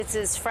This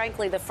is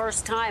frankly the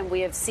first time we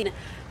have seen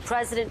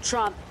President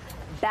Trump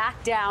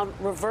back down,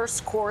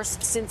 reverse course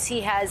since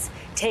he has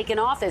taken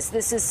office.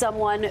 This is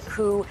someone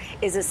who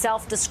is a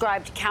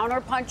self-described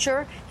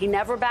counterpuncher. He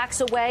never backs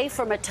away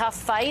from a tough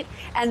fight.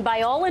 And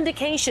by all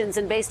indications,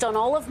 and based on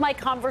all of my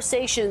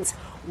conversations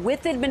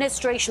with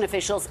administration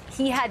officials,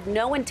 he had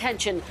no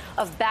intention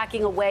of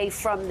backing away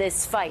from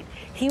this fight.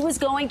 He was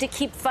going to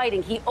keep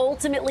fighting. He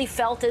ultimately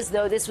felt as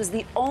though this was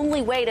the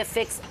only way to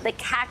fix the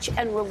catch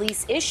and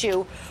release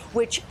issue,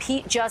 which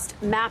Pete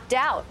just mapped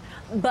out.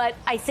 But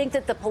I think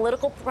that the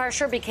political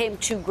pressure became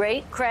too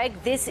great. Craig,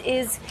 this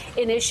is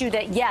an issue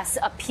that, yes,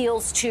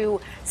 appeals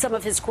to some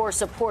of his core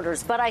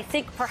supporters, but I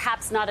think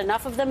perhaps not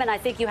enough of them. And I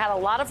think you had a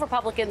lot of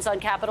Republicans on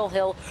Capitol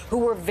Hill who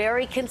were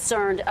very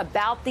concerned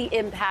about the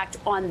impact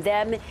on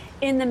them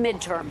in the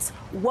midterms.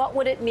 What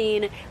would it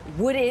mean?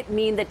 Would it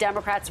mean that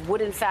Democrats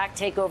would, in fact,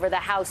 take over the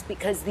House?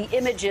 Because the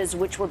images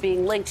which were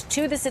being linked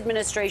to this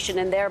administration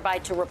and thereby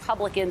to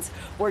Republicans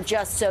were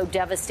just so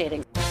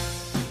devastating.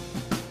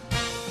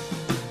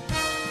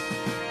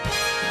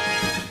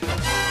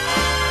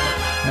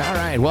 All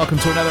right, welcome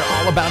to another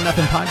All About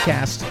Nothing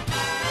podcast.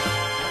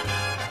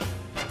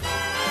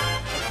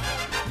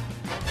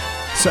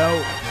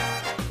 So,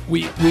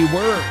 we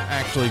were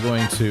actually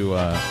going to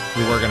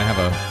have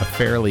a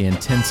fairly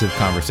intensive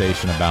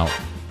conversation about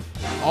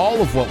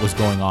all of what was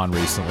going on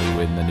recently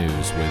in the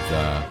news with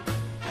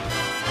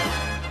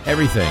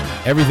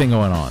everything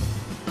going on,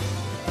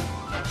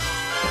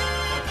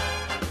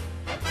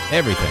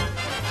 everything.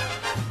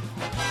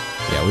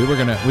 Yeah,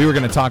 we were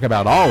gonna talk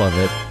about all of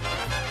it.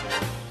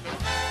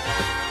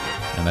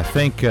 And I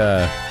think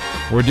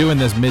we're doing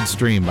this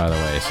midstream, by the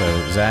way.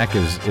 So Zach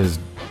is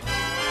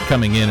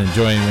coming in and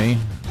joining me,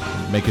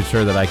 making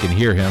sure that I can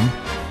hear him.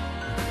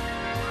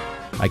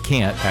 I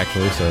can't,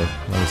 actually, so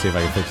let me see if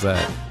I can fix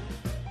that.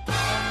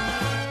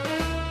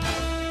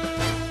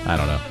 I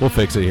don't know. We'll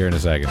fix it here in a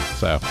second.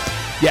 So,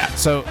 yeah,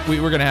 so we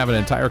were going to have an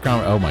entire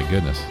conversation. Oh, my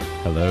goodness.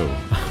 Hello.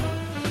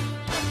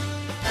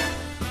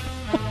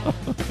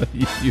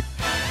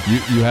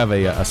 you have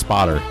a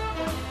spotter.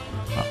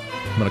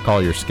 I'm going to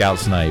call your scout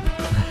snipe.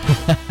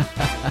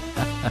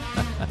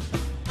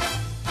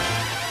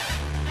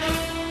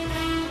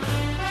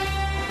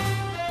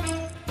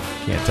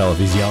 Can't tell if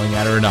he's yelling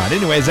at her or not.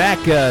 Anyway,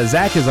 Zach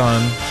is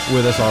on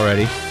with us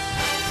already.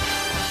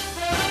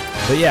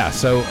 But yeah,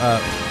 so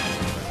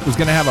was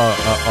going to have a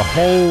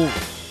whole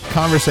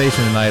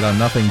conversation tonight on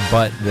nothing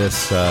but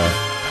this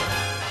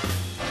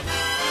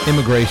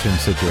immigration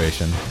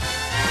situation.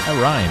 That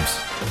rhymes.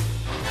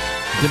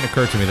 It didn't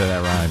occur to me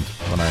that rhymed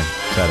when I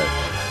said it.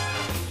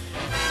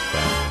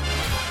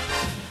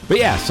 But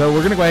yeah, so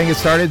we're going to go ahead and get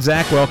started.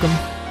 Zach, welcome.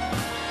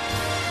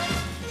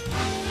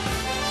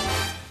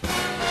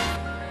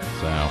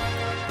 So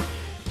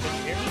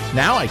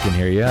now I can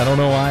hear you. I don't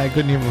know why I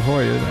couldn't hear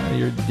before.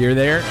 You're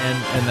there,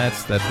 and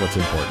that's what's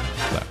important.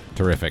 So,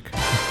 terrific.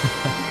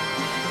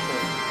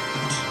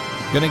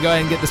 Going to go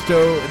ahead and get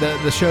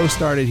the show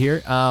started here.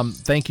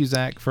 Thank you,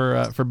 Zach,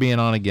 for being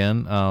on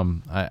again.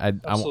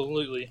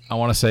 Absolutely. I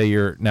want to say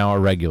you're now a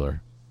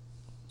regular.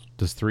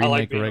 Does 3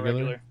 make a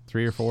regular?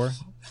 3 or 4?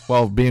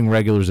 Well, being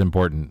regular is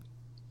important.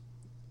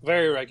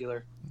 Very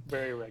regular.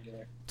 Very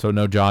regular. So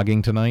no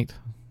jogging tonight?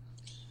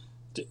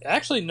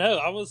 Actually, no.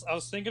 I was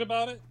thinking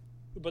about it,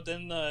 but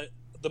then the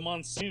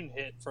monsoon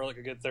hit for like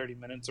a good 30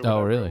 minutes or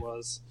whatever really? It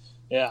was.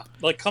 Yeah,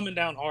 like coming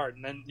down hard,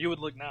 and then you would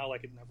look now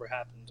like it never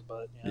happened,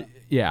 but yeah.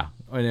 Yeah,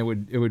 and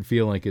it would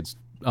feel like it's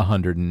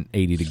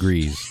 180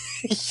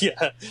 degrees.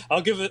 Yeah,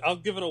 I'll give it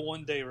a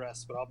 1 day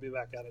rest, but I'll be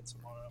back at it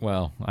tomorrow.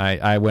 Well,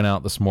 I went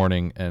out this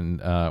morning,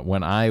 and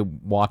when I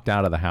walked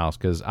out of the house,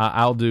 because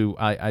I do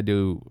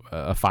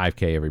a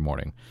 5K every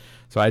morning,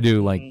 so I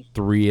do like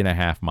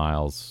 3.5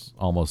 miles,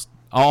 almost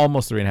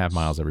 3.5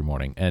 miles every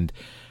morning, and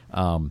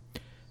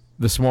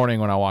this morning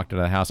when I walked out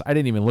of the house, I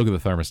didn't even look at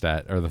the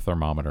thermostat or the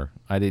thermometer.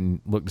 I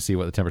didn't look to see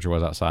what the temperature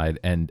was outside,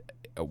 and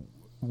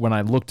when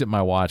I looked at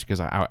my watch, because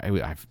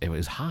it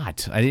was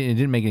hot, it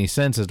didn't make any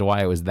sense as to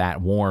why it was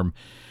that warm.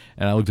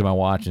 And I looked at my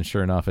watch, and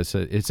sure enough, it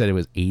said it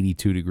was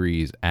 82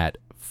 degrees at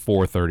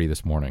 4:30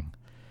 this morning.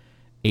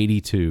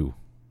 82,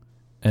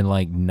 and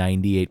like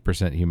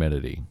 98%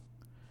 humidity.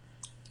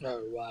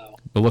 Oh wow!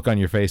 The look on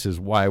your face is,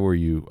 why were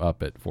you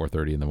up at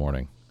 4:30 in the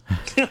morning?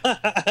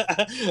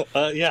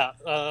 Yeah.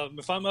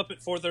 If I'm up at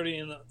 4:30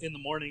 in the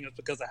morning, it's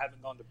because I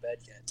haven't gone to bed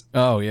yet.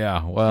 Oh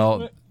yeah.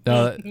 Well,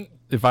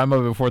 if I'm up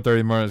at 4:30 in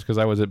the morning, it's because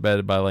I was at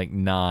bed by like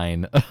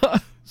 9.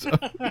 So,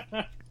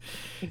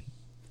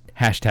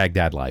 hashtag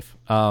dad life.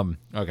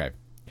 Okay.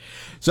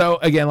 So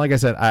again, like I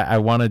said, I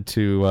wanted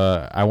to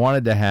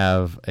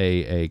have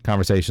a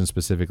conversation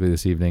specifically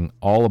this evening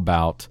all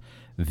about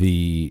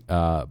the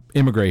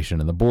immigration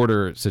and the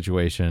border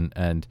situation,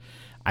 and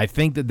I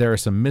think that there are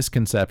some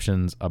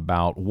misconceptions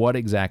about what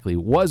exactly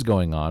was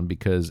going on,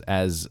 because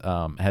as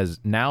has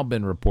now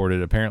been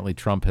reported, apparently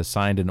Trump has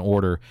signed an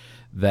order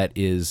that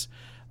is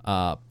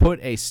put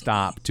a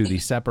stop to the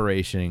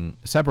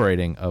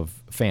separating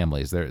of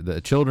families,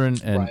 the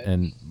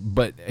children,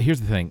 but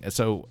here's the thing.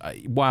 So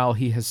while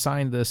he has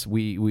signed this,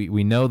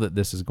 we know that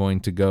this is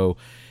going to go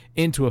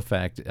into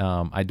effect.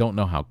 I don't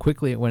know how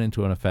quickly it went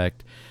into an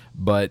effect,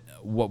 but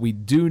what we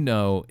do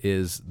know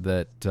is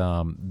that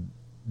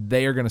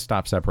they are going to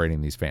stop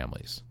separating these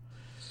families.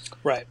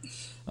 Right.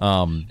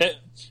 Well,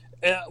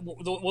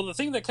 the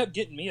thing that kept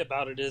getting me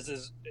about it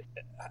is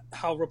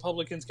how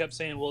Republicans kept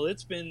saying, "Well,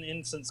 it's been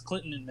in since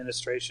Clinton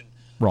administration."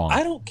 Wrong.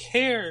 I don't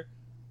care.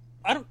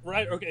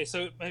 Right. Okay.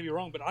 So it may be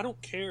wrong, but I don't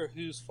care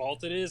whose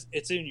fault it is.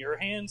 It's in your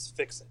hands.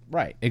 Fix it.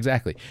 Right.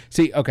 Exactly.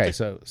 See. Okay.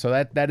 So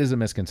that is a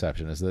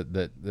misconception. Is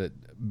that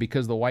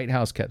because the White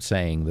House kept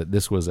saying that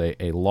this was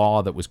a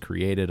law that was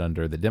created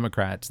under the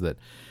Democrats, that,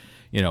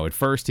 you know, at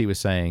first he was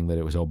saying that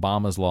it was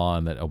Obama's law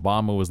and that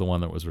Obama was the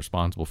one that was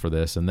responsible for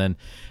this. And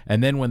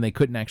then when they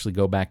couldn't actually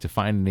go back to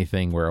find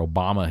anything where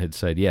Obama had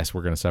said, yes,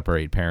 we're going to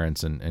separate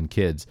parents and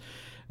kids.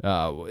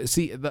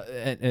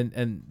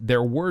 And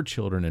there were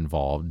children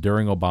involved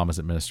during Obama's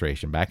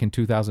administration. Back in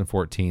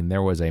 2014,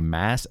 there was a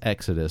mass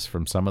exodus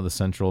from some of the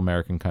Central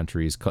American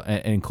countries,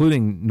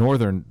 including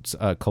northern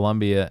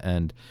Colombia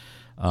and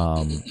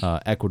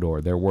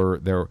Ecuador.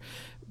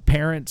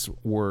 Parents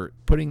were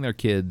putting their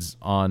kids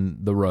on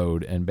the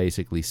road and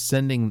basically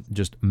sending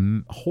just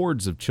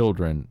hordes of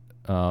children,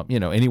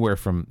 anywhere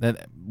from,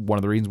 one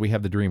of the reasons we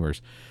have the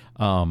Dreamers,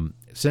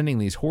 sending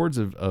these hordes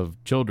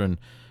of children,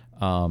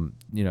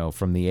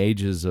 from the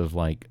ages of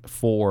like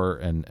 4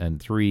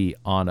 and 3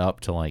 on up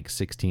to like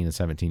 16 and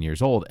 17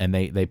 years old. And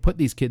they put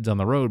these kids on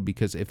the road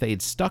because if they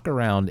had stuck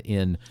around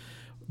in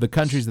the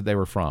countries that they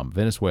were from,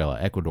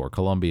 Venezuela, Ecuador,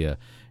 Colombia,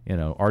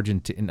 not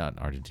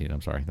Argentina.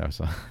 I'm sorry, that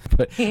was,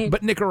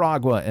 but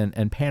Nicaragua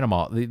and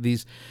Panama.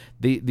 These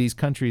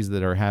countries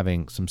that are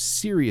having some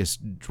serious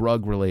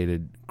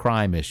drug-related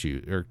crime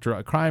issues or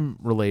crime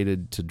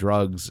related to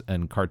drugs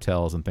and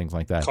cartels and things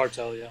like that.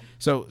 Cartel, yeah.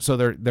 So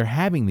they're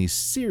having these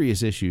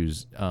serious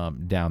issues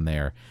down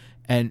there,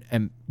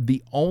 and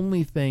the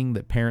only thing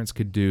that parents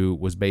could do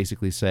was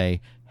basically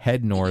say,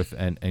 head north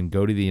and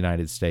go to the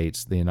United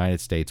States. The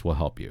United States will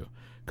help you.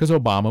 Because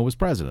Obama was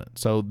president.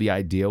 So the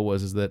idea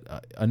was that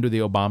under the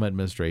Obama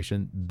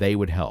administration, they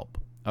would help.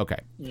 Okay.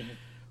 Mm-hmm.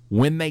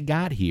 When they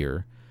got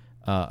here,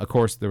 of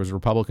course, there was a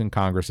Republican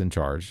Congress in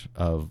charge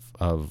of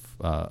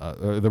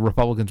the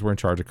Republicans were in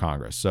charge of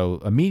Congress.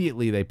 So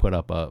immediately they put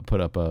up a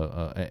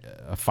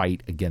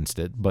fight against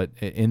it. But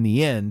in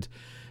the end,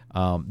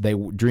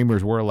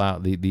 Dreamers were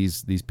allowed.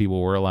 These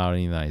people were allowed in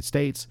the United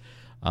States.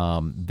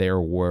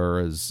 There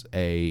was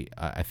they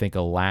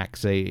laxed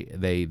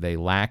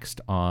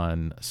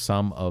on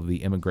some of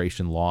the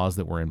immigration laws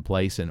that were in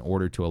place in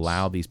order to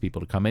allow these people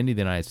to come into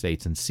the United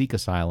States and seek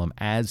asylum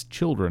as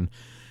children,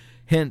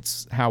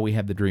 hence how we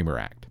had the Dreamer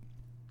Act.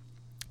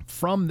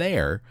 From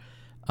there,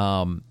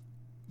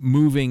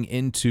 moving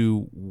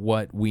into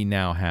what we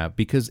now have,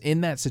 because in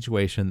that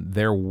situation,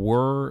 there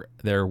were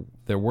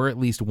at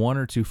least 1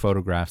 or 2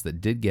 photographs that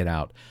did get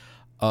out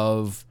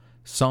of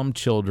some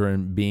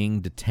children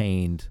being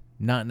detained,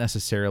 not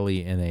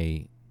necessarily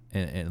in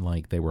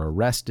like they were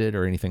arrested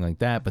or anything like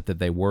that, but that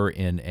they were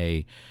in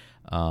a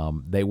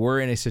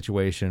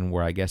situation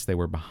where I guess they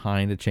were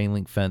behind a chain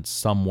link fence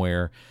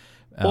somewhere.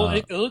 Well,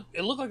 it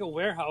looked like a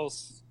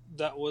warehouse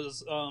that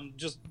was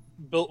just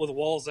built with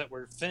walls that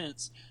were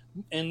fenced,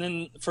 and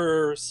then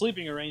for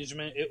sleeping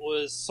arrangement, it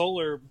was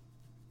solar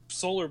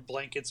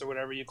blankets or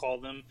whatever you call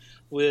them,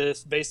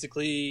 with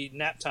basically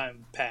nap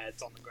time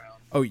pads on the ground.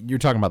 Oh, you're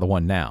talking about the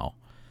one now.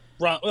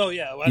 Right. Oh,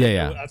 yeah.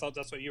 I thought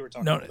that's what you were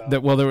talking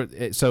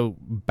about. So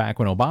back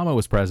when Obama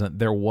was president,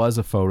 there was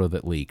a photo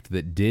that leaked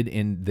that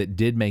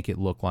did make it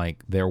look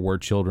like there were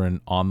children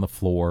on the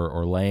floor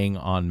or laying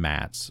on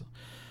mats.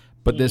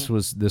 But this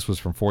was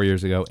from 4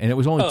 years ago, and it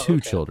was only 2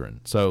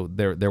 children. So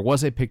there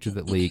was a picture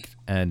that leaked,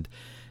 and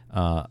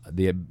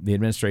the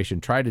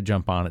administration tried to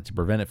jump on it to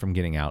prevent it from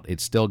getting out.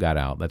 It still got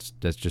out.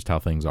 That's just how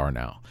things are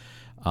now.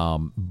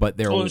 But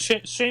there was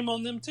shame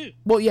on them too.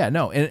 Well, yeah,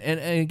 no,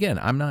 and again,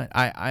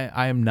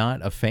 I am not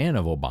a fan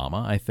of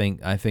Obama. I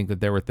think that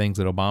there were things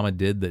that Obama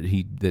did that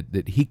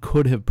he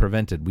could have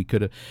prevented. We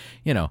could have,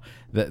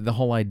 the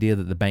whole idea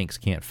that the banks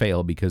can't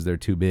fail because they're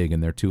too big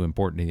and they're too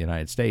important to the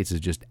United States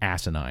is just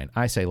asinine.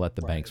 I say let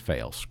the banks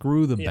fail.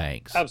 Screw the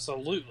banks.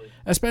 Absolutely.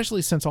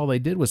 Especially since all they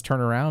did was turn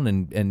around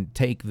and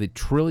take the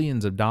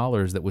trillions of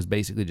dollars that was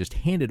basically just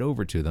handed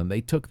over to them.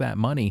 They took that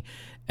money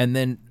and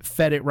then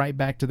fed it right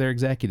back to their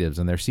executives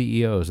and their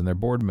CEOs and their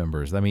board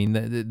members. I mean,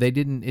 it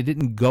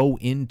didn't go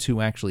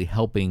into actually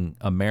helping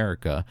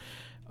America.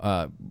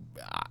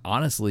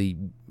 Honestly,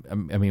 I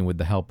mean, with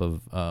the help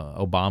of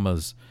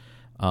Obama's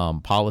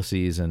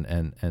policies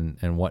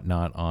and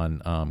whatnot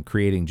on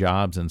creating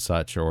jobs and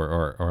such,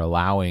 or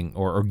allowing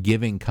or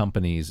giving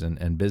companies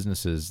and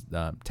businesses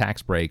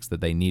tax breaks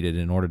that they needed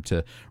in order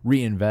to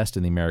reinvest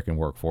in the American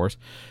workforce,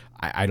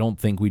 I don't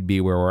think we'd be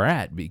where we're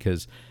at,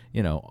 because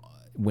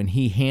when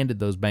he handed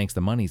those banks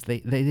the monies,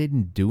 they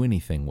didn't do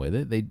anything with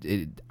it.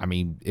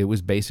 It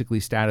was basically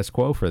status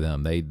quo for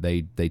them.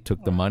 They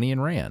took the money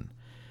and ran.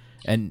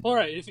 And All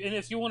right,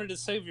 if you wanted to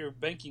save your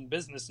banking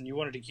business and you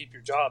wanted to keep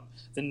your job,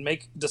 then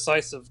make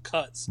decisive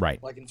cuts,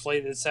 right, like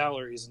inflated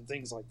salaries and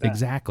things like that.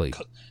 exactly.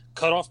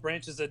 Cut off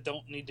branches that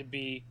don't need to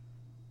be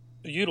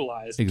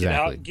utilized.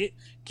 Exactly.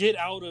 Get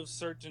out of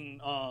certain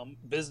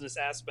business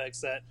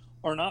aspects that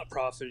are not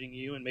profiting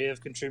you and may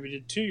have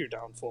contributed to your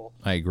downfall.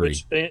 I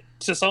agree.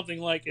 To something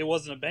like, it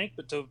wasn't a bank,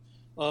 but to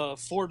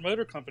Ford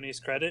Motor Company's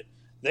credit,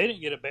 they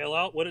didn't get a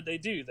bailout. What did they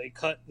do? They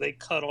cut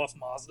off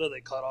Mazda, they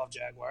cut off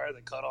Jaguar,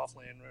 they cut off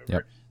Land Rover,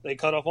 yep. They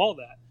cut off all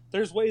that.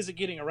 There's ways of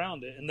getting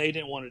around it, and they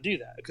didn't want to do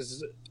that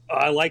because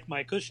I like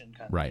my cushion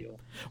kind right. of deal.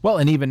 Well,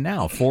 and even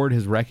now, Ford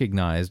has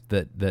recognized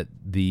that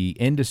the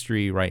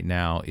industry right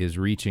now is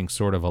reaching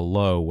sort of a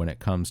low when it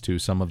comes to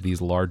some of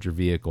these larger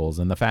vehicles,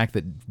 and the fact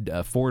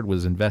that Ford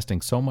was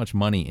investing so much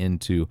money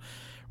into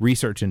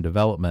research and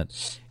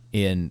development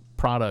in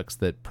products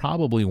that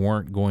probably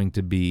weren't going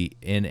to be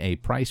in a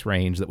price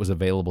range that was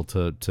available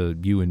to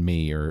you and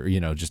me, or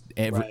just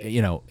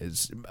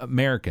it's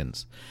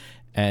Americans.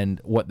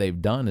 And what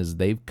they've done is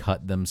they've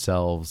cut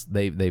themselves.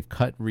 They've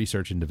cut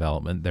research and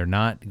development. They're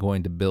not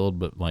going to build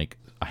but like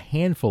a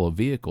handful of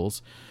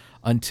vehicles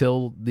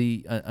until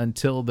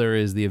there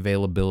is the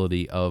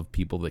availability of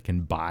people that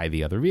can buy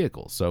the other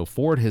vehicles. So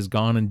Ford has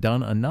gone and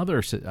done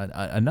another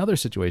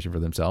situation for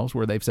themselves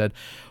where they've said,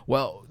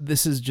 well,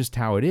 this is just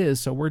how it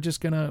is. So we're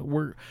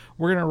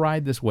gonna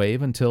ride this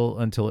wave until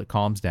it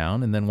calms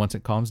down, and then once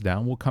it calms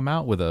down, we'll come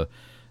out with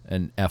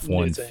an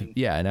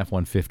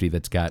F-150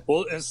 that's got.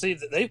 Well, and see,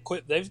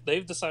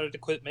 they've decided to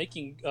quit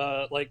making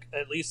at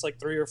least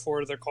 3 or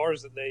 4 of their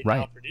cars that they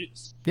now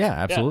produce. Yeah,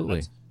 absolutely.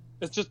 Yeah,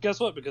 it's just, guess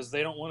what? Because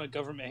they don't want a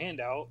government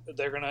handout,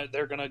 they're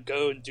gonna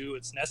go and do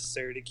what's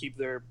necessary to keep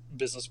their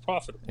business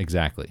profitable.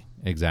 Exactly.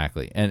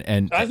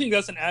 And I think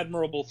that's an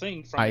admirable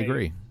thing from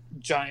a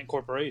giant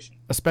corporation,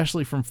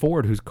 especially from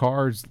Ford, whose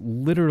cars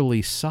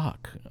literally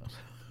suck.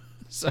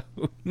 So,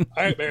 all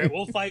right, Barry,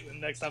 we'll fight the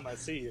next time I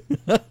see you.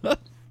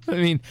 I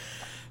mean,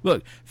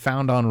 look,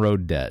 found on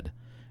road dead,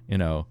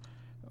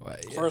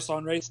 First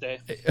on race day.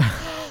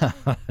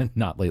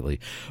 Not lately,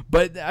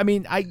 but I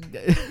mean,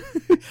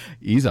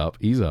 ease up.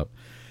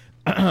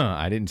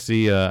 I didn't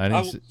see.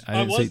 I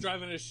was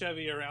driving a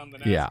Chevy around the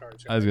NASCAR. Yeah, track.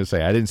 I was gonna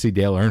say I didn't see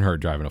Dale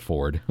Earnhardt driving a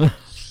Ford.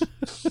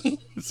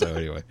 So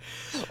anyway,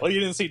 well, you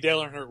didn't see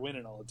Dale Earnhardt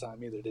winning all the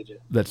time either, did you?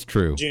 That's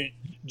true.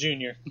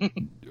 Junior.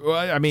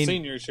 Well, I mean,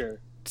 senior, sure.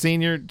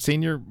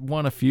 Senior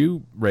won a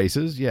few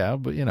races, yeah,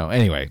 but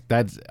anyway,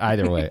 that's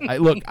either way.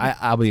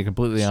 I'll be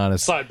completely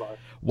honest. Sidebar.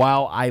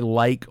 While I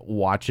like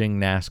watching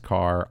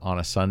NASCAR on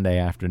a Sunday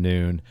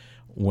afternoon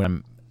when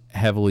I'm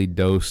heavily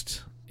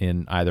dosed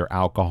in either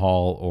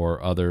alcohol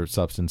or other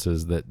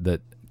substances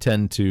that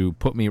tend to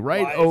put me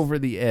right over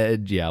the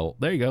edge. Yeah,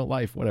 there you go,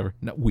 life, whatever.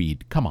 No,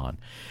 weed, come on.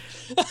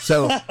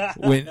 So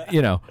when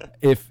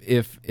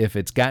if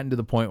it's gotten to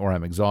the point where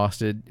I'm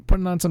exhausted,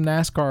 putting on some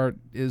NASCAR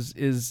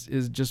is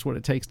just what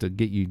it takes to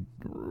get you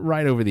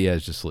right over the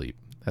edge to sleep.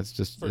 That's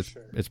just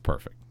it's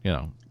perfect,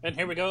 And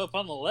here we go up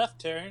on the left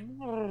turn,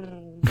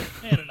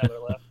 and another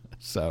left.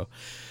 So,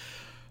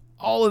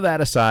 all of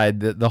that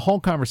aside, the whole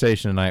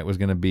conversation tonight was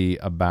going to be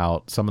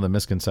about some of the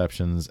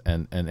misconceptions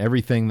and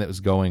everything that was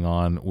going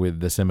on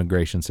with this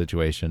immigration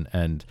situation.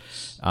 And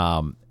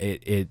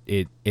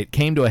it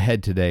came to a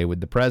head today with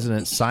the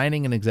president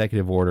signing an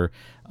executive order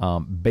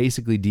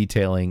basically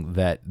detailing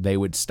that they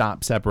would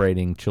stop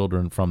separating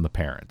children from the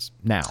parents.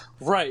 Now,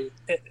 right.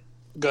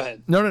 Go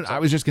ahead. No. I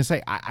was just going to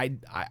say,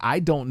 I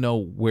don't know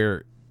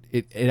where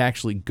it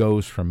actually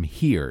goes from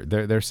here.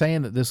 They're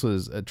saying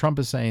that Trump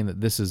is saying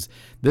that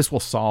this will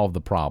solve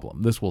the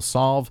problem. This will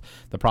solve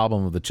the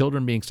problem of the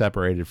children being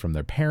separated from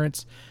their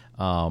parents.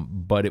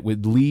 But it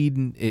would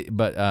lead.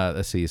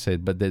 Let's see. He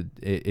said, but that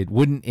it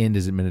wouldn't end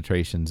his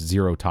administration's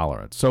zero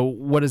tolerance. So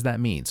what does that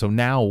mean? So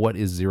now, what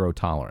is zero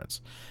tolerance?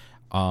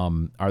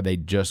 Are they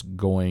just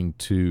going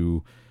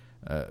to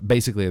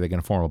basically? Are they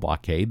going to form a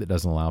blockade that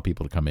doesn't allow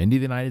people to come into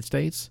the United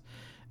States?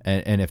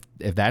 And if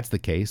that's the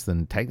case,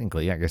 then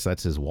technically, I guess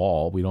that's his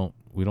wall. We don't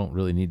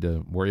really need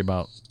to worry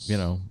about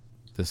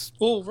this.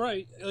 Well,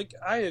 right.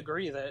 I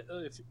agree that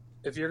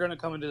if you're going to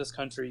come into this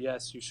country,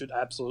 yes, you should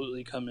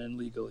absolutely come in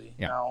legally.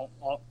 Yeah.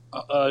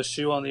 Now,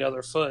 shoe on the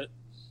other foot.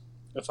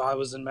 If I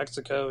was in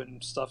Mexico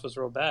and stuff was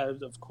real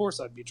bad, of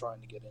course I'd be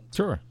trying to get in.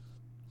 Sure.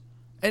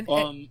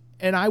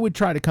 And I would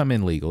try to come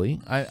in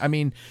legally. I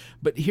mean,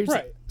 but here's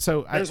right.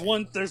 So there's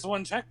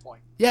one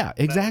checkpoint. Yeah,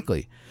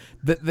 exactly.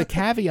 The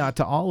caveat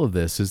to all of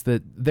this is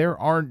that there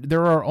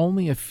are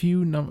only a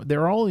few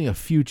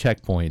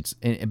checkpoints,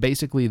 and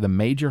basically the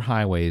major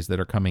highways that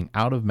are coming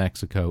out of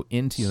Mexico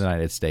into the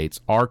United States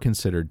are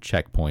considered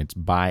checkpoints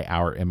by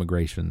our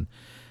immigration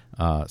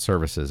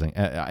services,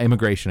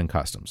 immigration and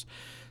customs.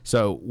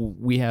 So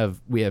we have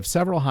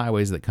several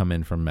highways that come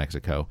in from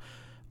Mexico,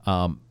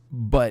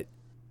 but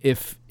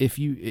if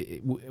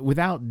you,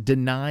 without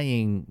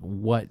denying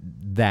what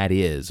that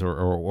is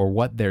or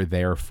what they're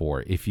there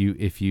for, if you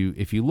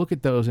look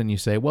at those and you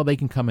say, well, they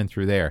can come in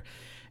through there,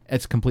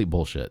 it's complete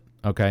bullshit.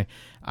 Okay,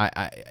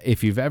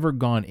 if you've ever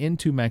gone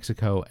into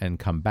Mexico and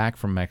come back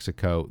from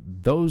Mexico,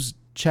 those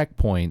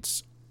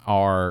checkpoints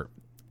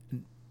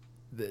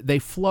they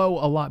flow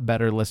a lot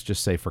better, let's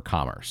just say, for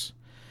commerce.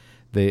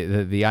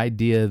 The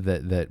idea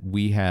that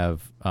we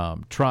have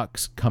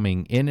trucks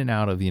coming in and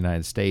out of the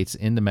United States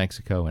into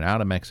Mexico and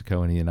out of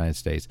Mexico into the United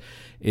States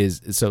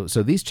is so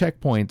these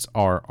checkpoints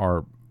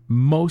are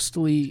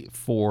mostly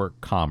for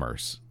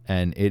commerce,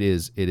 and it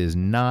is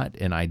not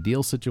an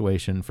ideal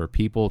situation for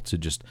people to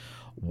just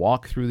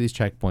walk through these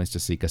checkpoints to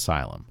seek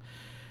asylum.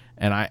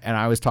 And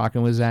I was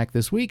talking with Zach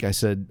this week. I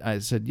said,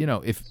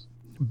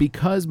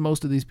 because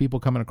most of these people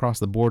coming across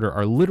the border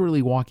are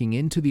literally walking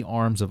into the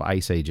arms of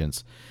ICE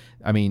agents.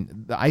 I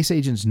mean, the ICE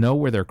agents know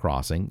where they're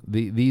crossing.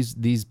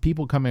 These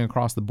people coming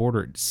across the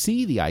border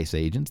see the ICE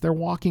agents. They're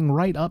walking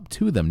right up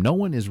to them. No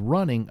one is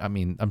running. I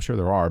mean, I'm sure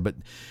there are, but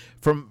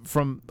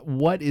from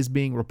what is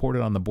being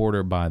reported on the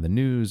border by the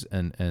news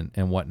and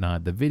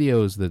whatnot, the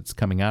videos that's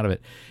coming out of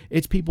it,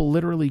 it's people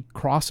literally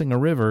crossing a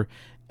river,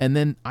 and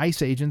then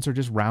ICE agents are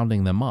just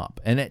rounding them up.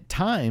 And at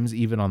times,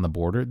 even on the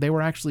border, they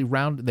were actually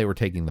they were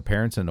taking the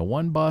parents into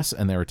one bus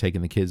and they were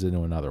taking the kids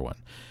into another one.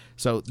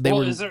 So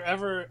is there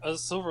ever a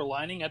silver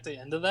lining at the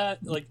end of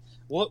that? Like,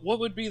 what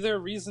would be their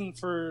reason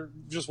for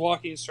just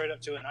walking straight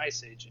up to an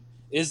ICE agent?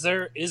 Is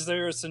there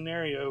a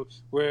scenario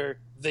where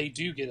they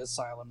do get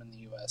asylum in the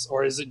U.S.,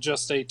 or is it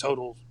just a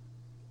total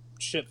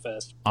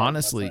shitfest?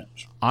 Honestly,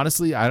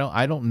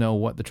 I don't know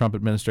what the Trump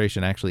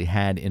administration actually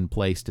had in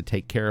place to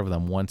take care of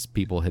them once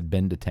people had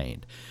been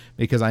detained,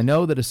 because I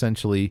know that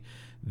essentially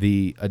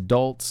the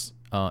adults,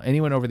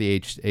 anyone over the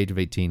age of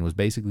 18, was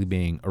basically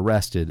being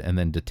arrested and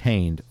then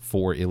detained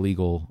for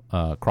illegal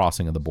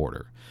crossing of the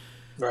border.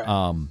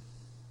 Right.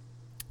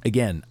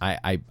 Again,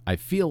 I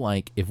feel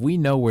like if we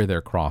know where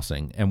they're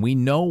crossing and we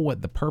know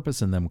what the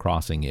purpose in them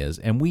crossing is,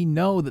 and we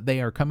know that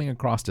they are coming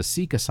across to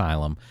seek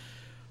asylum,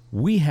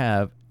 we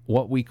have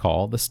what we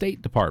call the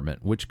State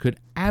Department, which could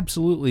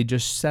absolutely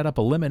just set up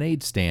a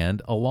lemonade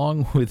stand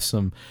along with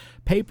some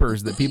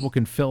papers that people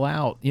can fill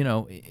out,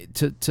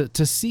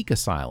 to seek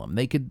asylum.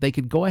 They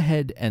could go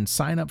ahead and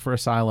sign up for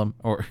asylum,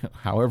 or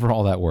however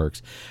all that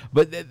works.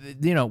 But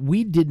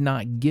we did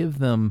not give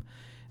them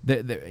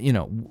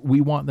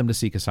we want them to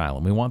seek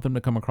asylum. We want them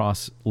to come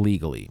across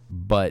legally.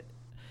 But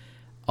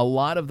a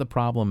lot of the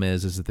problem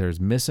is that there's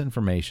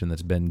misinformation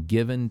that's been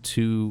given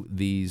to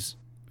these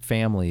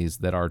families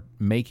that are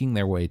making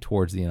their way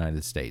towards the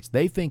United States.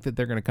 They think that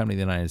they're going to come to the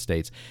United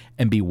States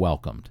and be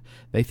welcomed.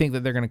 They think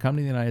that they're going to come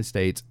to the United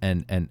States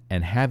and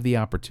have the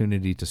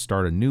opportunity to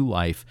start a new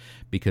life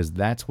because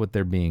that's what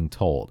they're being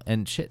told.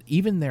 And shit,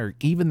 even their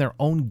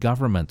own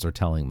governments are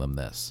telling them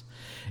this.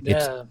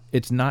 Yeah.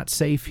 It's not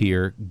safe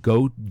here.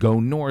 Go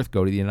north,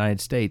 go to the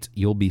United States.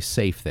 You'll be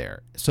safe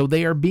there. So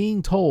they are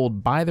being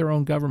told by their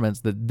own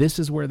governments that this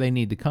is where they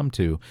need to come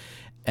to.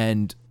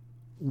 And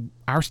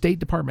our State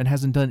Department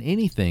hasn't done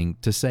anything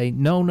to say,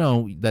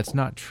 no, that's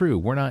not true.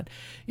 We're not,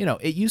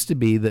 it used to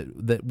be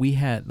that we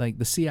had like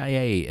the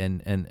CIA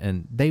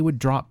and they would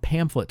drop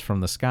pamphlets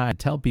from the sky and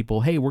tell people,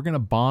 hey, we're going to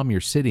bomb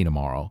your city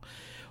tomorrow.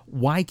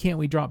 Why can't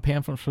we drop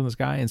pamphlets from the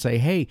sky and say,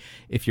 hey,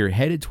 if you're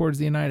headed towards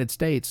the United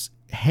States,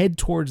 head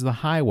towards the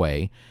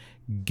highway,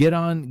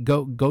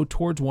 go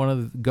towards one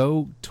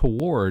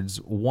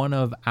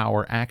of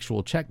our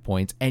actual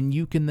checkpoints, and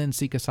you can then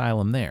seek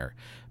asylum there.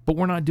 But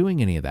we're not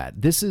doing any of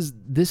that. This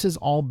has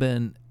all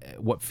been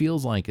what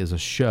feels like is a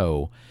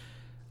show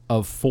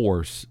of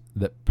force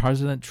that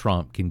President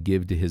Trump can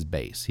give to his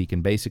base. He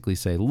can basically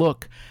say,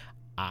 look,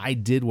 I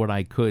did what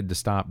I could to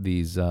stop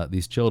these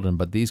children,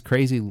 but these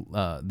crazy,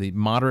 the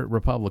moderate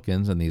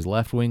Republicans and these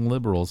left-wing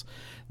liberals,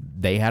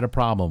 they had a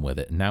problem with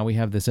it. And now we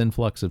have this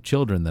influx of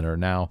children that are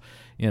now,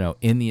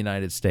 in the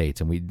United States,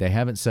 and they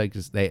haven't said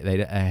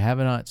they have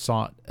not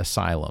sought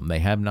asylum. They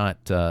have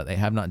not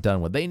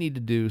done what they need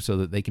to do so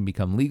that they can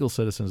become legal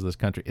citizens of this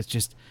country. It's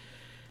just,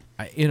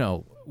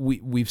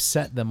 we've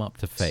set them up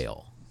to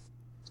fail.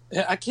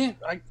 I can't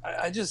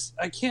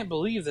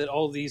believe that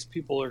all these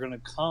people are going to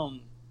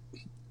come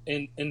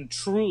and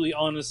truly,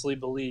 honestly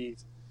believe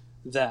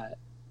that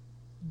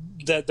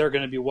they're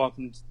going to be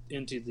welcomed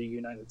into the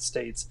United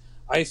States.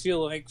 I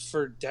feel like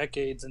for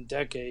decades and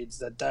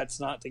decades that's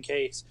not the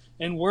case.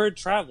 And word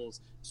travels.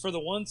 For the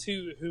ones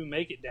who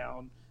make it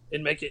down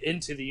and make it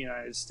into the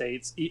United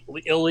States,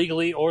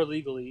 illegally or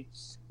legally,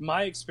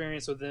 my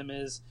experience with them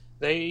is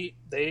they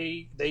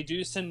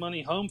do send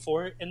money home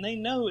for it, and they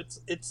know it's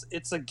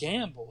a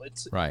gamble.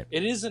 It's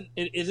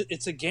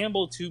a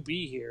gamble to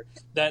be here.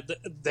 That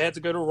they have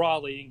to go to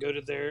Raleigh and go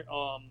to their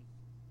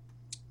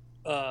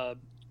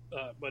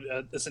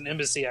it's an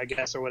embassy, I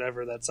guess, or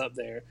whatever that's up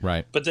there.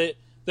 Right. But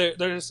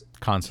there's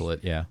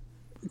consulate, yeah.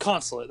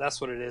 Consulate,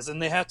 that's what it is,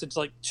 and they have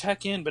to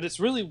check in. But it's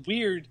really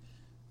weird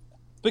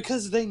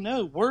because they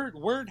know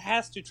word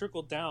has to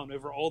trickle down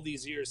over all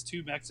these years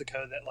to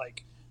Mexico that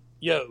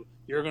yo,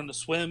 you're going to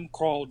swim,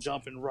 crawl,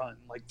 jump, and run.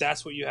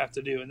 That's what you have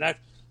to do. And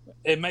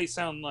it may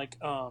sound like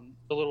a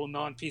little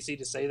non-PC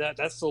to say that.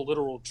 That's the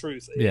literal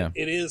truth. Yeah.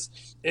 It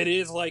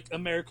is like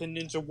American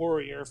Ninja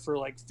Warrior for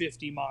like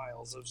 50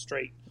 miles of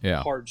straight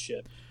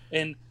hardship.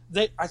 And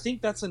I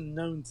think that's a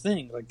known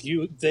thing. Like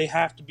they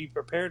have to be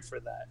prepared for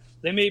that.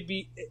 They may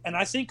be, and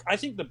I think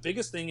the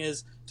biggest thing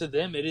is, to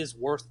them it is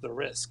worth the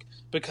risk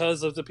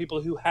because of the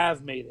people who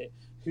have made it,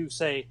 who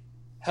say,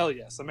 hell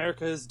yes,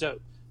 America is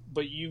dope,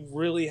 but you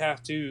really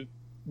have to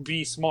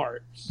be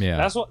smart. Yeah.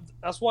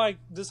 That's why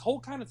this whole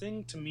kind of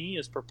thing to me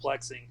is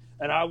perplexing,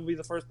 and I will be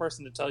the first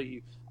person to tell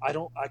you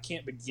I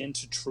can't begin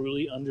to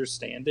truly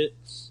understand it,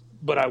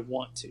 but I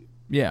want to.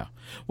 Yeah.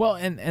 Well,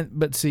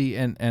 but see,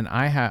 and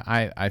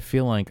I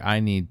feel like I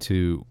need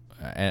to,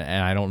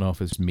 and I don't know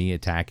if it's me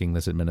attacking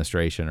this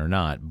administration or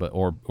not, but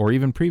or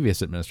even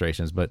previous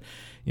administrations, but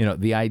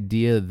the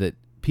idea that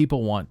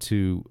people want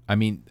to, I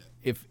mean,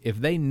 if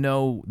they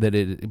know that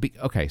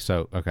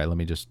let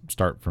me just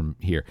start from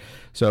here.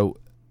 So,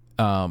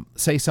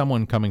 say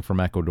someone coming from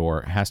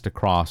Ecuador has to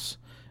cross,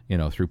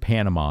 through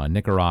Panama and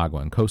Nicaragua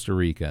and Costa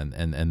Rica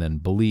and then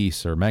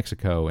Belize or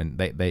Mexico, and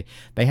they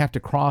have to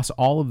cross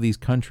all of these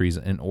countries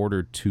in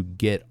order to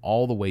get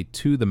all the way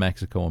to the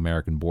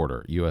Mexico-American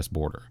border, U.S.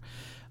 border.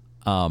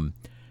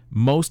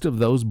 Most of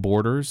those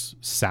borders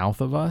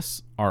south of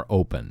us are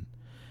open.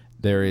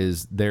 There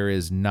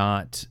is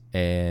not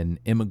an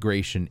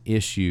immigration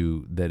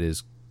issue that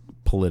is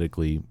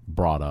politically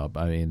brought up.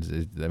 I mean,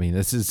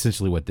 this is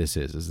essentially what this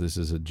is. This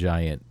is a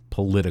giant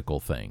political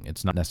thing.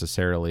 It's not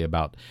necessarily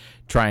about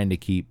trying to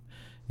keep,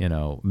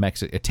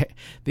 Mexico.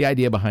 The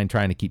idea behind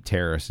trying to keep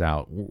terrorists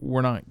out.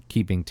 We're not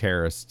keeping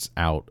terrorists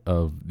out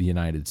of the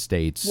United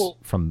States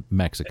from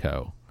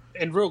Mexico.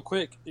 And real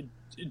quick,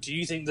 do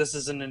you think this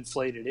is an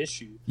inflated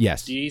issue?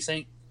 Yes. Do you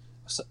think?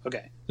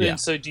 Okay. Yeah. And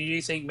so, do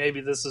you think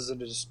maybe this is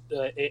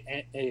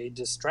a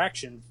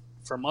distraction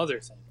from other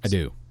things? I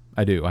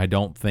do. I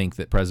don't think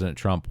that President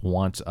Trump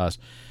wants us.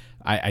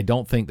 I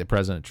don't think that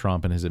President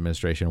Trump and his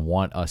administration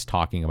want us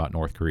talking about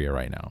North Korea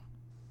right now.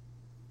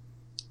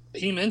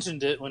 He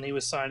mentioned it when he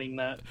was signing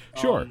that.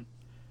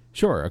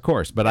 Sure, of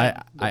course. But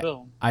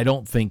I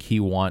don't think he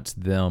wants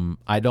them.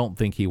 I don't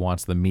think he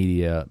wants the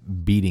media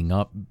beating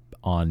up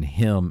on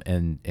him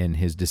and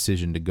his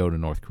decision to go to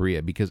North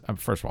Korea, because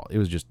first of all, it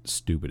was just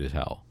stupid as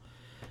hell.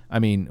 I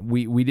mean,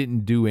 we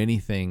didn't do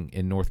anything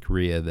in North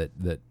Korea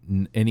that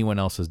anyone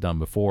else has done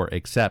before,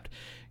 except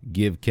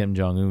give Kim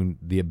Jong-un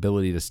the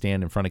ability to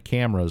stand in front of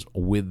cameras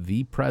with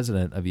the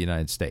president of the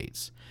United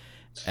States.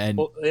 And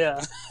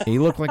he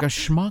looked like a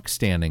schmuck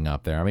standing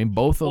up there. I mean,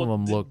 both of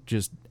them looked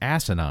just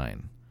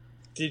asinine.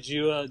 Did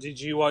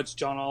you watch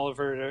John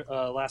Oliver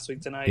last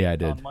week tonight? Yeah, I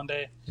did. On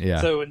Monday. Yeah.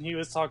 So when he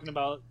was talking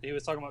about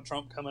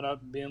Trump coming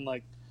up and being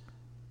like,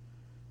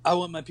 I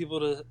want my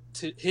people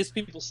to his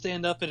people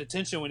stand up at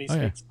attention when he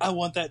speaks. Yeah. I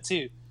want that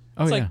too.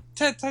 It's like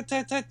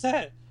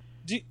tat.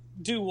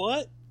 Do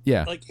what?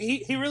 Yeah. Like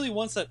he really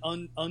wants that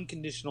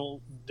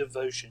unconditional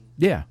devotion.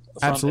 Yeah,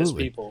 from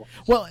absolutely. his people.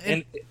 Well,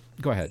 and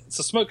go ahead. It's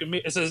a smoke and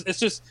mirror. It's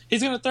just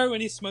he's going to throw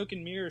any smoke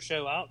and mirror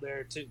show out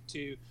there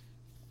to.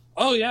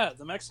 Oh yeah,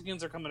 the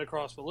Mexicans are coming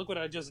across, but look what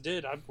I just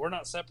did. We're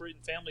not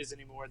separating families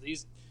anymore.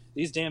 These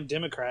damn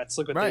Democrats,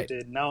 look what they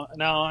did. Now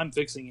I'm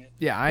fixing it.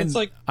 Yeah,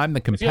 I'm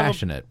the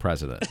compassionate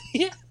president.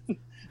 Yeah.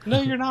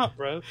 No, you're not,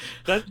 bro.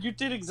 You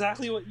did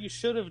exactly what you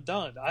should have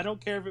done. I don't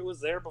care if it was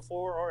there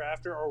before or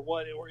after or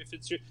what, or if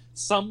it's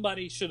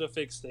somebody should have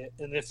fixed it.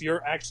 And if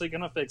you're actually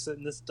going to fix it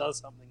and this does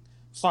something,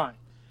 fine.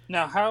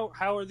 Now,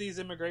 how are these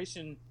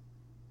immigration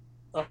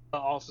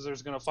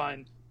officers going to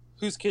find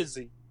whose kids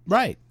he?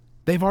 Right.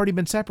 They've already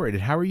been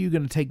separated. How are you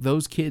going to take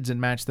those kids and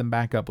match them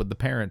back up with the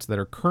parents that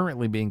are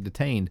currently being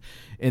detained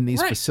in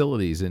these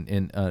facilities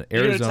in Arizona,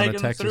 you're gonna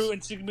take Texas? Them through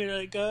and she's gonna be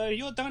like,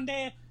 "Yo,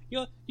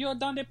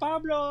 donde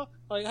Pablo?"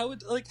 Like,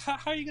 how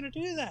are you going to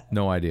do that?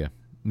 No idea.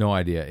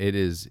 It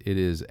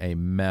is a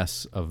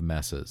mess of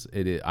messes.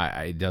 It is.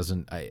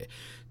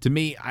 To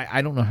me,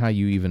 I don't know how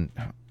you even.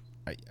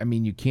 I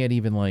mean, you can't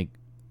even like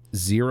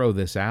zero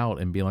this out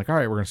and be like, all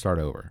right, we're going to start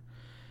over.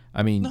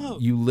 I mean,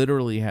 you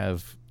literally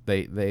have.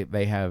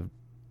 They have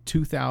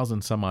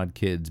 2,000 some odd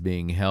kids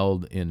being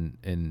held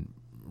in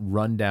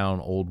rundown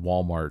old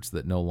Walmarts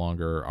that no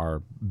longer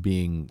are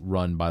being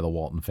run by the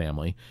Walton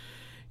family,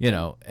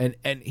 and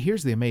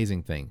here's the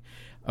amazing thing.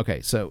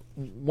 Okay, so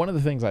one of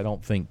the things I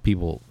don't think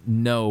people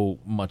know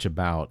much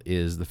about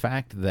is the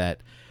fact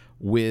that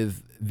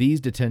with these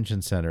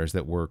detention centers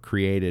that were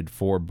created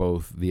for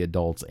both the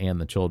adults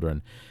and the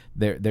children,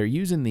 they're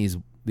using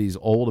these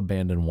old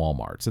abandoned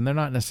Walmarts, and they're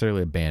not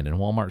necessarily abandoned.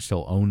 Walmart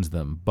still owns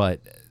them,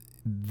 but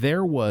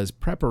there was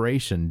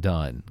preparation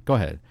done. Go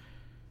ahead.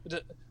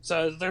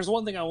 So there's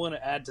one thing I want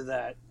to add to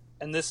that,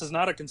 and this is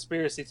not a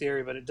conspiracy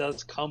theory, but it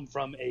does come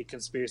from a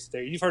conspiracy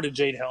theory. You've heard of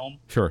Jade Helm?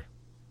 Sure.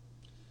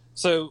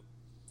 So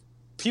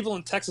people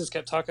in Texas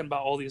kept talking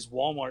about all these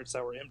Walmarts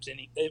that were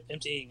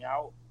emptying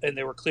out, and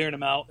they were clearing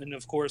them out. And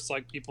of course,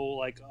 like people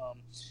like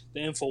the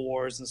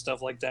InfoWars and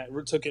stuff like that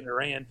took it and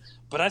ran.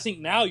 But I think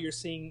now you're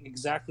seeing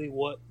exactly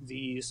what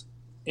these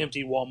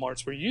empty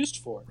Walmarts were used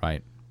for.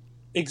 Right.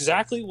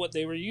 exactly what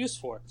they were used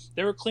for.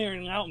 They were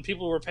clearing out, and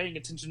people were paying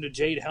attention to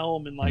Jade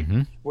Helm, and like,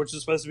 which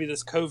is supposed to be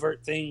this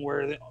covert thing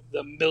where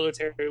the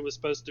military was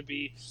supposed to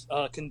be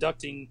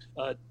conducting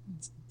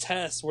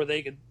tests where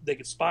they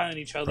could spy on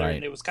each other,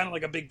 and it was kind of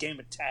like a big game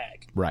of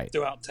tag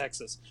throughout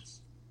Texas.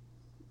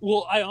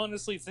 Well, I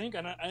honestly think,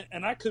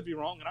 and I could be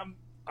wrong, and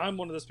I'm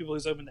one of those people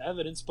who's open to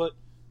evidence, but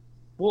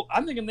well,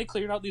 I'm thinking they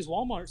cleared out these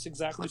Walmarts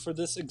exactly for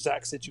this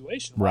exact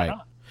situation. Why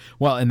not?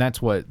 Well, and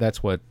that's what.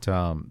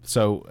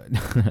 So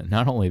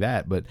not only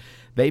that, but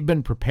they've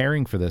been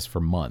preparing for this for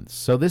months.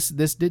 So this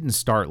didn't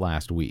start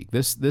last week.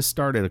 This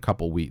started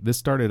This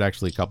started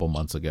actually a couple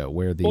months ago,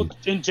 where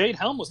and Jade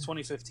Helm was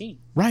 2015.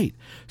 Right.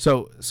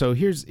 So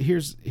here's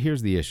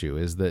the issue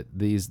is that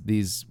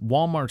these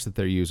Walmarts that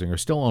they're using are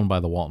still owned by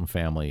the Walton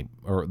family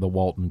or the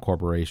Walton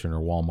Corporation or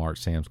Walmart,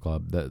 Sam's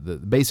Club.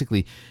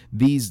 Basically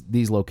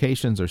these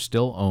locations are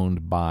still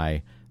owned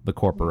by the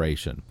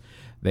corporation.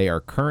 They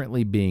are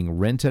currently being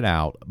rented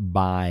out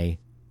by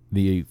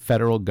the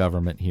federal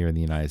government here in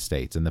the United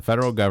States, and the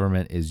federal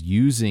government is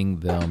using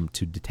them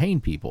to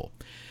detain people.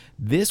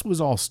 This was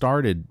all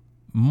started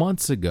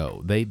months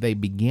ago. They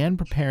began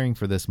preparing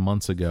for this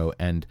months ago,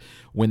 and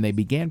when they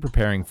began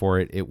preparing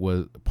for it, it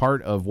was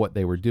part of what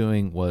they were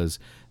doing was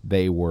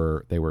they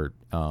were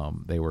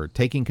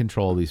taking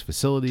control of these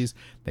facilities.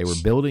 They were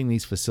building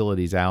these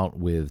facilities out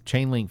with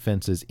chain link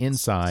fences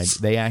inside.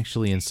 They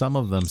actually, in some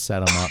of them,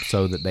 set them up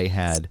so that they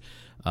had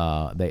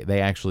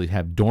they actually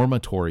have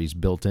dormitories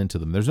built into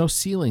them. There's no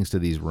ceilings to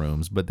these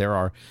rooms, but there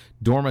are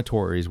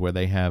dormitories where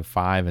they have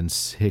 5 and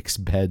 6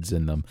 beds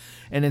in them.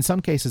 And in some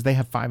cases, they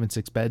have 5 and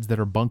 6 beds that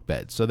are bunk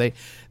beds. So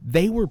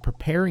they were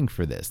preparing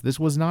for this. This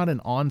was not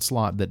an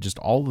onslaught that just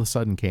all of a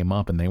sudden came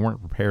up and they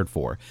weren't prepared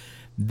for.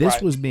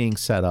 This was being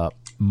set up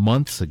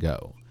months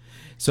ago.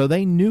 So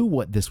they knew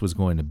what this was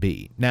going to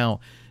be. Now,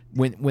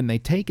 when they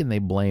take and they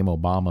blame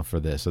Obama for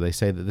this, so they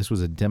say that this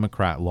was a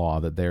Democrat law,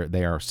 that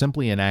they are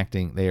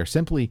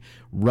simply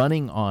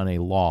running on a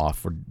law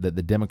that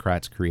the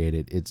Democrats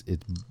created. It's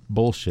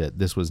bullshit.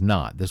 This was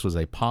not. This was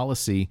a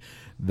policy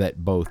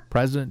that both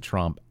President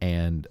Trump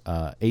and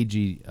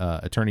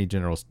Attorney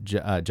General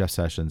Jeff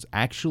Sessions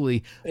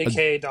actually,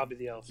 aka Dobby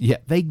the Elf. Yeah,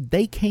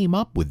 they came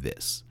up with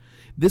this.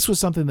 This was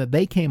something that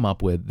they came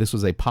up with. This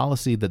was a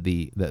policy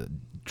that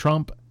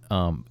Trump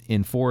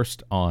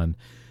enforced on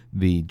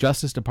the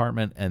Justice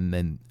Department, and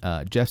then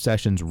Jeff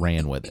Sessions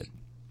ran with it.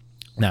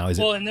 Now,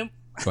 go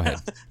ahead.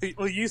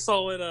 Well, you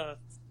saw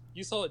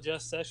what Jeff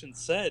Sessions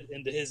said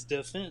into his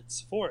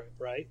defense for it,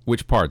 right?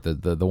 Which part?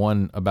 The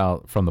one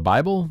about from the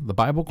Bible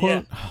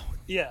quote?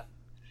 Yeah.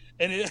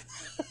 And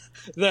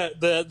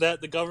that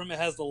the government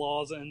has the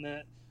laws and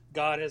that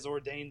God has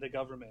ordained the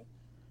government.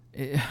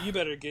 You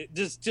better get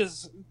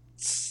just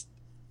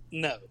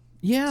no.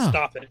 Yeah.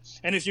 Stop it.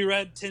 And if you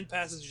read 10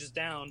 passages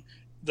down,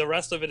 the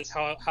rest of it is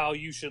how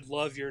you should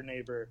love your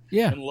neighbor.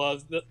 Yeah. And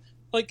love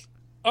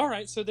all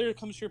right, so there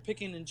comes your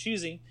picking and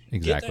choosing.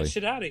 Exactly. Get that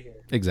shit out of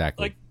here.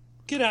 Exactly.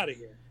 Get out of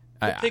here.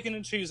 Picking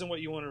and choosing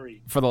what you want to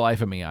read. For the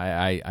life of me,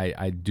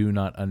 I do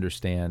not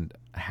understand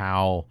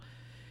how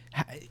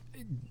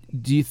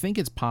do you think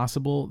it's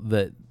possible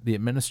that the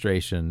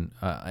administration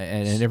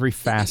and every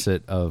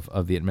facet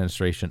of the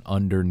administration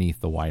underneath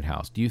the White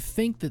House, do you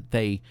think that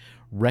they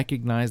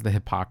recognize the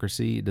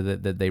hypocrisy,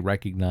 that they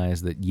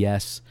recognize that,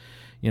 yes,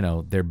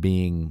 they're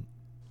being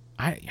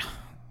I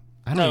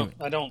don't think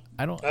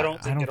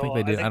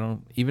they do. I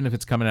don't, even if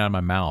it's coming out of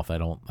my mouth, I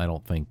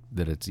don't think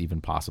that it's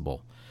even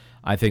possible.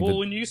 I think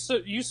when you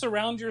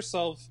surround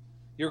yourself,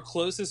 your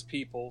closest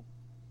people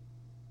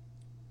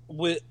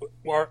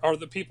are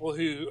the people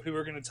who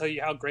are going to tell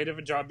you how great of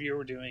a job you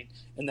were doing,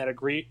 and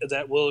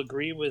that will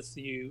agree with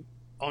you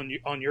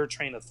on your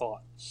train of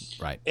thought.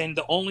 Right. And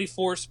the only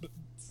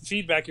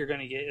feedback you're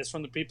going to get is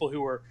from the people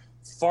who are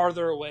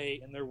farther away,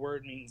 and their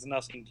word means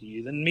nothing to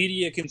you. The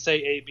media can say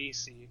A, B,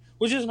 C,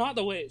 which is not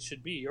the way it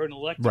should be. You're an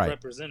elected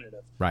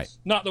representative. Right.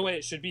 Not the way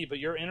it should be, but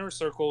your inner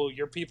circle,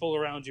 your people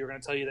around you are going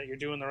to tell you that you're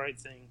doing the right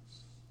thing.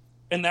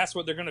 And that's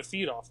what they're going to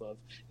feed off of.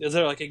 Is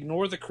they're like,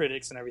 ignore the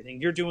critics and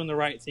everything. You're doing the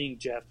right thing,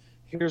 Jeff.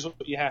 Here's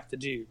what you have to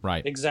do.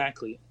 Right.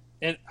 Exactly.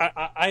 And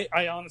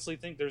I honestly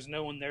think there's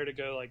no one there to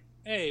go like,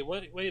 hey,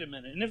 wait a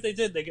minute. And if they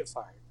did, they get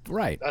fired.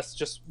 Right. That's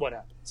just what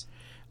happens.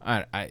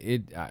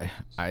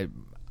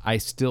 I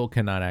still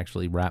cannot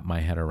actually wrap my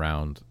head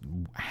around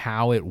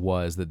how it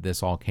was that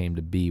this all came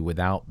to be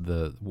without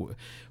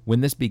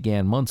when this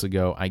began months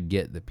ago. I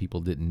get that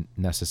people didn't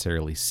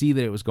necessarily see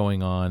that it was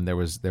going on. There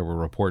were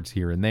reports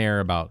here and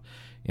there about,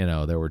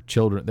 there were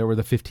children, there were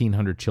the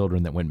 1,500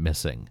 children that went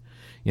missing.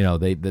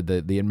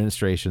 The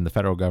administration, the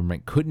federal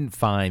government couldn't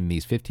find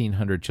these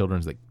 1,500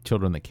 children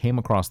that came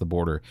across the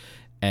border,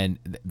 and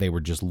they were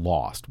just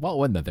lost. Well, it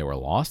wasn't that they were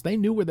lost. They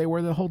knew where they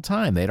were the whole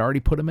time. They'd already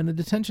put them in a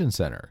detention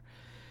center.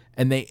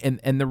 And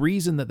the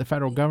reason that the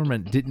federal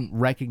government didn't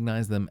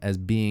recognize them as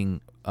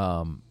being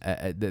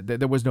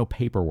there was no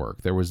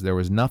paperwork. There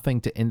was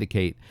nothing to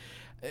indicate.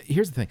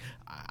 Here's the thing.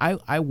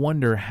 I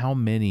wonder how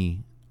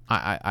many.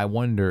 I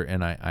wonder,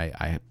 and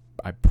I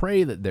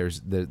pray that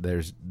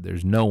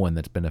there's no one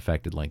that's been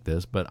affected like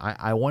this, but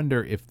I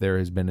wonder if there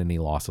has been any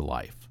loss of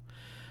life.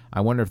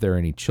 I wonder if there are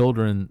any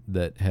children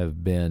that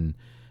have been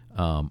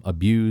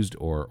abused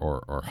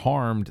or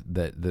harmed,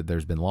 that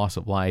there's been loss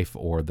of life,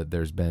 or that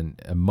there's been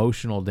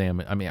emotional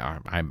damage. I mean,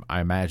 I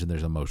imagine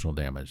there's emotional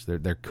damage.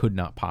 There could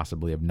not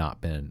possibly have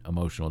not been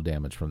emotional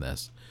damage from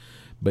this.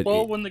 But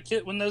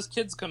when those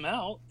kids come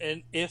out,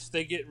 and if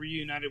they get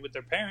reunited with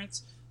their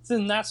parents,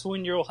 then that's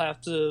when you'll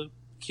have to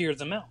hear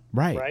them out.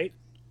 Right?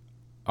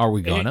 Are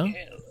we gonna?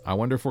 I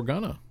wonder if we're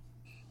gonna.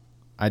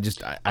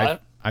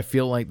 I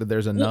feel like that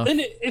there's enough.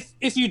 And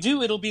if you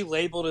do, it'll be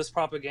labeled as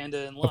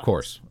propaganda and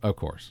lies. Of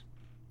course.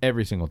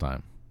 Every single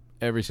time.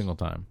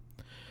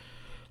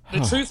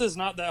 The truth is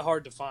not that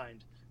hard to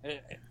find.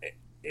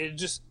 It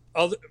just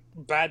other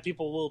bad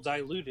people will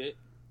dilute it,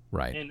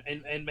 right,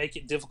 and make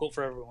it difficult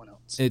for everyone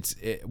else.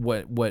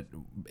 What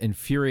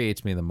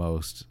infuriates me the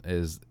most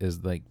is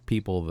like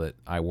people that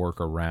I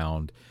work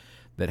around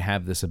that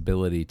have this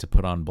ability to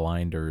put on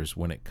blinders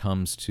when it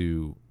comes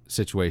to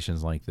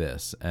situations like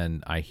this.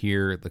 And I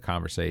hear the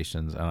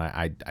conversations, and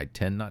I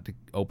tend not to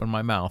open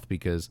my mouth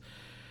because,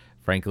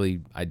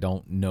 frankly, I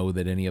don't know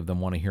that any of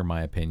them want to hear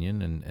my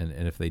opinion.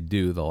 And if they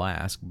do, they'll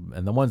ask.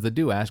 And the ones that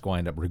do ask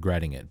wind up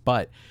regretting it.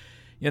 But,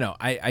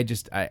 I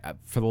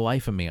for the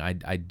life of me,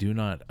 I do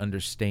not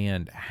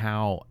understand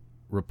how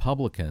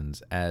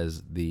Republicans,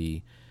 as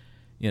the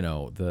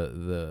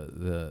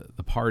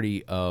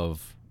party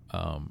of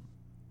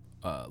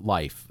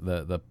life,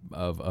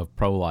 of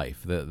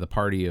pro-life, the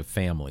party of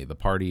family, the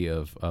party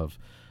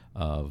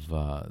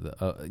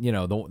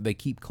they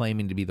keep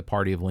claiming to be the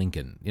party of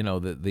Lincoln.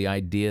 The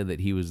idea that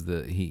he was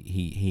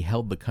he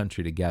held the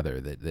country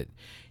together, that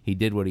he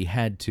did what he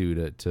had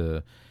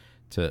to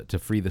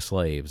free the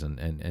slaves,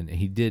 and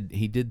he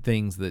did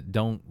things that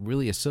don't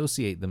really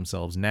associate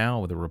themselves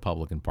now with the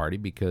Republican Party,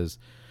 because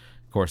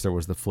of course there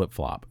was the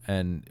flip-flop.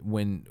 And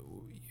when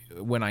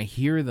I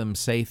hear them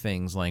say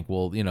things like,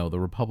 well, the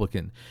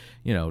Republican,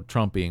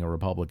 Trump being a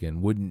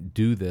Republican wouldn't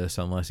do this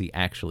unless he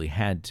actually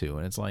had to.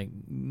 And it's like,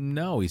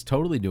 no, he's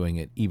totally doing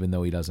it even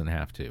though he doesn't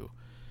have to.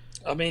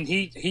 I mean,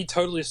 he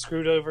totally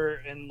screwed over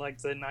in like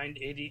the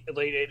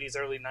late 80s,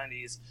 early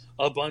 90s,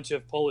 a bunch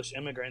of Polish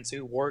immigrants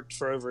who worked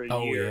for over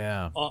a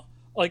year. Oh,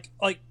 yeah.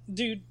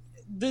 Dude,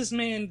 this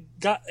man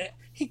got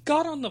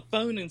on the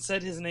phone and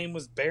said his name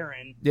was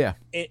Barron. Yeah.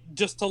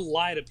 Just to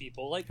lie to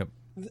people. Like, yep.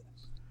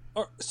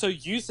 So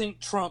you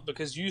think Trump,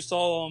 because you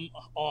saw him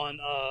on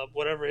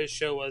whatever his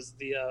show was,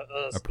 the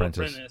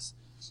Apprentice.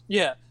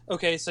 Yeah.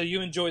 Okay, so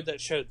you enjoyed that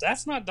show.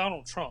 That's not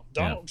Donald Trump.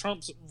 Donald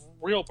Trump's a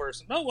real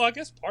person. No, well, I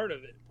guess part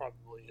of it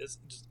probably is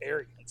just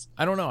arrogance.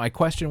 I don't know. I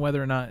question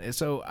whether or not.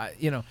 So, I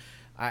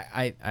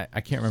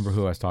can't remember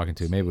who I was talking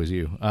to. Maybe it was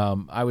you.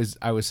 I was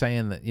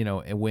saying that,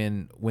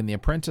 when The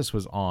Apprentice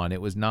was on,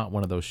 it was not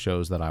one of those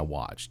shows that I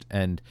watched.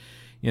 And,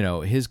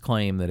 his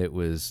claim that it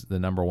was the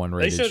number one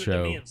rated show. They showed it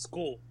to me in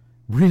school.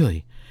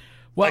 Really?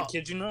 Well, I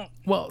kid you not.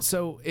 Well,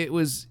 so it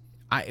was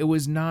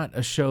not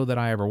a show that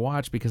I ever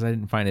watched because I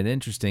didn't find it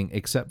interesting,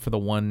 except for the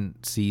one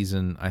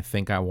season. I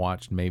think I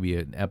watched maybe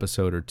an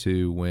episode or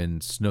two when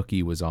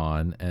Snooki was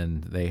on,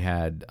 and they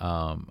had,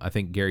 I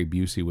think Gary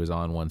Busey was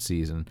on one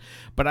season.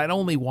 But I'd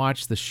only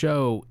watch the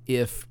show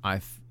if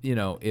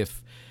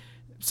if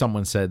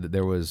someone said that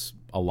there was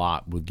a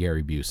lot with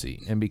Gary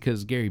Busey, and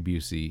because Gary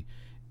Busey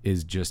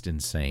is just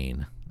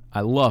insane. I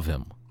love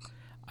him.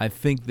 I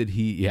think that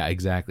I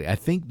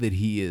think that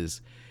he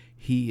is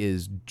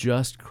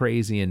just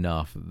crazy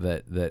enough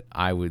that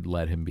I would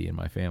let him be in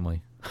my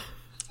family.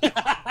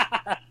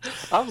 I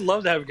would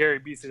love to have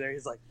Gary Busey there.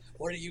 He's like,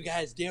 "What are you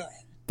guys doing?"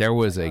 There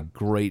was a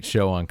great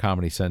show on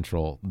Comedy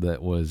Central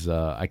that was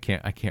I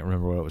can't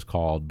remember what it was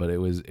called, but it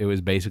was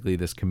basically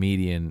this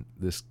comedian,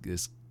 this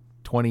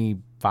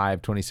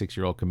 25,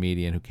 26-year-old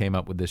comedian who came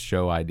up with this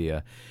show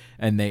idea,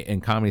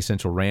 and Comedy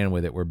Central ran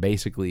with it, where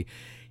basically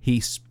he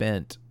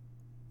spent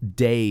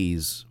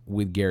days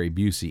with Gary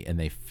Busey and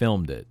they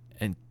filmed it.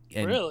 And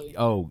really?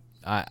 I'll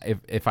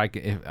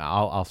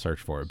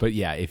search for it. But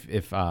yeah,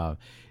 if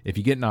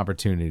you get an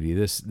opportunity,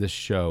 this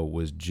show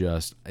was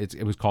just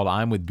it was called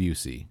I'm with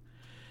Busey.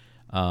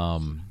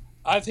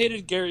 I've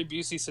hated Gary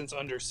Busey since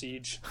Under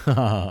Siege.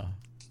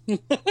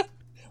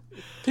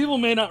 People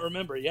may not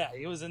remember. Yeah,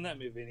 he was in that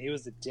movie and he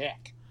was the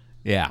dick.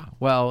 Yeah.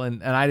 Well,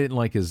 and I didn't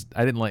like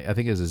I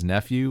think it was his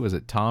nephew. Was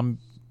it Tom?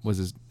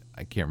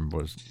 I can't remember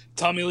what it was.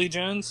 Tommy Lee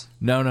Jones?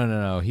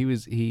 No.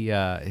 His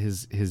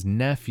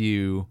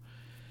nephew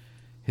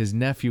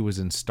was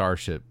in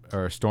Starship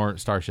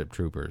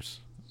Troopers.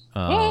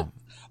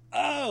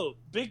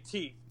 Big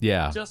Teeth.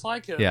 Yeah. Just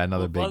like him. Yeah,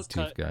 another big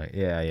teeth guy.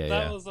 Yeah.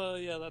 That was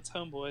that's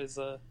Homeboy's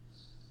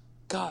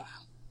God.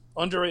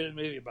 Underrated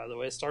movie, by the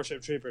way,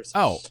 Starship Troopers.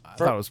 Oh, I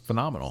thought it was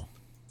phenomenal.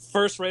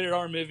 First rated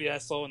R movie I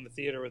saw in the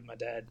theater with my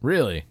dad.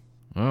 Really?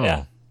 Oh,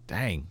 yeah.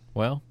 Dang.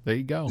 Well, there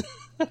you go.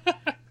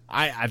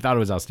 I thought it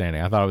was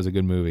outstanding. I thought it was a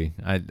good movie.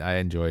 I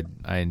enjoyed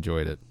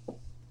it.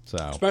 So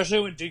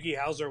especially when Doogie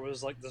Howser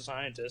was like the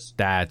scientist.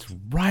 That's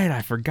right.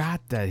 I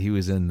forgot that he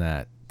was in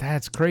that.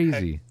 That's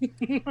crazy.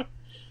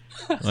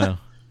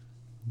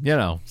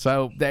 Well,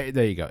 so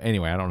there you go.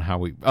 Anyway, I don't know how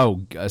we.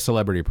 Oh,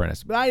 Celebrity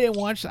Apprentice. But I didn't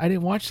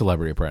watch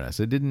Celebrity Apprentice.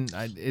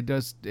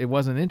 It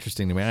wasn't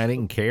interesting to me. I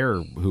didn't care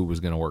who was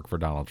going to work for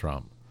Donald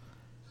Trump.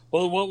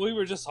 Well, what we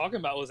were just talking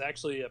about was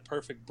actually a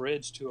perfect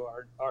bridge to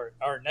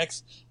our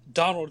next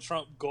Donald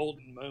Trump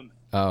golden moment.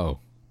 Oh,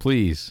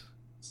 please.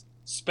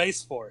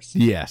 Space Force.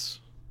 Yes.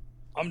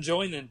 I'm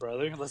joining,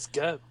 brother. Let's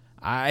go.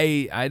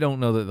 I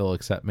don't know that they'll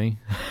accept me.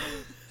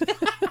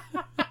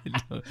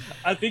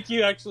 I think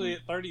you actually,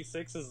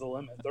 36 is the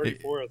limit.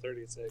 34 or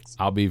 36.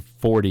 I'll be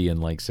 40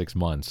 in like 6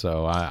 months,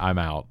 so I'm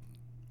out.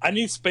 I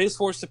need Space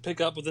Force to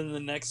pick up within the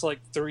next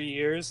 3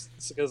 years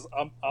because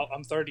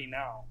I'm 30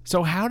 now.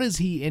 So how does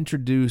he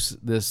introduce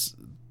this?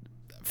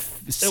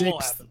 It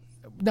won't happen.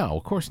 No,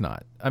 of course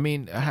not. I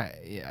mean,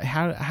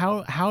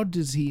 how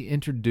does he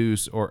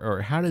introduce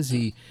or how does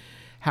he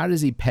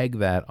peg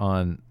that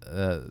on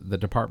the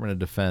Department of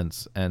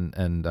Defense and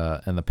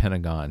the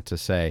Pentagon to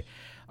say,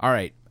 all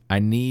right, I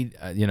need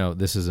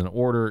this is an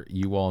order.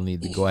 You all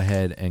need to go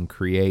ahead and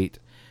create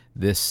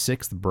this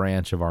sixth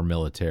branch of our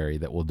military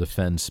that will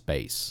defend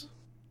space.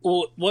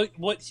 Well,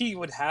 what he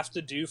would have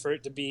to do for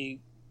it to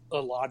be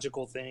a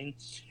logical thing,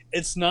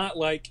 it's not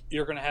like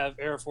you're going to have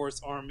Air Force,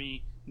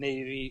 Army,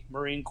 Navy,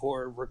 Marine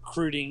Corps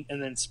recruiting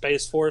and then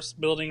Space Force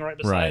building right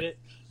beside it.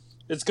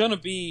 It's going to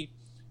be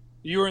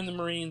you were in the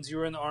Marines, you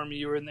were in the Army,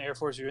 you were in the Air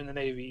Force, you were in the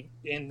Navy,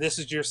 and this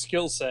is your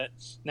skill set.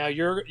 Now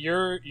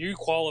you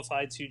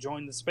qualified to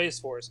join the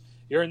Space Force.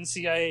 You're in the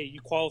CIA, you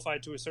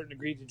qualified to a certain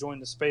degree to join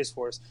the Space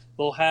Force.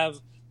 They'll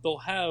have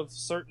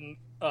certain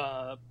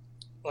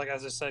like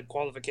as I said,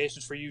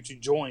 qualifications for you to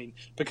join,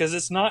 because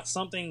it's not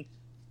something.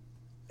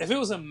 If it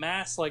was a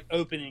mass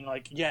opening,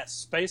 yes,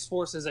 Space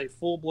Force is a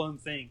full blown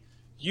thing.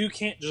 You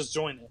can't just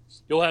join it.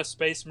 You'll have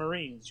Space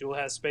Marines, you'll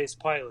have Space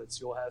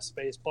Pilots, you'll have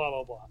Space blah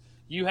blah blah.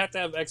 You have to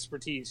have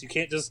expertise. You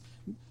can't just.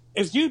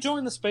 If you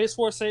join the Space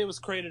Force, say it was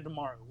created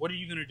tomorrow, what are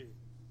you going to do?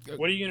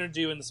 What are you going to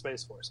do in the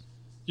Space Force?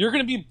 You're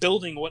going to be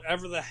building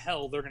whatever the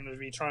hell they're going to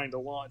be trying to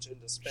launch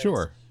into space.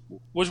 Sure.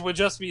 Which would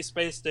just be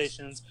space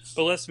stations,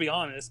 but let's be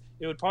honest,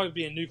 it would probably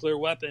be a nuclear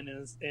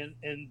weapon,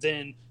 and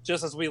then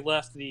just as we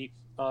left the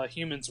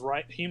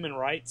human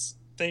rights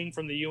thing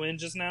from the UN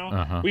just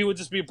now, we would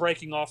just be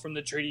breaking off from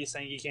the treaty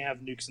saying you can't have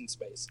nukes in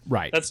space.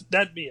 Right.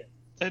 That'd be it.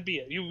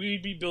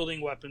 We'd be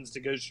building weapons to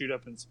go shoot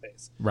up in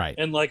space. Right.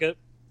 And a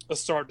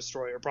Star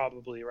Destroyer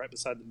probably right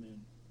beside the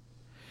moon.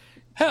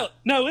 Hell,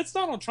 no, it's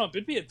Donald Trump.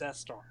 It'd be a Death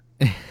Star.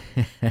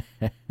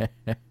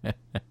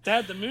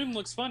 Dad, the moon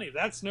looks funny.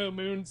 That's no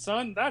moon,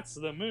 son. That's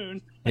the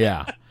moon.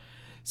 Yeah.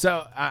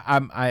 So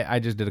I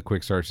just did a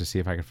quick search to see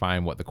if I could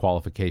find what the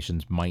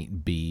qualifications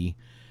might be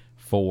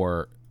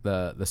for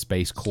the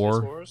Space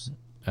Corps.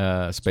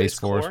 Space Force,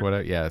 Corps?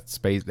 whatever. Yeah,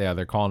 space. Yeah,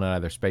 they're calling it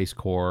either Space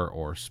Corps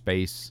or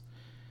Space.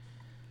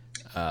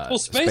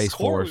 Space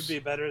Corps would be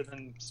better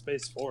than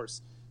Space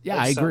Force. Yeah,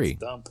 I agree.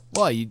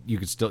 Well, you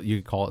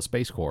could call it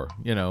Space Corps,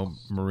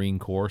 Marine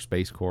Corps,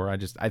 Space Corps.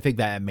 I think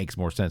that makes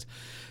more sense.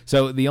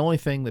 So the only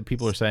thing that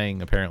people are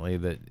saying apparently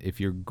that if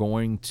you're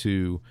going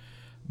to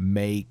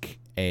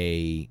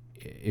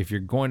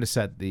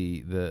set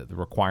the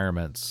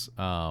requirements,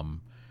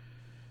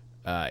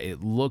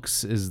 it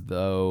looks as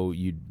though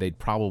they'd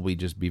probably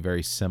just be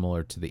very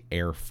similar to the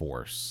Air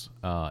Force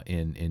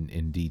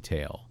in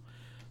detail.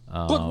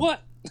 But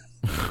what?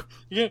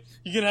 you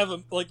can have a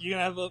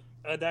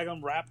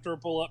daggone Raptor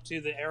pull up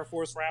to the Air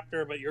Force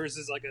Raptor, but yours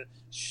is a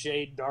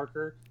shade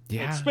darker.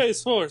 Yeah.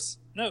 Space Force,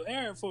 no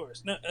Air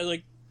Force, no.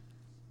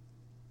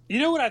 You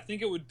know what I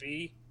think it would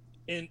be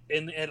in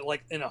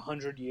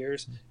 100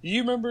 years. Do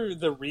you remember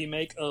the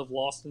remake of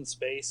Lost in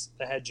Space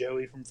that had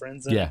Joey from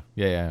Friends in it?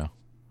 Yeah.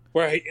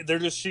 Where they're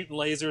just shooting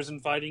lasers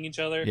and fighting each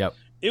other. Yep.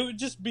 It would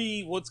just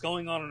be what's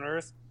going on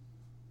Earth.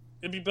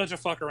 It'd be a bunch of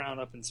fuck around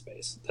up in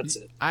space. That's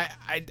it.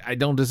 I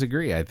don't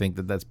disagree. I think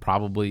that's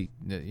probably,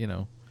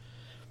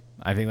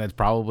 I think that's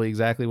probably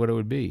exactly what it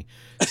would be.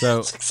 So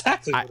that's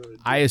exactly what it would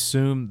be. I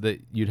assume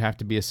that you'd have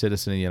to be a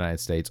citizen of the United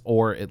States,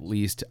 or at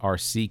least are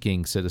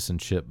seeking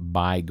citizenship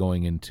by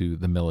going into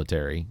the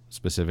military,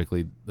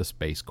 specifically the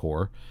Space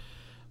Corps.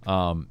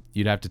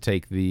 You'd have to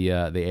take the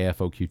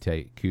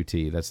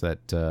AFOQT. That's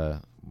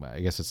that. I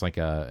guess it's like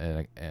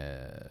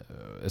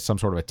some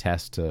sort of a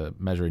test to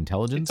measure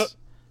intelligence.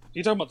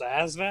 You talking about the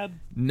ASVAB?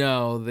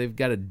 No, they've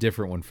got a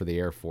different one for the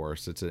Air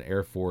Force. It's an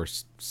Air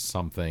Force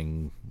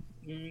something.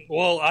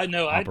 Well, I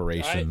know.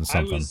 Operation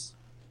something.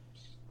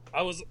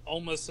 I was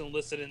almost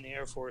enlisted in the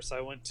Air Force.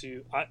 I went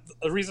to.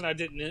 The reason I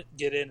didn't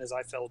get in is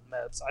I failed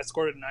MEPS. I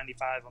scored a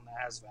 95 on the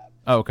ASVAB.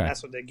 Oh, okay.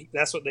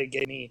 That's what they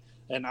gave me,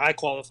 and I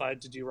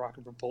qualified to do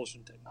rocket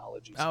propulsion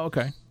technologies. Oh,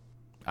 okay.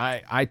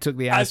 I took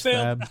the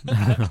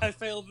ASVAB.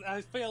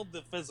 I failed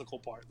the physical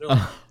part.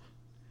 Like,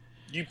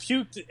 you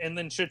puked and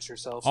then shit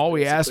yourself. All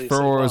we asked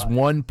for was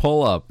one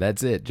pull up.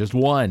 That's it. Just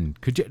one.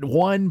 Could you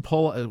one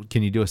pull?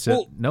 Can you do a sit?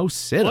 Well, no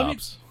sit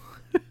ups.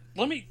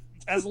 Let me,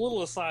 as a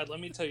little aside, let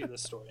me tell you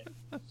this story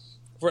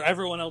for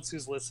everyone else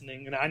who's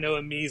listening. And I know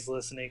Ami's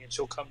listening, and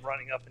she'll come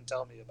running up and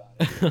tell me about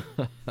it.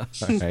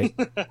 All right.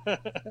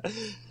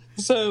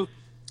 So,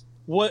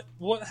 what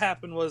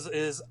happened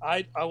is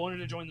I wanted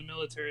to join the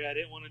military. I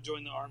didn't want to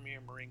join the Army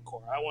or Marine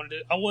Corps. I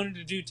wanted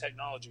to do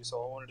technology,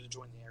 so I wanted to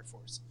join the Air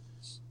Force.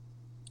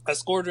 I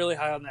scored really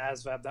high on the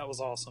ASVAB. That was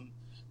awesome.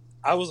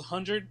 I was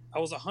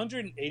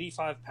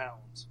 185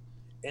 pounds,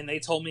 and they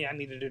told me I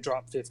needed to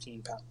drop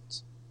 15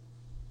 pounds.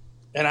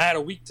 And I had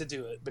a week to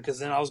do it because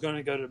then I was going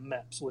to go to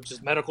MEPS, which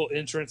is Medical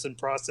Insurance and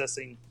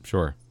Processing.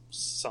 Sure.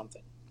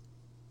 Something.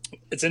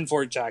 It's in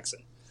Fort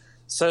Jackson.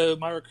 So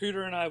my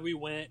recruiter and I, we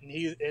went,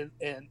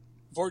 and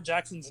Fort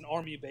Jackson's an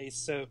Army base,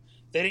 so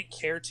they didn't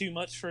care too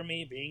much for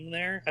me being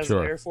there as an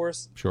Air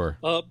Force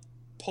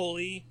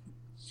pulley.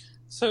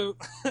 So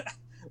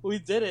we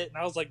did it, and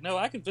I was like, no,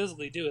 I can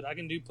physically do it. I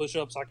can do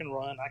push-ups, I can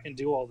run, I can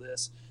do all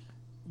this.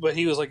 But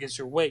he was like, it's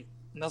your weight.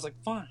 And I was like,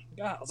 fine.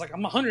 God, I was like,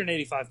 I'm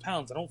 185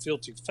 pounds. I don't feel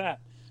too fat.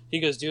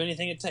 He goes, do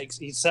anything it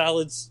takes. Eat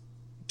salads,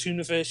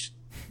 tuna fish,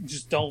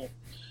 just don't.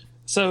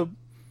 So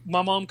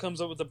my mom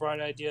comes up with the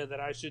bright idea that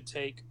I should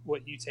take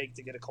what you take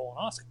to get a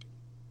colonoscopy.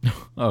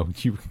 Oh,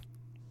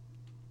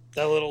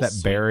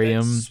 that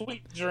barium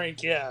sweet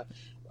drink, yeah.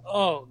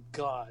 Oh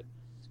God.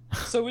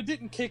 So it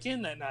didn't kick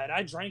in that night.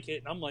 I drank it,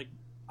 and I'm like,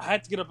 I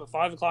had to get up at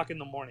 5:00 in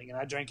the morning, and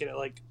I drank it at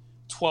like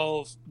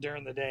 12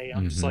 during the day.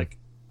 I'm just like,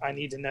 I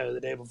need to know the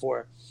day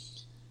before.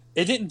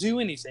 It didn't do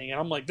anything, and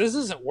I'm like, this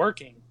isn't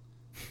working.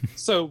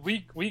 So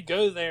we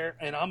go there,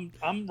 and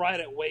I'm right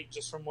at weight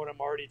just from what I'm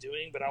already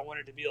doing, but I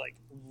wanted to be like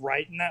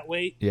right in that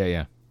weight.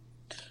 Yeah.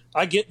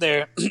 I get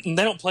there, and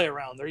they don't play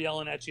around. They're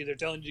yelling at you. They're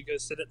telling you to go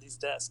sit at these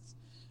desks.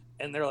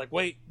 And they're like,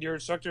 wait, your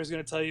instructor is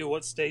going to tell you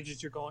what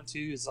stages you're going to.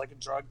 It's like a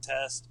drug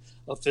test,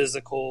 a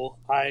physical,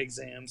 eye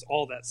exams,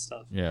 all that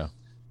stuff. Yeah.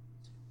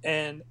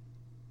 And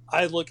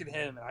I look at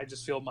him, and I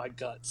just feel my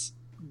guts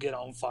get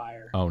on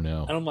fire. Oh,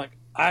 no. And I'm like,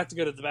 I have to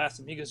go to the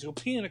bathroom. He goes, you'll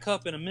pee in a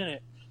cup in a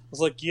minute. I was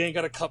like, you ain't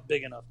got a cup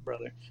big enough,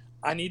 brother.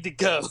 I need to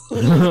go.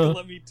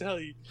 Let me tell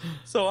you.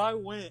 So I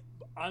went.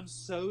 I'm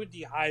so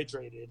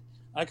dehydrated.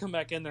 I come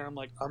back in there. I'm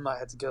like, I might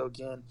have to go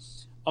again.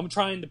 I'm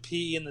trying to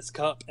pee in this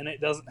cup, and it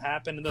doesn't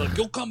happen. And they're like,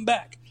 you'll come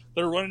back.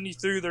 They're running you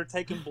through. They're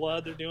taking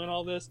blood. They're doing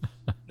all this.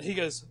 And he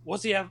goes,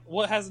 what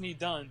hasn't he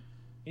done?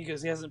 He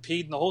goes, he hasn't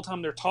peed. And the whole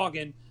time they're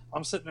talking,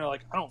 I'm sitting there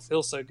like, I don't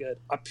feel so good.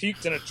 I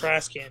puked in a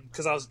trash can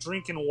because I was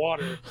drinking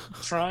water,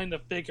 trying to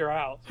figure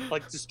out,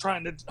 like just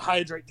trying to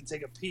hydrate to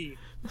take a pee.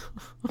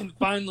 And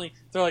finally,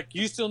 they're like,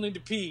 you still need to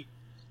pee.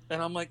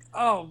 And I'm like,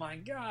 oh my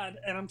God.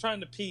 And I'm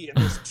trying to pee. And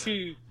there's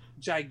two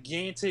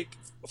gigantic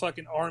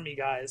fucking Army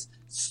guys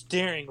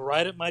staring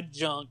right at my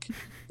junk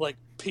like,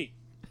 pee.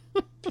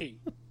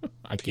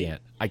 I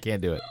can't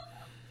do it.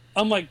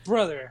 I'm like,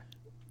 brother,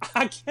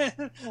 I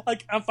can't.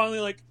 Like, I'm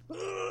finally like,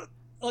 ugh.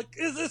 Like,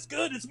 is this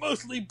good? It's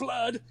mostly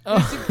blood.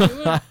 Is it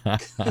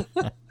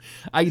good?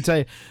 I can tell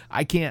you,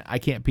 I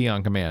can't pee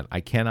on command. I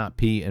cannot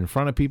pee in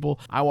front of people.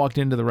 I walked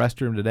into the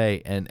restroom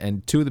today,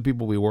 and two of the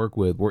people we work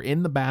with were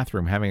in the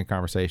bathroom having a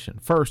conversation.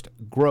 First,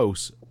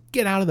 gross.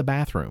 Get out of the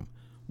bathroom.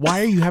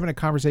 Why are you having a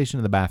conversation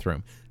in the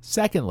bathroom?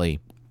 Secondly,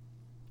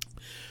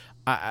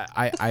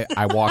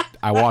 I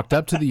walked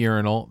up to the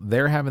urinal.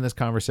 They're having this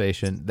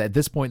conversation. At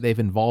this point, they've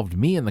involved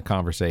me in the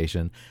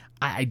conversation.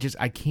 I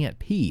can't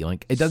pee.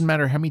 Like, it doesn't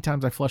matter how many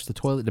times I flush the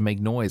toilet to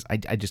make noise.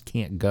 I just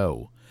can't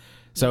go.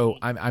 So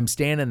I'm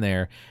standing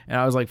there, and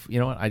I was like, you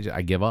know what?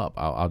 I give up.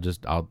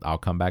 I'll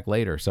come back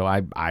later. So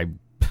I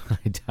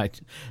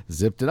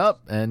zipped it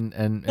up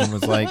and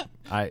was like,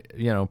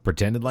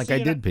 pretended like I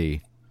did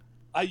pee.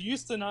 I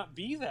used to not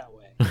be that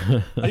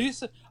way.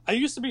 I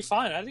used to be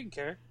fine. I didn't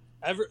care.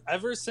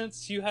 Ever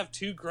since you have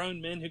two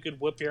grown men who could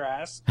whip your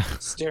ass,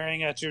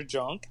 staring at your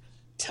junk,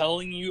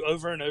 telling you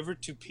over and over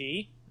to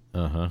pee.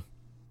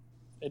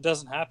 It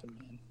doesn't happen,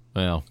 man.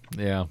 Well,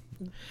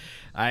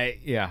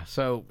 yeah.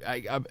 So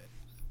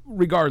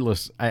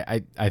regardless,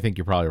 I think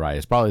you're probably right.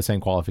 It's probably the same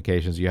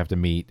qualifications you have to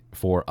meet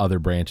for other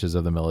branches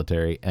of the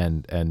military,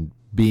 and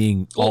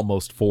being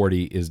almost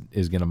 40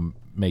 is going to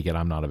make it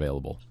I'm not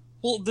available.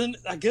 Well, then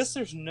I guess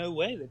there's no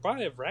way. They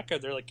probably have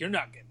record. They're like, you're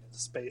not getting into the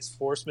Space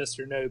Force,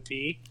 Mr. No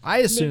P. I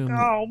assume. Like,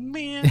 oh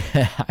man.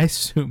 I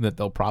assume that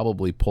they'll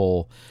probably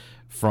pull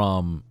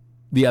from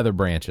the other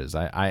branches.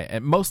 I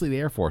mostly the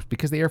Air Force,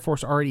 because the Air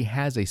Force already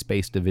has a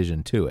space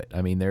division to it.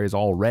 I mean, there is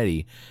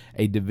already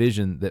a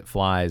division that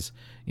flies,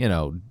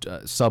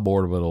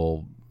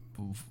 suborbital.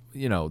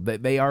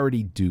 They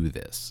already do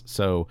this.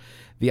 So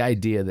the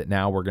idea that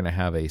now we're going to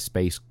have a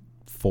space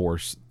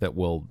force that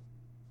will,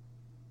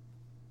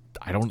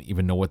 I don't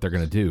even know what they're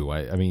going to do.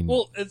 I mean,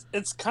 well,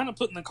 it's kind of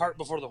putting the cart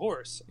before the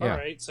horse. Yeah. All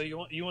right, so you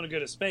want to go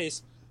to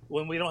space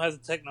when we don't have the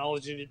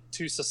technology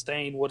to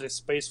sustain what a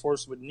space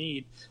force would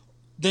need.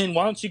 Then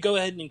why don't you go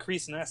ahead and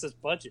increase NASA's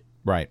budget?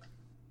 Right.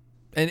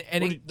 And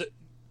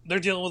they're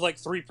dealing with like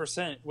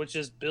 3%, which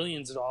is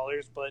billions of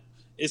dollars, but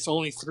it's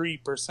only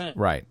 3%.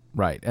 Right.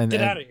 And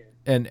get out of here.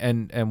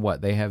 And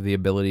what, they have the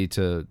ability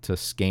to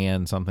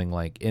scan something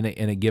like in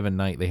a given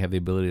night, they have the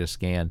ability to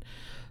scan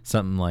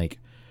something like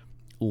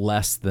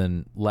less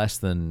than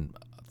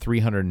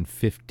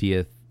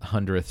 350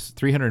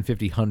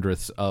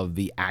 hundredths of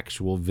the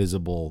actual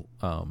visible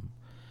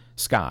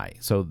sky.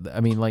 So I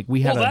mean, like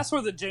we had. Well, that's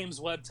where the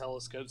James Webb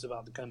Telescope's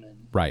about to come in.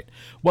 Right.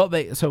 Well,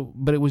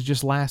 but it was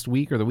just last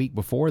week or the week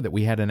before that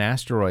we had an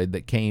asteroid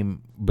that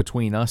came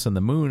between us and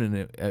the moon,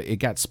 and it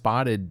got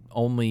spotted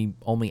only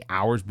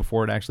hours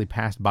before it actually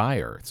passed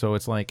by Earth. So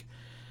it's like,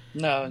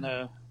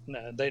 no,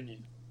 they knew.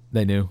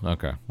 They knew.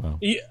 Okay. Well,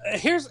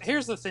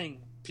 here's the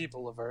thing,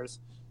 people of Earth.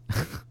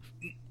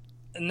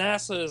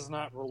 NASA is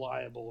not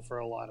reliable for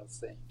a lot of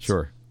things.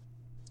 Sure.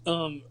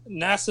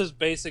 NASA's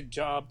basic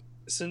job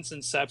since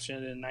inception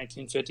in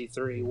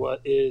 1953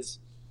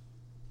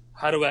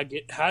 how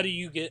do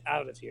you get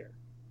out of here?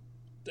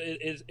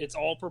 It's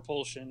all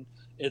propulsion,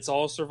 it's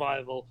all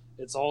survival,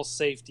 it's all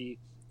safety.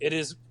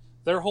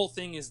 Their whole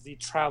thing is the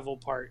travel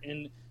part,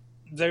 and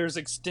there's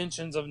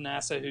extensions of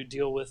NASA who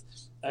deal with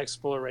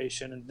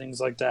exploration and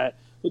things like that.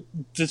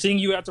 The thing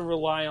you have to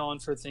rely on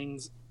for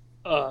things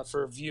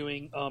for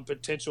viewing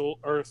potential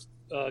Earth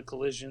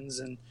collisions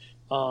and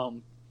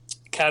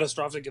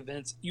catastrophic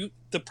events,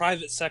 the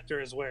private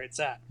sector is where it's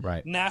at.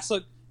 Right.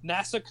 NASA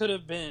could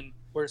have been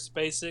where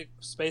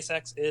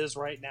SpaceX is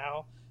right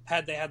now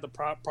had they had the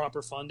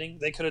proper funding.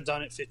 They could have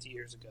done it 50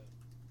 years ago.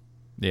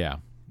 Yeah.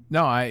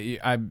 No, I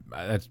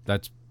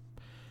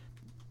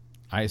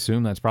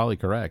assume that's probably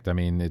correct. I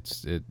mean,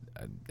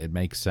 it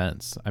makes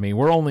sense. I mean,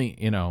 we're only,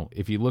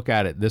 if you look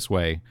at it this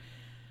way,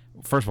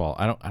 first of all,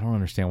 I don't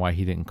understand why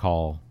didn't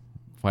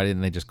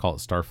they just call it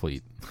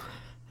Starfleet?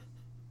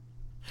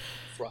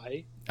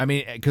 Right. I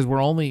mean, because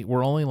we're only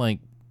like,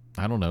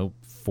 I don't know,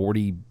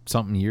 40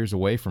 something years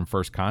away from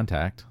first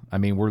contact. I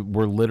mean,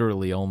 we're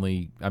literally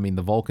only, I mean,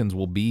 the Vulcans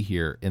will be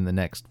here in the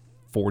next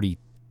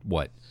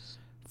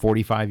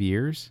 45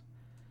 years.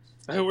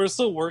 We're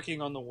still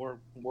working on the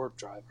warp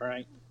drive,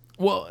 right?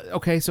 Well,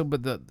 okay, so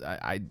but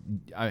I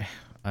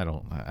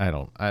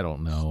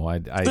don't know.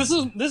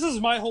 This is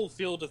my whole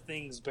field of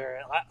things,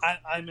 Barrett.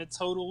 I'm a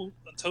total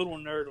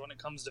nerd when it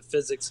comes to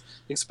physics,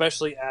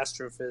 especially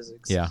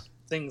astrophysics. Yeah.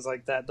 Things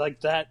like that.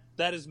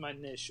 That is my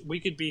niche. We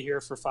could be here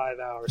for 5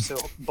 hours, so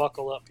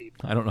buckle up,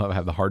 people. I don't know if I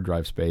have the hard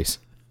drive space.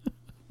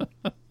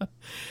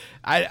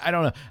 I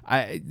don't know.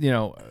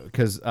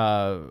 Because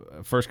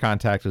first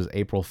contact was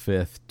April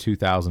 5th,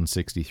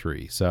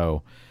 2063.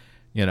 So,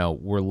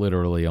 we're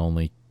literally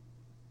only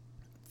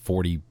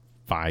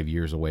 45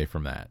 years away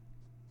from that,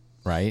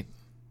 right?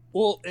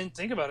 Well, and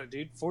think about it,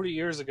 dude. 40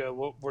 years ago,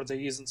 what were they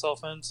using cell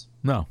phones?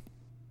 No.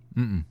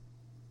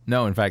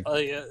 No, in fact.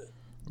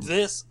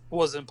 This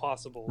was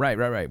impossible.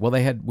 Right. Well,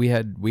 we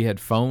had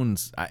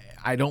phones.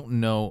 I don't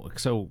know.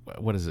 So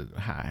what is it?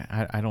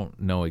 I don't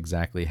know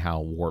exactly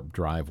how warp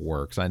drive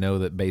works. I know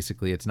that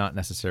basically it's not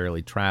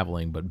necessarily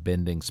traveling, but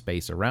bending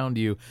space around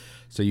you,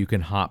 so you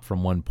can hop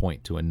from one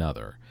point to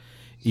another.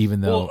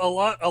 Even though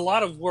a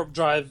lot of warp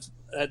drive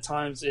at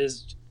times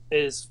is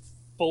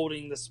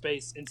folding the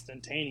space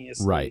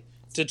instantaneously, right,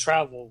 to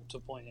travel to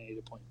point A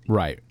to point B.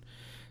 Right.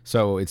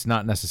 So it's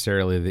not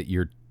necessarily that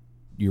you're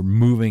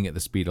moving at the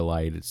speed of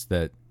light. It's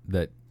that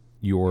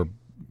you're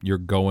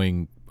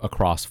going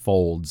across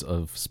folds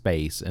of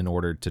space in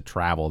order to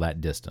travel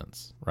that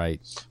distance,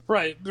 right?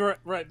 Right.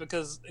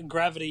 Because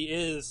gravity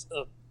is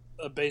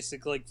a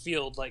basic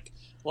field, like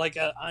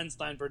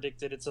Einstein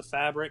predicted. It's a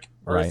fabric.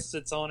 Earth right.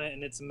 sits on it,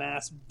 and its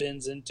mass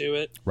bends into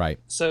it. Right.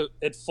 So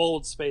it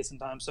folds space and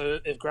time. So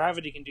if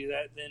gravity can do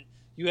that, then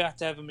you have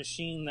to have a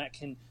machine that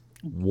can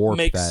warp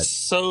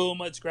so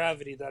much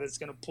gravity that it's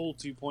going to pull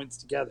 2 points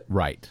together.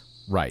 Right.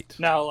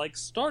 Now, like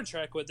Star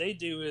Trek, what they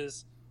do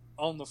is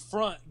on the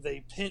front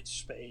they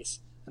pinch space,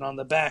 and on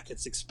the back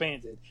it's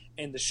expanded,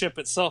 and the ship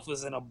itself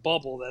is in a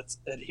bubble that's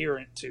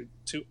adherent to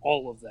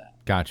all of that.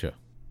 Gotcha.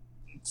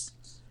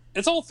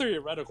 It's all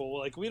theoretical.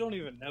 Like, we don't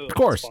even know if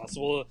it's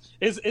possible.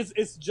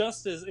 It's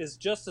just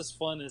as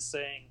fun as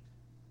saying,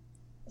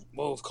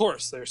 well, of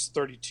course there's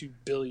 32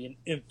 billion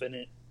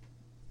infinite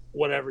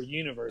whatever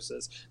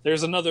universes.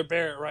 There's another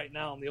Barrett right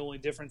now, and the only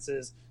difference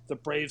is the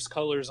Braves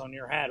colors on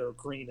your hat are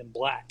green and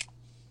black.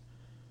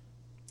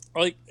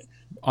 Like,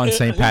 on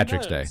St.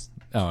 Patrick's Day.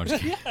 Oh, I'm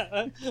just kidding.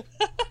 Yeah.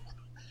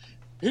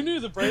 Who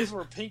knew the Braves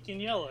were pink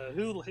and yellow?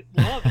 Who loved it?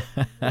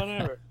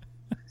 Whatever.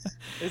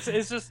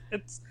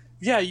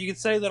 Yeah, you could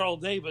say that all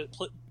day, but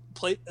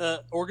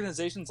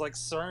organizations like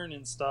CERN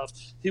and stuff,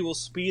 he will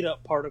speed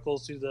up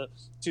particles to the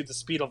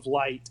speed of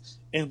light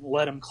and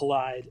let them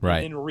collide,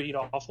 right, and then read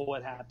off of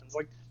what happens.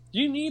 Like,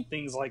 you need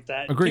things like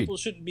that. Agreed. People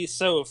shouldn't be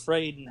so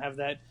afraid and have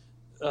that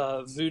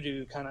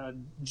voodoo kind of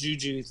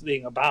juju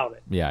thing about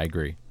it. Yeah, I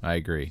agree.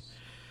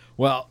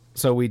 Well,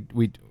 so we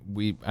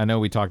I know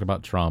we talked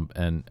about Trump,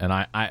 and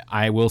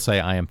I will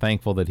say I am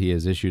thankful that he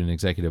has issued an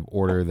executive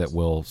order that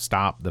will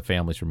stop the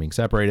families from being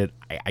separated.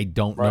 I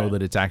don't know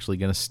that it's actually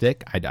going to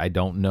stick. I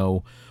don't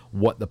know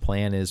what the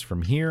plan is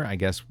from here. I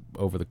guess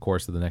over the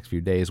course of the next few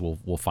days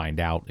we'll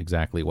find out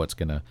exactly what's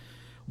gonna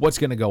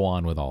go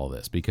on with all of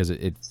this, because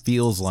it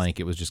feels like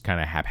it was just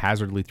kind of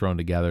haphazardly thrown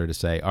together to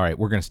say, all right,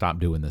 we're going to stop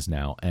doing this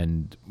now.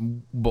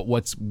 But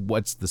what's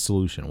the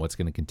solution? What's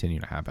going to continue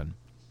to happen?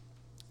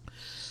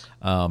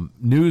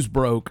 News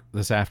broke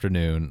this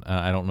afternoon.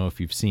 I don't know if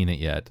you've seen it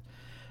yet.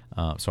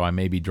 So I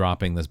may be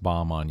dropping this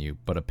bomb on you.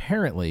 But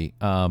apparently,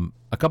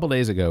 a couple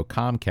days ago,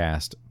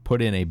 Comcast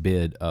put in a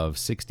bid of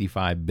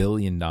 $65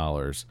 billion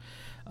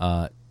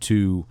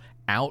to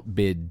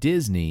outbid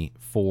Disney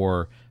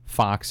for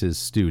Fox's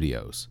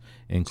studios,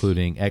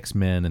 including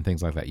X-Men and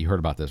things like that. You heard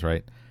about this,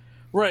 right?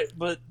 Right,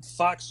 but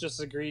Fox just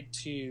agreed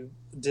to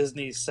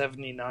Disney's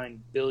 $79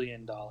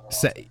 billion.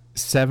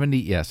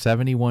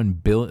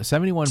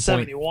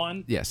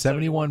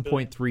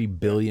 71.3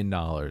 billion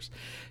dollars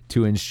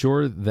to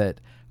ensure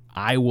that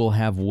I will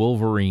have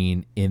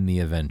Wolverine in the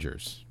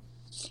Avengers.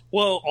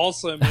 Well,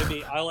 also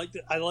maybe I like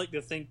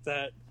to think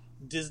that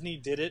Disney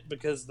did it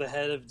because the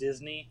head of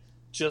Disney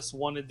just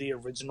wanted the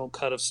original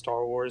cut of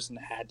Star Wars and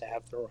had to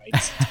have the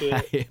rights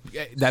to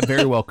it. That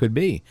very well could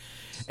be.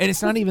 And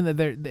it's not even that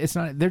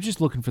they're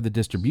just looking for the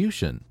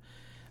distribution.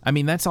 I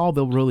mean, that's all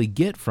they'll really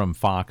get from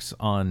Fox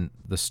on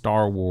the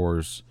Star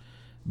Wars,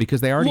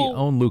 because they already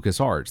own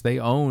LucasArts. They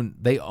own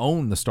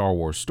the Star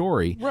Wars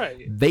story.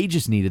 Right. They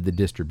just needed the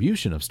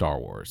distribution of Star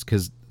Wars,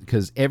 because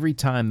every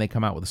time they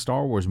come out with a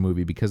Star Wars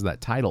movie, because of that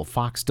title,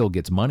 Fox still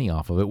gets money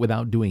off of it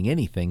without doing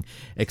anything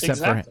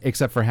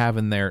except for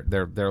having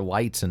their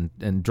lights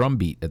and drum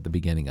beat at the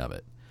beginning of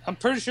it. I'm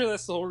pretty sure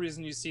that's the whole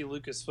reason you see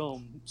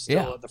Lucasfilm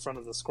still at the front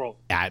of the scroll.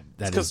 That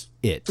is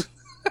it.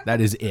 That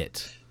is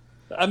it.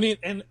 I mean,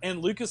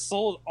 and Lucas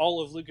sold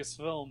all of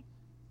Lucasfilm,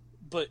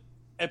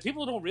 and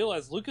people don't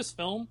realize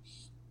Lucasfilm,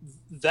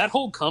 that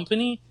whole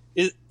company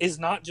is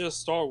not just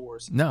Star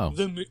Wars. No.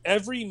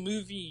 Every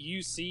movie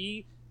you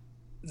see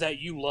that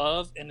you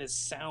love and it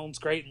sounds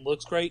great and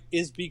looks great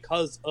is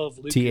because of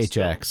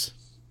Lucasfilm.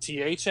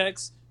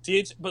 THX,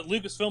 but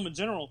Lucasfilm in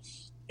general.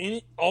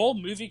 All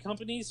movie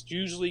companies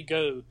usually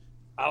go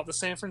out to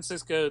San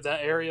Francisco,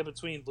 that area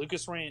between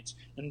Lucas Ranch,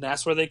 and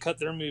that's where they cut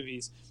their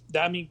movies.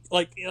 I mean,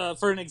 like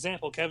for an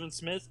example, Kevin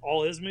Smith,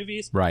 all his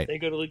movies, right? They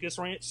go to Lucas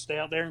Ranch, stay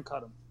out there, and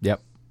cut them.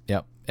 Yep.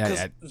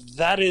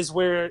 That is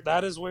where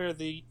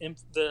the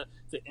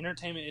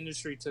entertainment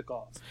industry took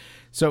off.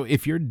 So,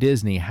 if you're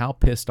Disney, how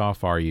pissed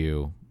off are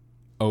you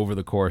over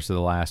the course of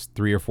the last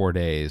 3 or 4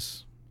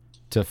 days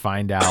to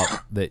find out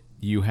that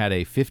you had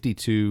a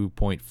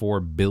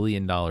 $52.4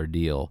 billion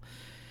deal,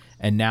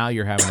 and now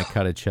you're having to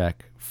cut a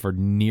check for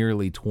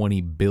nearly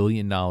 $20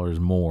 billion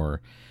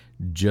more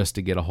just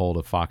to get a hold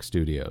of Fox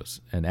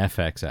Studios and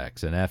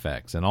FXX and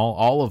FX and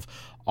all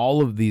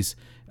of these?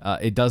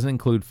 It doesn't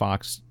include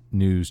Fox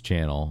News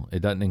Channel.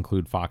 It doesn't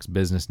include Fox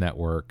Business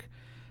Network.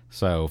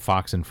 So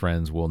Fox and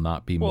Friends will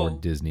not be more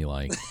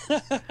Disney-like.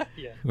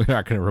 Yeah. We're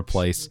not going to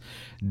replace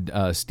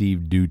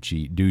Steve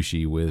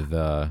Ducey with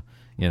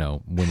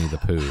Winnie the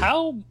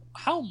Pooh.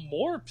 How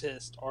more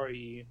pissed are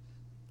you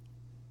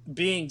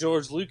being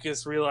George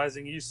Lucas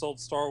realizing you sold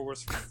Star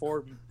Wars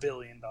for $4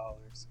 billion?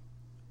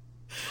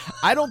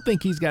 I don't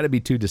think he's got to be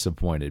too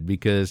disappointed,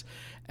 because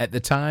at the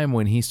time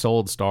when he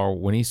sold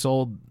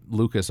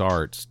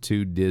LucasArts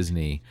to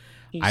Disney,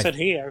 he said,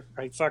 "Hey,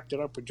 I fucked it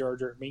up with Jar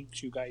Jar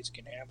Binks. You guys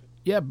can have it."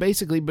 Yeah,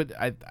 basically, but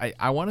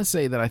I want to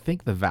say that I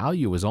think the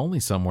value was only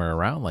somewhere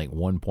around like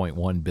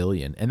 $1.1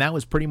 billion, and that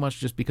was pretty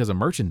much just because of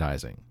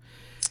merchandising.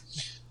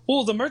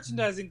 Well, the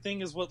merchandising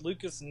thing is what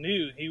Lucas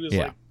knew. He was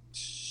like,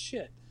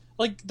 "Shit,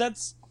 like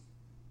that's."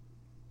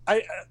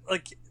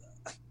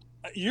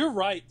 You're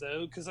right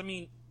though, because I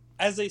mean,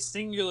 as a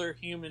singular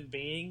human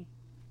being,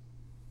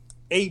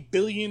 $1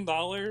 billion,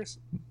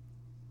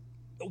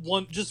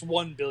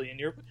 $1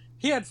 billion.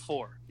 He had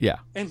 4. Yeah.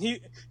 And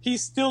he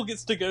still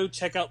gets to go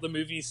check out the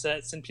movie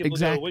sets, and people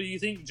go, "What do you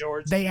think,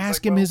 George?" They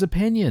ask him his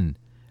opinion.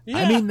 Yeah.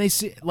 I mean, they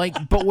see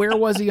but where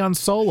was he on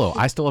Solo?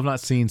 I still have not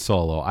seen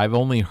Solo. I've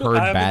only heard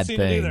bad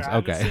things.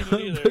 Okay.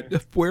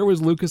 Where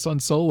was Lucas on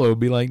Solo?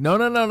 Be like, no,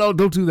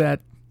 don't do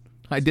that.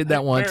 I did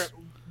that once.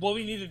 What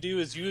we need to do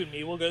is you and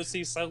me will go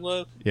see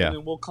Solo, and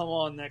then we'll come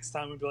on next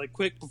time and be like,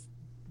 quick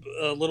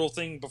little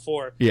thing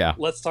before. Yeah.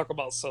 Let's talk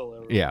about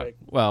Solo real quick.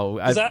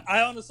 Well,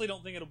 I honestly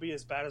don't think it'll be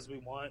as bad as we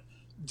want.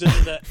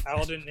 Just that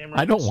Alden Ehrenreich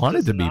I don't want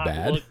it to be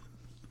bad.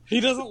 He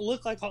doesn't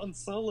look like Han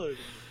Solo to me.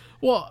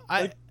 Well,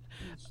 I've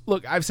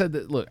said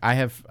that. Look, I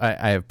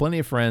have plenty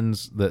of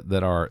friends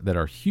that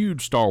are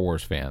huge Star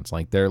Wars fans.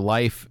 Like, their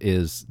life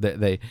is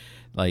they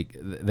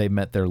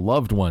met their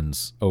loved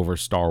ones over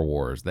Star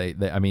Wars. They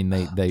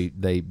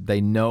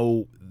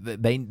know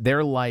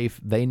their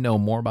life. They know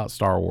more about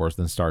Star Wars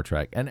than Star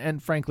Trek.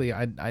 And frankly,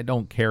 I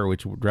don't care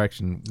which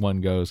direction one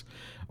goes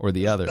or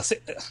the other.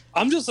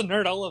 I'm just a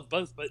nerd. I love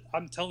both, but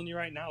I'm telling you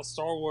right now,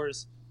 Star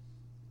Wars.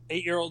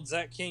 8-year-old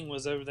Zach King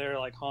was over there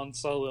like Han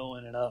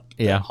Soloing it up.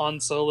 Yeah. Han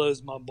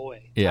Solo's my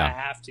boy. Yeah. I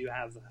have to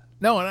have that.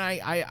 No, and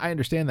I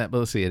understand that, but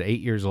let's see, at 8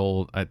 years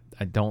old, I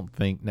don't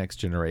think Next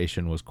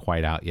Generation was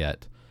quite out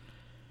yet.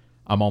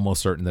 I'm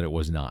almost certain that it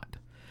was not.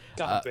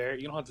 God,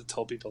 Barrett, you don't have to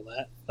tell people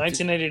that.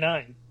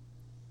 1989.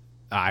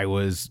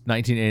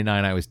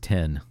 1989, I was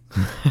 10.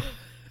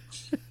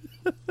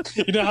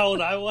 You know how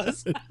old I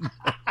was?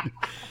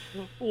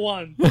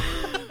 1.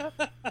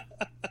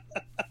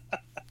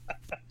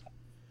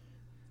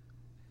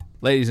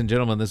 Ladies and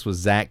gentlemen, this was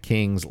Zach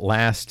King's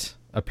last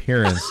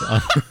appearance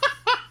on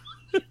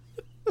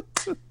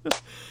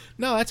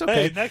No, that's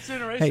okay. Hey, Next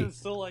Generation is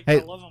still like,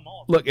 hey, I love them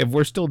all. Look, if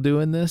we're still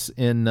doing this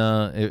in,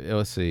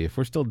 let's see, if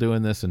we're still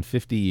doing this in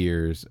 50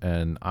 years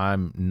and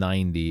I'm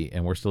 90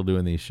 and we're still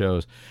doing these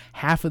shows,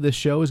 half of the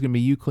show is going to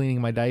be you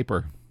cleaning my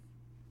diaper.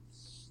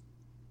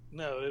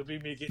 No, it'll be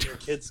me getting your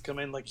kids to come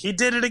in like, he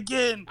did it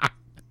again.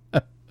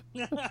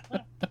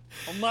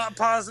 I'm not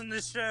pausing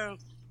this show.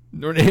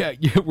 Yeah,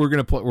 we're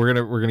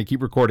gonna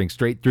keep recording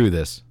straight through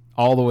this,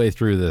 all the way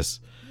through this.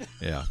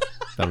 Yeah,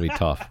 that'll be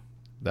tough.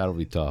 That'll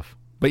be tough.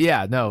 But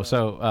yeah, no.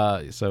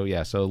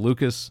 So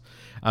Lucas,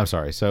 I'm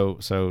sorry.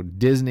 So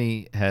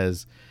Disney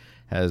has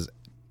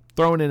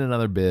thrown in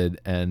another bid,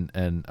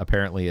 and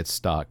apparently it's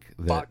stuck.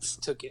 Fox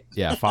took it.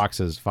 Yeah, Fox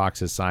has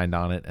signed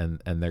on it,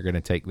 and they're going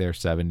to take their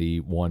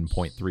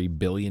 $71.3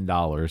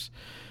 billion,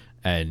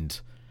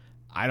 and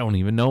I don't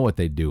even know what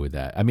they'd do with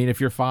that. I mean,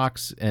 if you're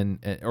Fox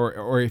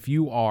or if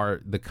you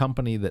are the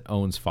company that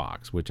owns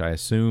Fox, which I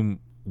assume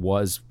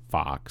was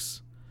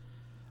Fox,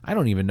 I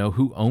don't even know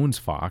who owns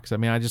Fox. I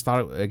mean, I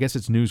guess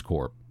it's News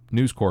Corp.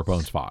 News Corp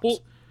owns Fox. Well,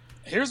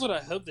 here's what I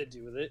hope they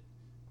do with it.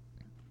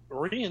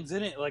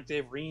 Reinvent it like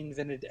they've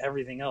reinvented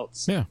everything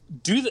else. Yeah.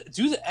 Do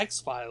the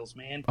X-Files,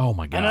 man. Oh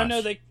my gosh. And I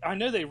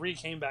know they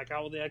came back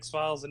out with the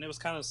X-Files and it was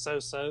kind of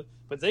so,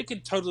 but they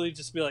could totally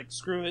just be like,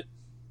 screw it.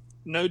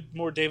 No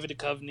more David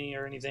Duchovny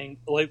or anything.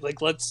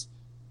 Like let's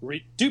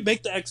make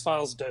the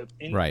X-Files dope.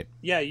 And right.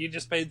 Yeah, you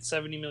just paid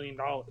 $70 billion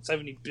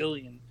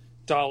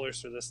for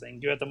this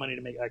thing. You have the money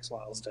to make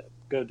X-Files dope.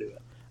 Go do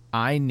it.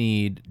 I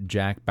need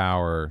Jack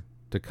Bauer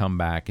to come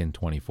back in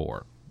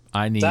 24.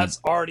 That's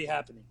already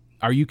happening.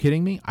 Are you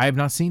kidding me? I have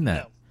not seen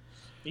that. No.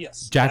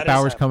 Yes. Jack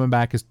Bauer's coming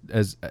back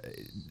as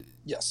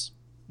yes.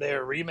 They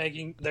are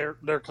remaking.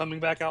 They're coming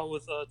back out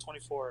with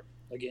 24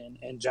 again,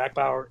 and Jack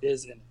Bauer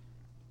is in it.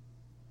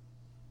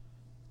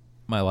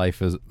 My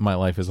life is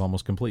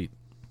almost complete.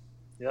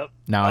 Yep.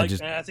 Now I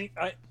think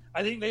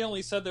they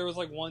only said there was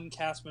like one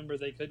cast member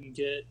they couldn't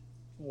get,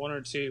 one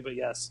or two, but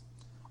yes.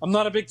 I'm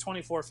not a big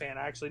 24 fan.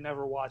 I actually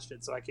never watched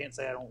it, so I can't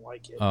say I don't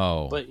like it.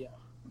 Oh. But yeah.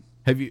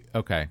 Have you?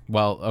 Okay.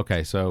 Well,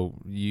 okay. So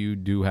you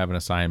do have an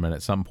assignment.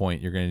 At some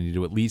point, you're going to need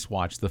to at least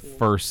watch the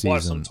first season.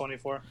 Watch some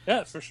 24.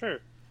 Yeah, for sure.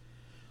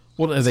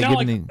 Well, it's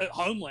kind of like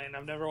Homeland.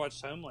 I've never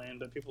watched Homeland,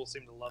 but people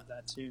seem to love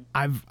that too.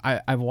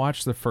 I've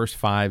watched the first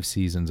 5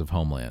 seasons of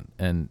Homeland,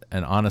 and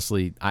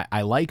honestly,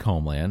 I like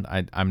Homeland.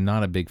 I'm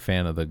not a big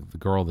fan of the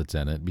girl that's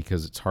in it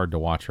because it's hard to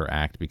watch her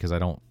act because I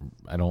don't.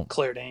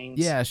 Claire Danes.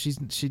 Yeah, she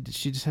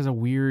just has a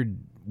weird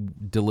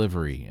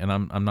delivery, and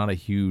I'm not a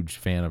huge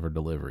fan of her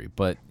delivery.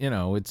 But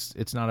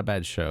it's not a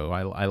bad show.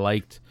 I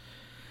liked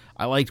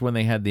when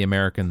they had the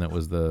American that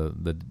was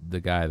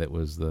the guy that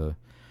was the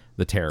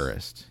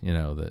terrorist,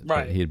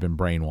 that he had been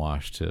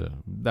brainwashed.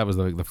 That was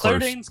the Claire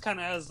first. Danes kind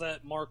of has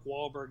that Mark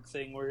Wahlberg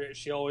thing where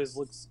she always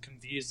looks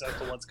confused as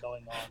to what's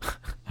going on.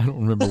 I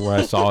don't remember where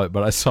I saw it,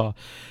 but I saw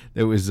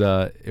it was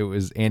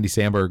Andy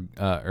Samberg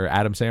or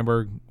Adam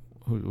Samberg.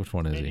 Which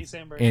one is Andy he?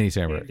 Samberg. Andy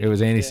Samberg. It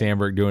was Andy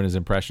Samberg doing his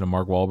impression of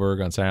Mark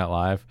Wahlberg on Saturday Night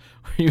Live.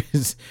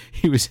 This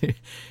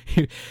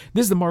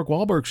is the Mark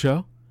Wahlberg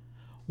show.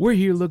 We're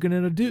here looking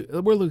at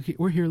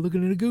we're here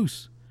looking at a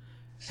goose.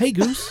 Hey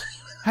goose,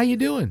 how you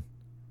doing?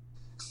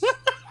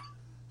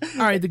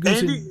 All right, the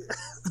goose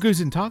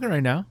isn't talking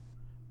right now.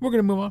 We're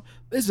gonna move on.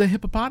 This is a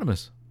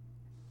hippopotamus.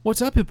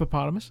 What's up,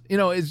 hippopotamus?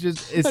 It's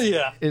perfect.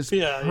 Yeah. It is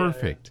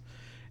perfect.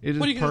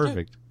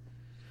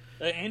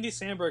 Andy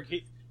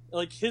Samberg,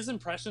 his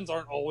impressions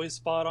aren't always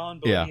spot on,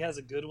 but when he has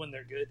a good one,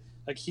 they're good.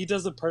 Like he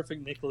does a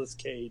perfect Nicolas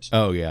Cage.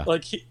 Oh yeah.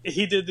 Like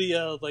he did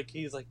the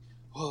he's like,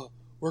 oh,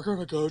 we're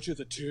gonna go to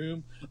the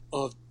tomb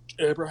of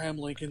Abraham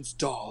Lincoln's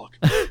dog.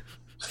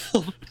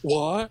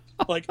 What?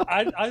 Like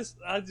I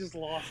just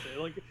lost it.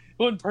 Like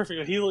it wasn't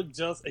perfect. He looked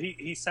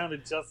he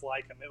sounded just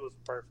like him. It was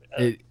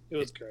perfect. It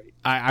was great.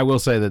 I will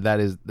say that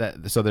is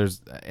that. So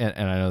there's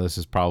and I know this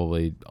is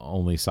probably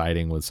only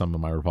siding with some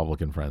of my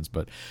Republican friends,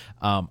 but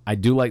I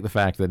do like the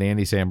fact that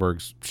Andy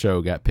Samberg's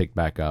show got picked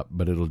back up,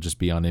 but it'll just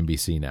be on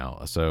NBC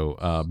now.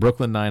 So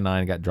Brooklyn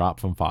Nine-Nine got dropped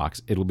from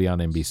Fox. It'll be on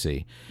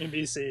NBC.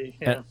 NBC.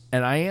 Yeah.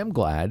 And I am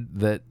glad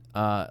that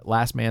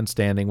Last Man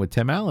Standing with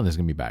Tim Allen is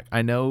going to be back.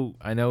 I know.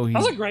 That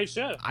was a great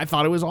show. I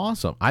thought it was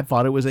awesome. I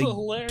thought it was a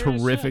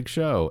terrific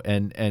show.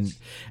 And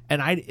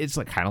it's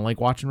like kind of like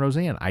watching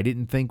Roseanne. I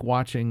didn't think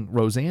watching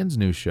Roseanne's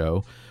new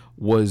show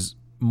was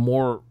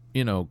more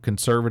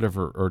conservative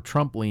or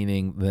Trump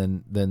leaning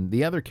than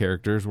the other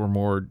characters were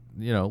more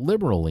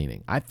liberal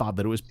leaning. I thought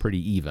that it was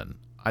pretty even.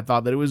 I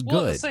thought that it was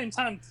good. At the same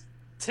time,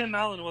 Tim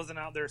Allen wasn't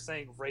out there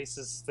saying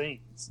racist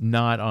things.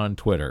 Not on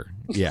Twitter.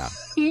 Yeah.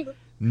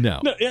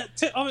 No. Yeah.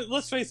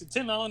 Let's face it.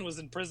 Tim Allen was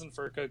in prison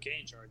for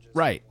cocaine charges.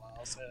 Right.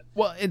 That's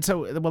that's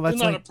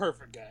not a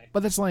perfect guy.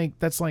 But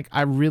that's like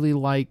I really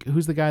like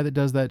who's the guy that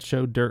does that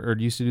show or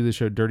used to do the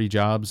show Dirty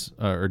Jobs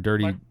or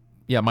Dirty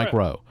Mike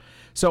Rowe.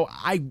 So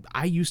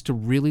I used to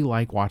really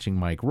like watching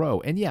Mike Rowe,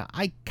 and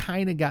I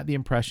kind of got the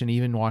impression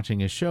even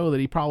watching his show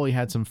that he probably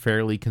had some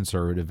fairly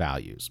conservative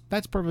values.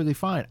 That's perfectly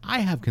fine.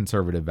 I have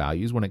conservative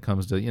values when it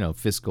comes to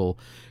fiscal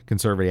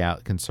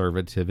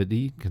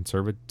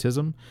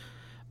conservatism.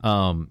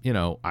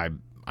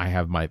 I I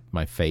have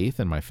my faith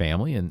and my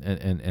family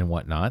and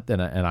whatnot,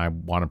 and I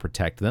want to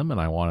protect them,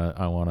 and I want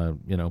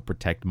to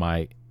protect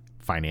my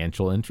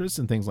financial interests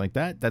and things like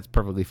that. That's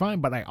perfectly fine.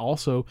 But I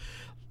also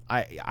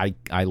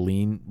I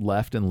lean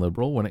left and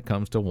liberal when it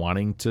comes to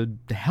wanting to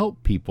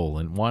help people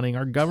and wanting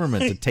our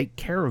government to take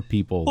care of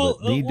people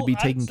that need to be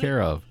taken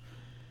care of.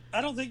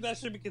 I don't think that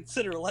should be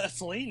considered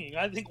left leaning.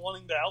 I think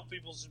wanting to help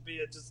people should be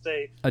just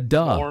a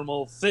duh.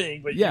 normal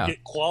thing, but you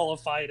get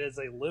qualified as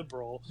a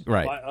liberal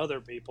by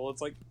other people.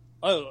 It's like,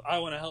 oh, I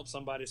want to help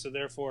somebody, so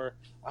therefore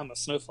I'm a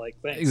snowflake.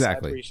 Thanks.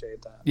 Exactly. I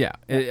appreciate that. Yeah,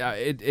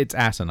 it's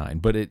asinine,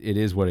 but it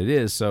is what it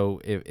is.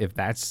 So if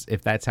that's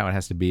how it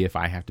has to be, if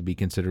I have to be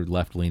considered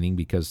left leaning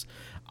because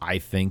I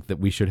think that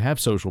we should have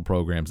social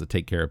programs that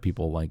take care of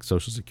people like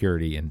Social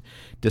Security and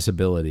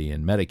disability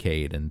and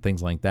Medicaid and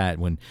things like that.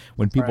 When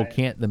people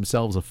can't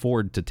themselves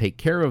afford to take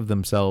care of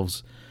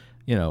themselves,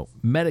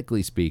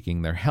 medically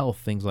speaking, their health,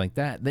 things like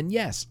that, then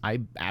yes,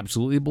 I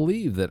absolutely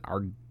believe that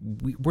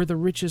we're the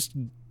richest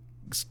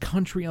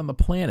country on the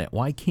planet.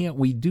 Why can't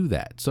we do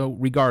that? So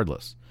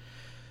regardless,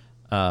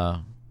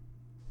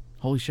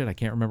 holy shit, I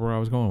can't remember where I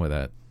was going with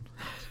that.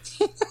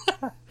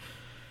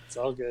 It's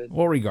all good.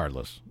 Well,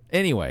 regardless.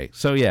 Anyway,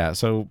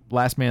 so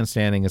Last Man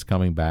Standing is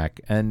coming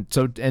back, and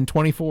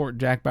 24,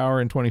 Jack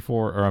Bauer in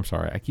 24, or I'm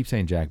sorry, I keep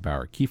saying Jack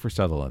Bauer, Kiefer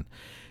Sutherland,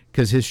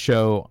 because his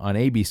show on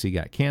ABC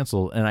got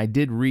canceled, and I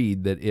did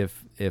read that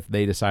if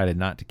they decided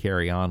not to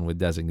carry on with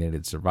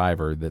Designated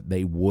Survivor, that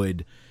they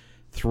would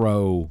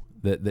throw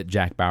that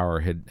Jack Bauer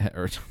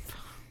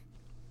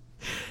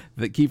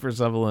that Kiefer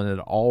Sutherland had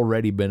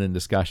already been in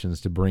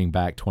discussions to bring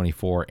back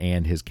 24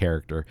 and his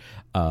character,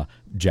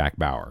 Jack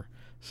Bauer.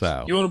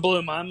 So you want to blow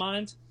my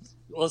mind?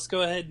 Let's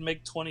go ahead and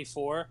make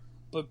 24,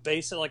 but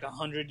base it like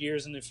 100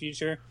 years in the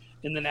future,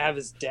 and then have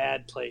his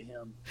dad play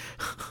him.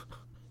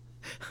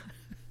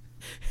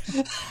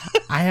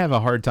 I have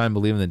a hard time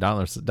believing that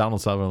Donald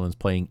Sutherland's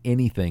playing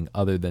anything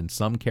other than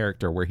some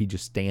character where he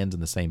just stands in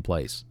the same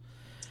place.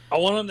 I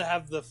want him to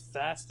have the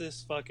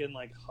fastest fucking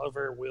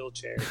hover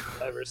wheelchair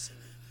you've ever seen.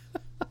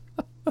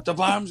 The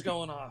bomb's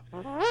going off.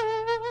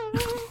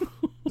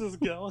 Just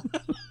going.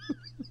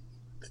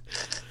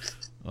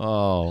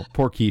 Oh,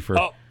 poor Kiefer.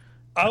 Oh,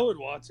 I would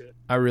watch it.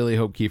 I really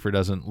hope Kiefer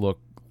doesn't look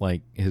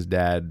like his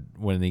dad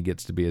when he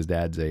gets to be his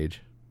dad's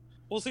age.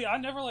 Well, see, I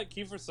never liked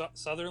Kiefer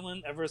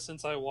Sutherland ever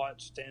since I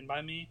watched Stand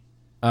By Me.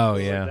 Oh,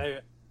 yeah.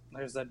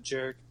 There's that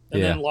jerk.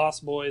 And then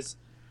Lost Boys.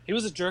 He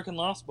was a jerk in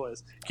Lost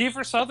Boys.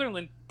 Kiefer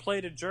Sutherland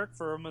played a jerk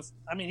for almost...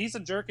 I mean, he's a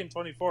jerk in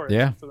 24,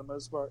 for the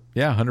most part.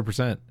 Yeah,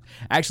 100%.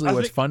 Actually,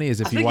 what's funny is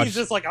if you watch... he's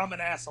just like, I'm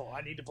an asshole.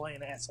 I need to play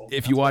an asshole.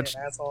 If you watch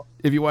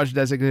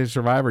Designated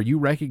Survivor, you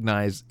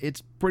recognize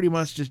it's pretty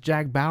much just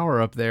Jack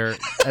Bauer up there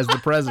as the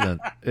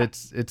president.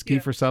 It's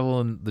Kiefer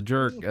Sutherland, the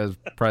jerk, as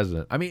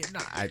president. I mean,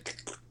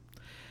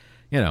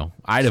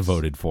 I'd have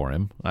voted for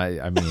him.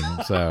 I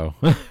mean, so...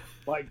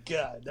 My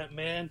God, that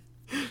man,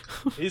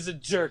 he's a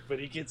jerk, but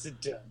he gets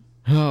it done.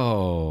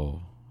 Oh,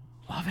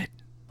 love it.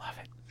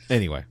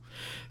 Anyway,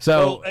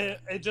 so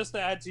and just to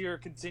add to your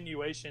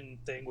continuation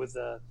thing with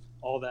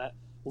all that,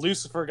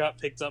 Lucifer got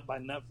picked up by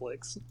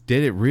Netflix.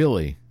 Did it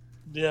really?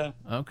 Yeah.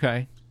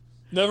 Okay.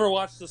 Never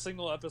watched a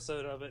single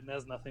episode of it, and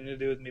has nothing to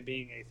do with me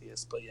being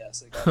atheist. But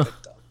yes, it got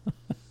picked up.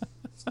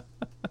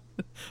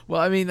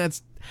 Well, I mean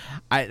that's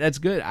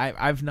good.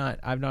 I've not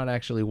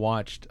actually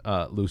watched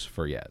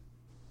Lucifer yet.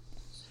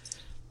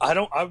 I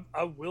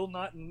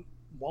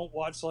won't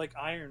watch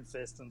Iron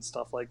Fist and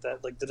stuff like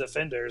that, like the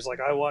Defenders.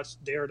 I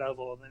watched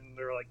Daredevil, and then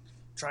they're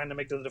trying to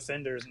make the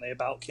Defenders, and they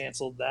about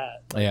canceled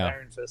that.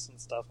 Iron Fist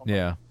and stuff.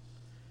 I'm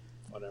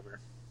whatever.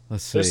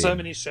 Let's see. There's so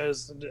many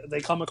shows,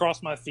 they come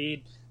across my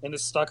feed, and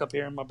it's stuck up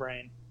here in my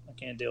brain. I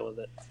can't deal with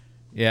it.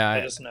 Yeah, I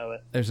just know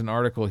it. There's an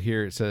article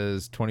here. It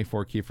says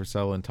 24 Kiefer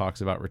Sutherland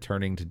talks about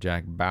returning to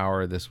Jack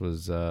Bauer. This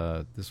was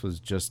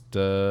just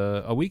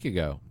a week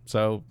ago.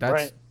 So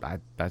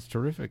that's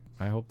terrific.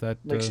 I hope that.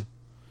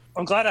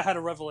 I'm glad I had a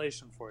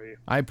revelation for you.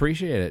 I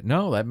appreciate it.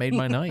 No, that made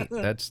my night.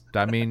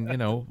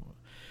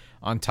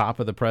 On top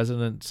of the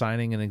president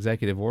signing an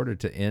executive order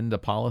to end a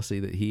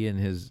policy that he and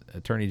his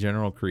attorney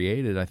general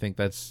created, I think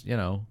that's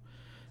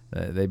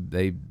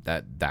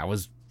that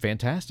was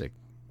fantastic.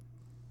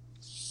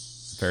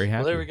 Very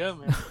happy. Well, there we go,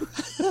 man.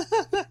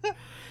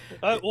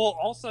 Well,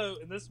 also,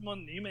 in this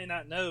one, you may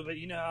not know, but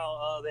you know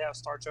how they have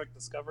Star Trek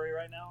Discovery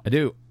right now? I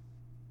do.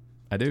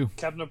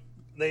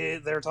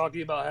 They're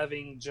talking about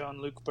having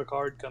Jean-Luc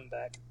Picard come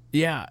back.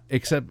 Yeah,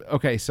 except,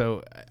 okay,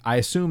 so I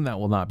assume that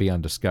will not be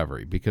on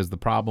Discovery, because the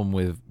problem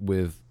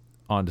with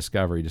on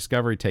Discovery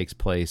takes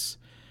place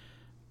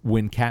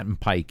when Captain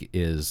Pike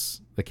is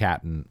the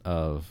captain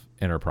of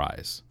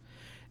Enterprise.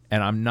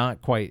 And I'm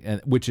not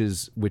quite, which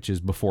is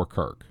before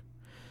Kirk.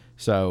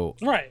 So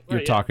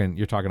you're talking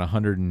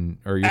 100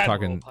 or you're Admiral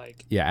talking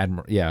Pike.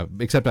 Yeah,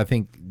 except I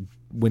think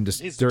during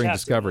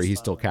Discovery he's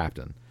still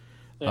captain.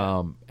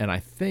 Yeah. And I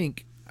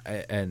think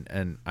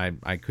and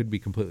I could be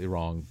completely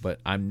wrong, but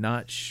I'm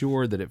not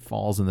sure that it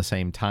falls in the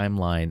same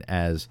timeline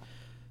as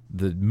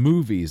the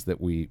movies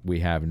that we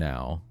have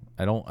now,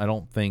 I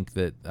don't think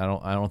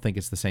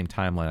it's the same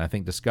timeline. I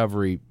think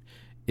Discovery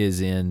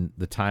is in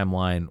the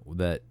timeline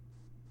that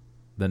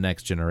the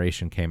Next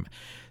Generation came.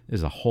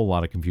 There's a whole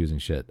lot of confusing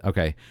shit.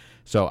 Okay.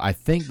 So I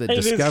think that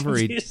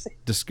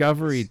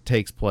Discovery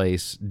takes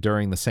place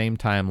during the same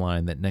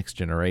timeline that Next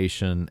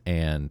Generation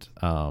and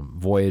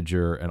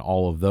Voyager and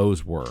all of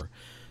those were.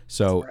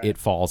 So it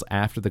falls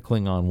after the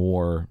Klingon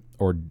War,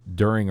 or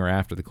during or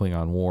after the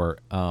Klingon War,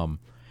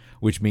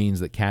 which means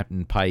that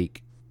Captain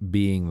Pike,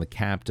 being the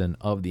captain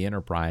of the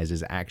Enterprise,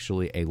 is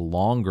actually a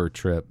longer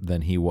trip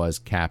than he was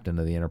captain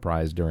of the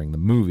Enterprise during the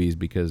movies,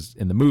 because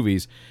in the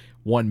movies,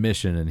 one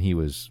mission and he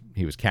was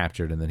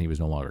captured, and then he was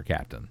no longer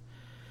captain.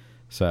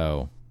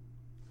 So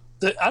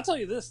I'll tell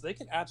you this, they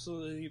could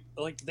absolutely,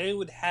 like, they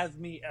would have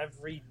me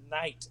every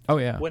night. Oh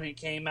yeah. When it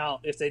came out,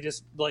 if they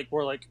just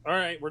were like, all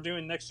right, we're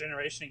doing Next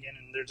Generation again,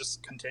 and they're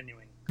just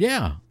continuing.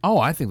 Yeah. Oh,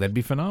 I think that'd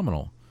be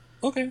phenomenal.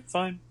 Okay,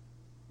 fine.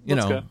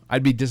 Let's go.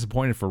 I'd be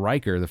disappointed for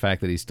Riker, the fact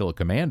that he's still a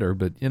commander,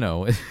 but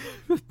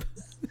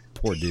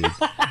poor dude.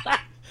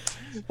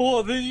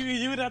 Well, then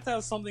you would have to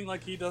have something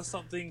like he does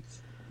something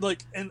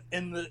like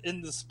in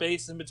the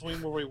space in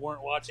between where we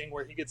weren't watching,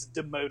 where he gets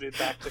demoted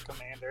back to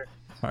commander.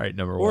 All right,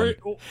 number one.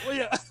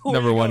 Yeah,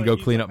 number one, go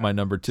clean up my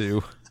number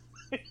 2.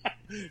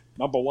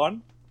 Number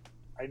 1,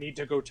 I need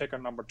to go check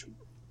on number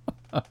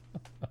 2.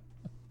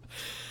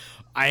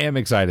 I am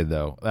excited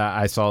though.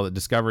 I saw that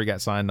Discovery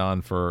got signed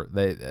on for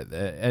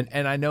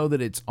and I know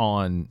that it's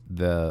on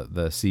the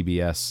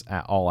CBS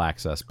All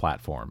Access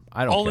platform.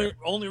 I don't care.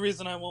 Only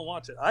reason I won't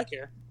watch it, I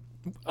care.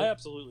 I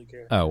absolutely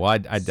care. Oh well, I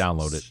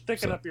download it.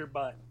 Stick it up your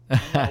butt. I'm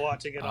not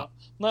watching it on.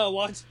 Not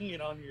watching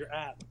it on your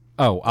app.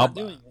 Oh,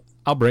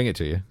 I'll bring it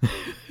to you.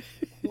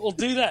 Well,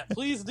 do that.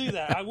 Please do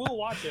that. I will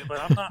watch it, but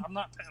I'm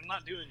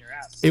not doing your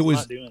app. It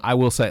was. I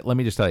will say. Let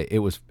me just tell you, it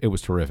was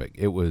terrific.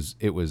 It was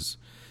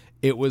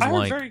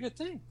like very good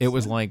things. It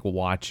was like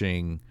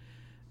watching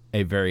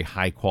a very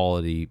high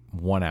quality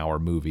 1 hour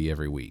movie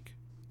every week.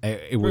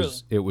 It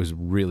was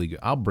really good.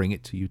 I'll bring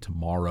it to you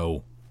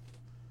tomorrow.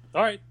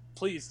 All right,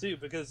 please do,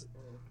 because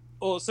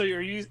so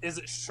is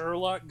it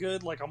Sherlock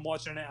good? Like, I'm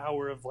watching an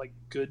hour of like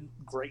good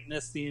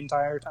greatness the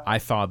entire time. I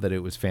thought that it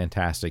was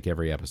fantastic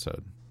every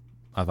episode.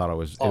 I thought it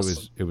was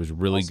awesome. It was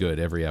really good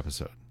every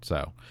episode.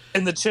 So,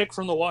 and the chick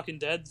from The Walking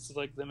Dead's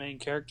like the main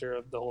character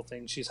of the whole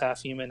thing. She's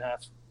half human,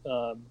 half.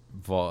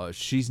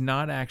 She's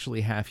not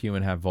actually half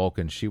human, half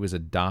Vulcan. She was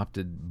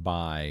adopted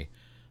by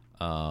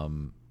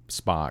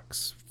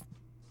Spock's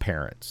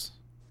parents.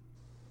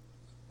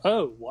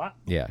 Oh, what?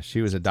 Yeah,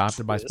 she was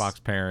adopted by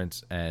Spock's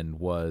parents and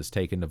was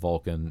taken to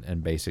Vulcan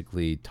and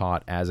basically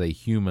taught as a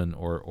human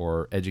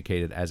or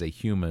educated as a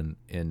human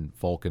in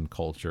Vulcan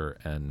culture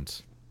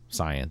and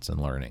science and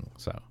learning.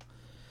 So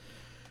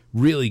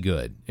really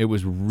good. It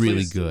was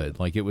really good.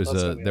 Like, it was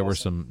there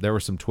were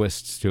some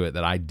twists to it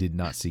that I did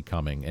not see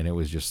coming, and it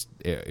was just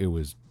it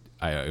was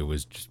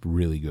just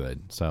really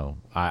good. So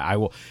I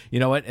will, you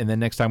know what? And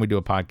then next time we do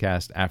a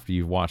podcast after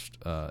you've watched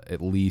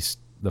at least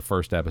the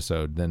first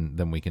episode,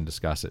 then we can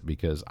discuss it,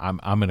 because I'm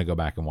going to go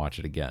back and watch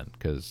it again,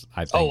 because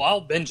I think, I'll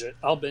binge it.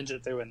 I'll binge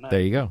it through at night.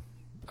 There you go.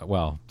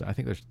 Well, I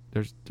think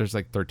there's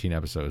like 13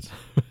 episodes.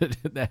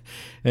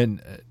 And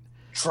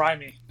try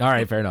me. All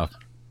right, fair enough.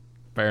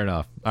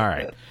 All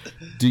right.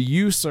 Do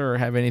you, sir,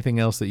 have anything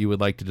else that you would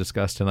like to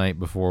discuss tonight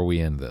before we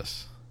end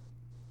this?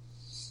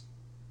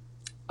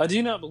 I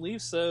do not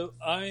believe so.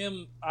 I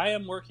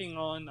am working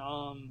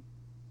on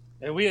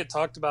and we had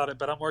talked about it,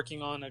 but I'm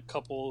working on a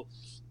couple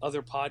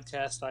other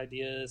podcast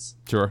ideas.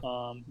 Sure.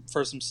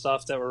 For some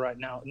stuff that we're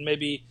writing out, and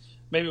maybe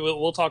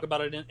we'll talk about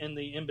it in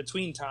the in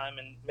between time,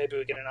 and maybe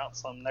we get it out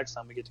some next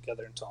time we get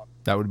together and talk.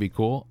 That would be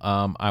cool.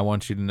 I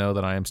want you to know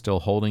that I am still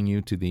holding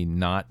you to the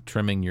not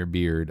trimming your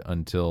beard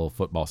until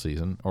football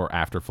season or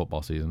after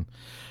football season.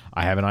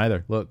 I haven't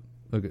either. Look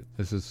at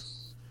this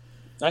is.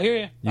 I hear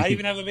you. I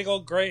even have a big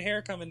old gray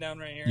hair coming down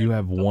right here. You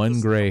have one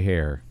gray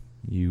hair,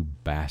 you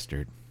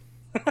bastard.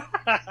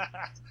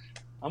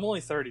 I'm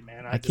only 30,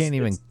 man. I can't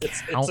even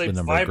count the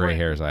number of gray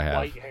hairs I have.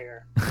 White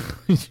hair.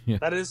 Yeah.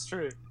 That is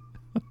true.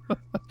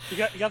 You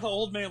got the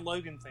old man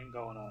Logan thing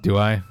going on. Do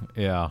I?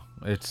 Yeah.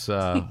 It's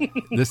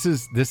this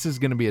is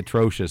going to be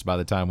atrocious by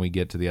the time we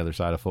get to the other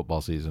side of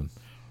football season.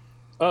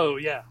 Oh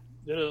yeah,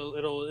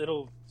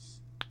 it'll.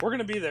 We're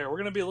gonna be there. We're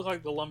gonna look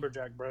like the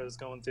lumberjack bros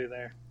going through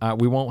there.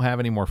 We won't have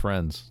any more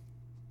friends.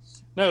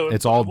 No,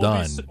 it's all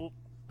done.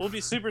 We'll be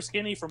super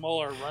skinny from all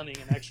our running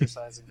and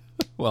exercising.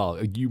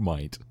 Well, you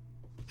might.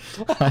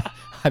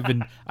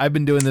 I've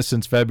been doing this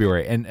since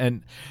February,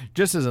 and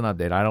just as an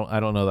update, I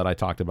don't know that I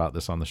talked about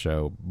this on the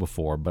show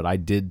before, but I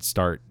did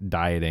start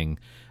dieting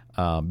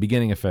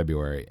beginning of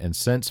February, and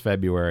since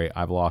February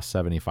I've lost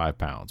 75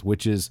 pounds,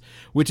 which is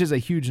a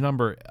huge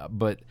number,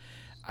 but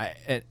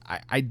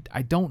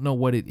I don't know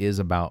what it is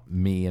about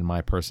me and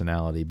my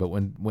personality, but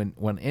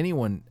when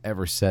anyone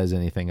ever says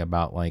anything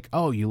about like,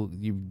 oh,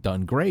 you've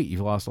done great,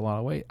 you've lost a lot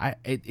of weight,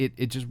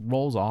 it just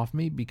rolls off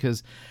me,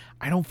 because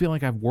I don't feel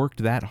like I've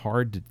worked that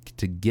hard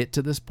to get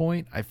to this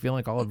point. I feel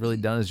like all I've really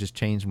done is just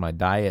change my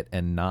diet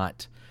and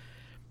not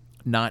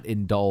not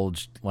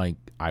indulged like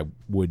I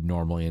would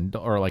normally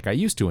or like I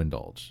used to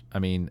indulge. I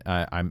mean,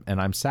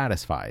 I'm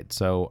satisfied.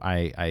 So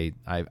I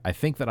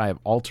think that I have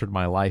altered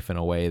my life in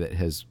a way that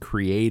has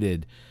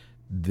created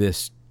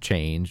this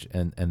change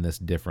and this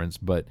difference.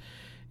 But,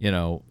 you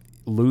know,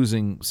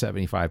 losing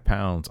 75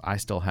 pounds, I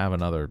still have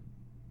another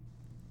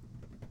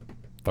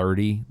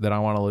 30 that I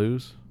want to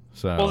lose.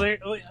 So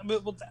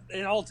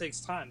it all takes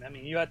time. I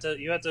mean, you have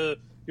to.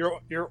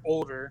 You're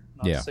older.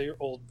 Not to say you're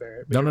old,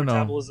 Barrett. But your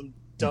metabolism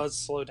does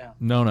slow down.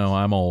 No,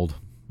 I'm old.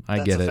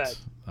 That's get it. Fact.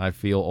 I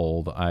feel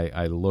old.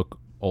 I look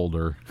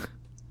older.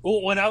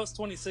 Well, when I was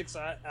 26,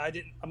 I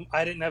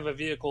didn't have a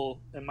vehicle,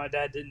 and my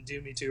dad didn't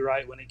do me too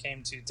right when it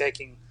came to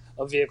taking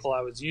a vehicle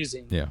I was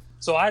using. Yeah.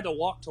 So I had to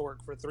walk to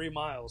work for 3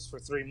 miles for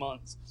 3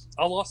 months.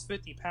 I lost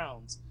 50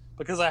 pounds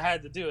because I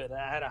had to do it.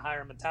 I had a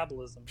higher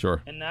metabolism.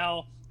 Sure. And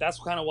now that's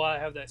kind of why I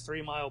have that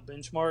 3 mile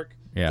benchmark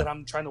that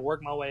I'm trying to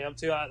work my way up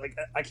to.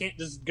 I can't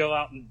just go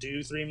out and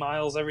do 3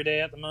 miles every day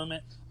at the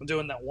moment. I'm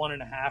doing that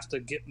 1.5 to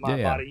get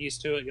my body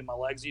used to it, get my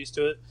legs used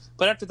to it.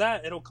 But after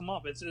that, it'll come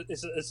up.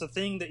 It's a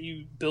thing that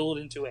you build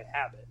into a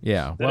habit.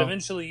 Yeah. That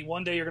eventually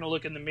one day you're going to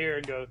look in the mirror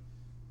and go,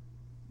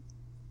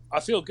 I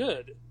feel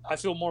good. I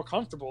feel more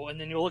comfortable. And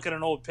then you'll look at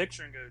an old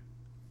picture and go,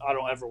 I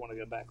don't ever want to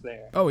go back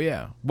there. Oh,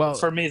 yeah. Well,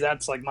 for me,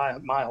 that's like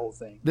my whole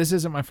thing. This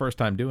isn't my first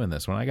time doing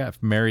this. When I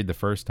got married the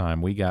first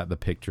time, we got the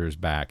pictures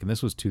back, and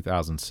this was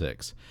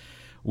 2006.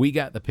 We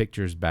got the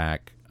pictures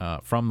back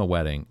from the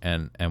wedding,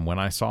 and when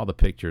I saw the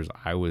pictures,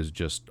 I was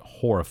just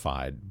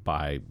horrified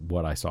by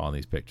what I saw in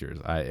these pictures.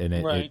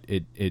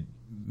 It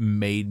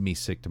made me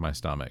sick to my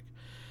stomach.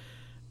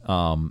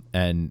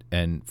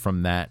 And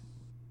from that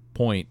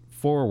point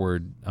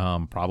forward,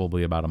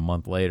 probably about a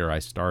month later, I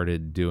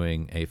started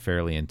doing a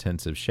fairly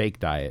intensive shake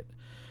diet,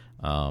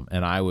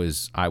 and I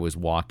was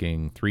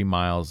walking 3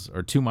 miles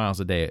or 2 miles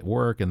a day at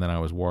work, and then I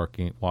was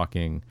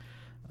walking.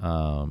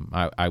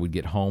 I would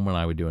get home and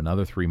I would do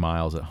another 3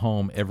 miles at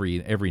home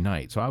every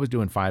night. So I was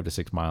doing 5 to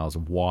 6 miles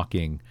of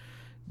walking,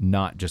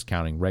 not just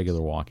counting regular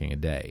walking a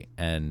day.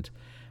 And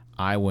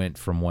I went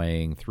from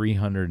weighing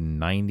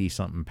 390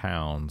 something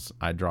pounds.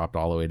 I dropped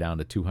all the way down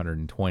to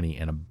 220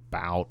 in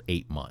about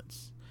 8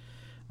 months.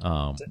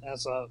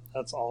 That's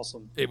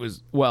awesome. It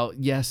was, well,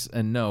 yes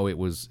and no. It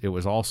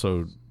was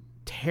also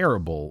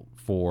terrible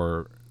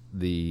for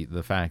the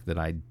fact that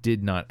I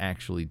did not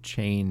actually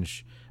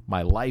change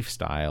my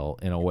lifestyle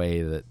in a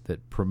way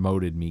that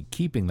promoted me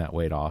keeping that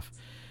weight off.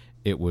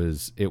 It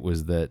was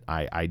that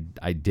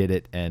I did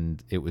it,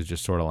 and it was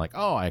just sort of like,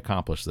 oh, I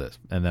accomplished this,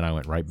 and then I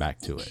went right back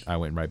to it. I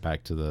went right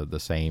back to the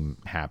same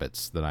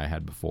habits that I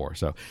had before.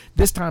 So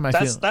this time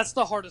that's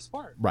the hardest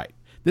part. Right.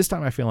 This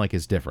time I feel like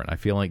it's different. I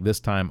feel like this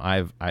time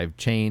I've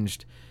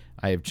changed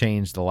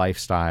the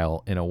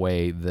lifestyle in a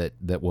way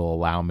that will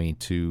allow me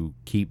to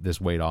keep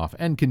this weight off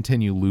and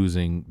continue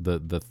losing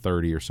the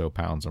 30 or so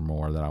pounds or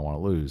more that I want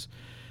to lose.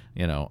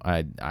 You know,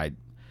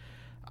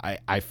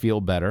 I feel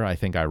better. I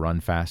think I run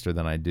faster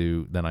than I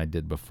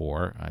did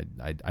before.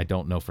 I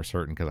don't know for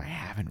certain because I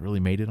haven't really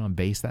made it on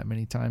base that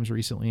many times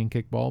recently in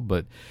kickball.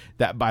 But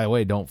that, by the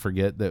way, don't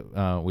forget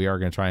that we are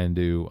going to try and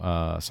do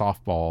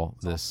softball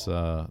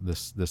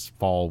this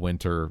fall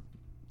winter.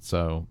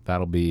 So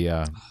that'll be.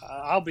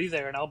 I'll be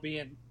there, and I'll be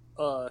in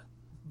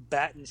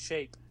batting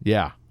shape.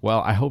 Yeah.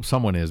 Well, I hope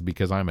someone is,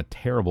 because I'm a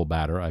terrible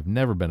batter. I've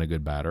never been a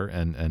good batter,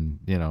 and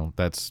you know,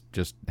 that's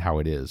just how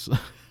it is.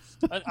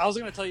 I was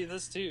going to tell you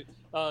this too,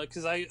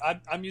 because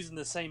I'm using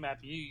the same app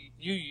you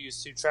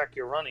use to track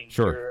your running,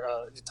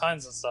 your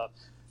times and stuff.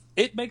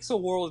 It makes a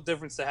world of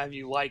difference to have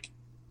you like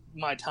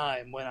my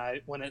time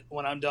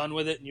when I'm done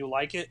with it and you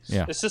like it.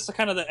 Yeah. It's just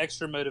kind of the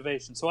extra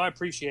motivation. So I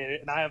appreciate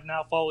it, and I have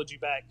now followed you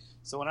back.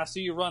 So when I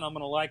see you run, I'm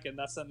going to like it, and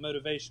that's that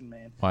motivation,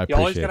 man. Well, you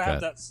always got to have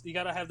that. You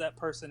got to have that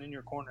person in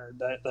your corner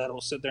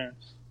that'll sit there and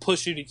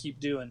push you to keep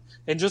doing.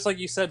 And just like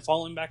you said,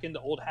 falling back into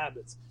old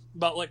habits.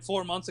 About like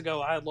 4 months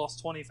ago, I had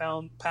lost 20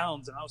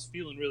 pounds, and I was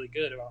feeling really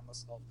good about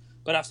myself.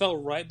 But I fell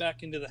right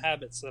back into the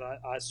habits that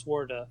I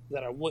swore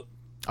that I wouldn't.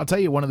 I'll tell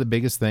you, one of the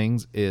biggest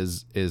things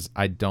is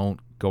I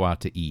don't go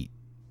out to eat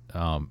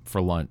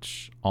for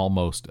lunch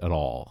almost at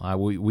all.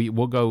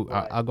 We'll go.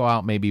 Right. I'll go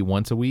out maybe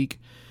once a week,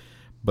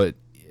 but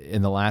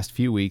in the last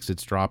few weeks,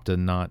 it's dropped to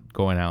not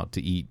going out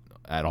to eat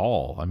at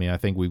all. I mean, I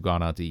think we've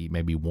gone out to eat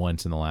maybe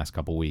once in the last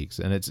couple of weeks,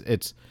 and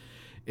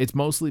it's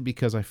mostly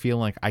because I feel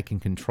like I can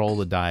control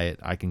the diet.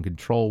 I can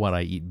control what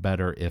I eat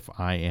better if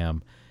I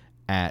am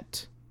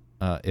at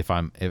if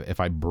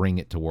I bring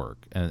it to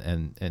work,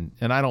 and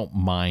I don't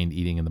mind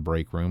eating in the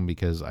break room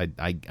because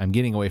I'm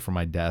getting away from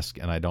my desk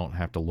and I don't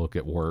have to look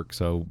at work.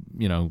 So,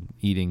 you know,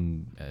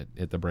 eating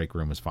at the break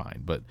room is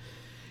fine. But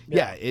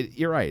yeah,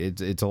 you're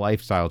right. It's a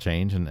lifestyle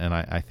change, and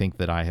I think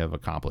that I have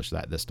accomplished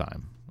that this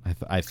time.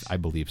 I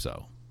believe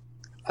so.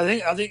 I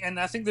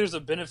think there's a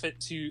benefit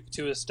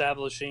to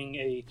establishing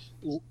a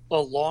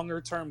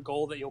longer term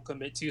goal that you'll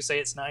commit to. Say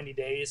it's 90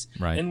 days,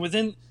 right? And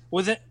within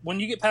when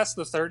you get past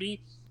the 30,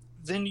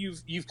 then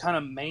you've kind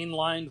of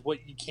mainlined what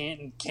you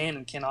can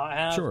and cannot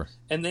have. Sure.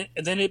 And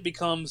then it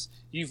becomes,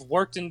 you've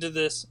worked into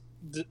this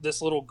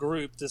this little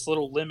group, this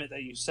little limit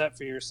that you set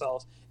for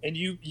yourself, and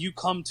you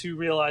come to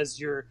realize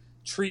your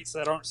treats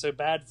that aren't so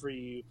bad for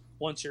you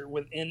once you're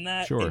within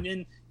that, Sure. and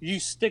then you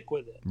stick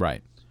with it.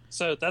 Right.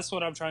 So that's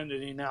what I'm trying to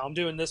do now. I'm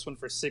doing this one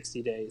for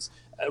 60 days,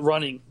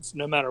 running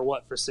no matter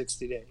what for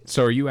 60 days.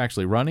 So are you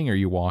actually running or are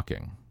you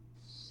walking?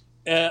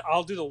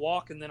 I'll do the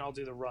walk and then I'll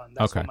do the run.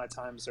 That's Okay. why my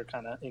times are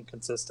kind of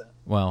inconsistent.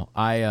 Well,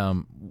 I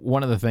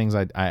one of the things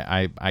I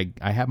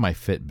have my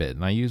Fitbit,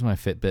 and I use my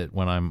Fitbit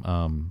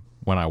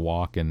when I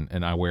walk,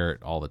 and I wear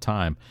it all the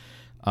time.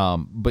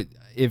 But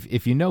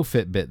if you know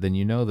Fitbit, then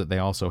you know that they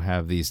also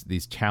have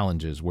these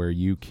challenges where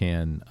you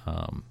can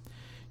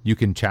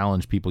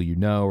challenge people you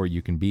know, or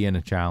you can be in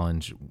a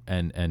challenge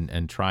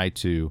and try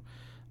to.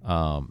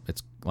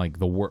 It's like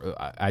the work.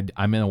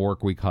 I'm in a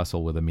work week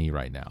hustle with me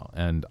right now,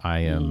 and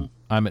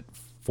I'm at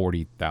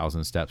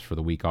 40,000 steps for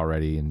the week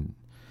already, and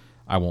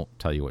I won't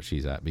tell you what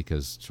she's at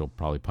because she'll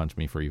probably punch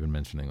me for even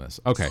mentioning this.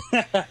 Okay,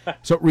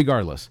 so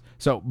regardless,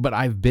 but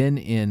I've been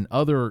in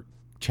other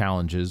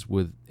challenges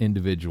with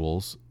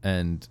individuals,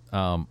 and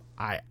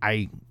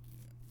I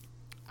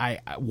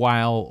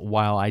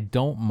while I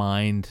don't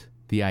mind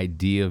the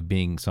idea of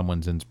being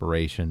someone's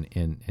inspiration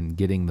in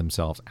getting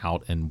themselves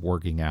out and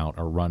working out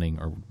or running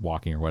or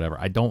walking or whatever,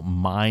 I don't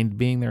mind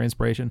being their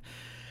inspiration.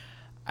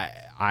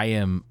 I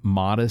am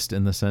modest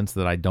in the sense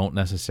that I don't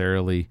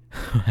necessarily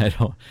I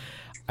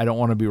don't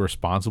want to be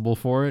responsible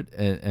for it,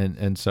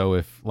 and so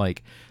if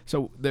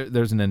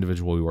there's an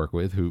individual we work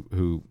with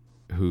who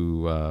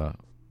I'm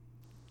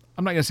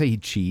not gonna say he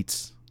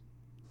cheats.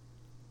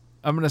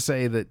 I'm gonna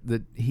say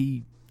that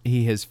he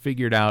has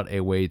figured out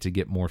a way to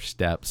get more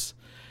steps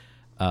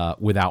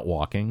without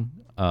walking.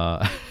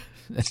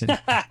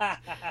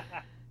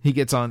 He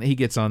gets on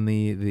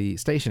the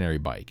stationary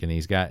bike, and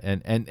he's got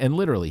and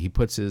literally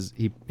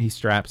he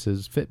straps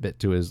his Fitbit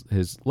to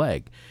his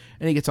leg,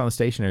 and he gets on the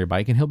stationary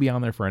bike, and he'll be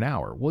on there for an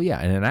hour. Well,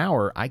 yeah, in an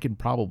hour I could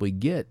probably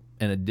get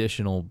an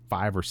additional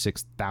 5,000 or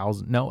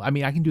 6,000. No, I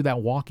mean I can do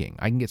that walking.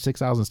 I can get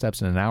 6,000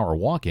 steps in an hour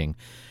walking,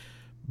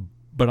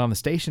 but on the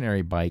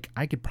stationary bike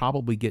I could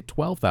probably get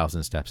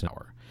 12,000 steps an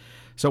hour.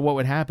 So what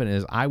would happen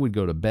is I would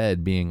go to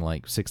bed being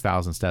like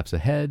 6,000 steps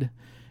ahead,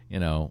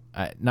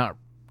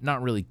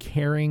 not really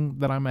caring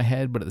that I'm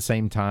ahead, but at the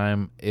same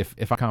time,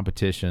 if I'm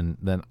competition,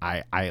 then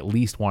I at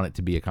least want it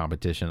to be a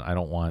competition. I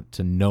don't want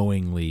to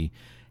knowingly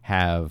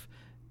have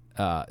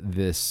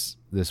this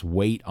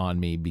weight on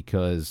me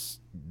because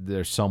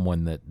there's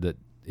someone that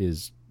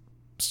is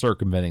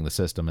circumventing the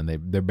system, and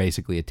they're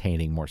basically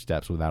attaining more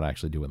steps without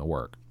actually doing the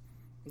work.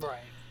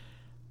 Right.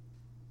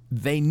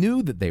 They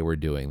knew that they were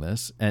doing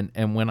this,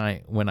 and when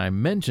I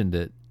mentioned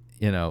it,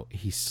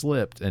 he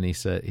slipped, and he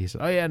said,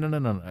 oh yeah,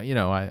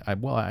 no,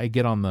 I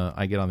get on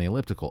the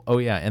elliptical. Oh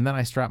yeah, and then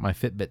I strap my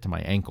Fitbit to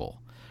my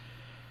ankle.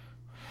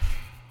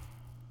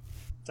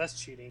 That's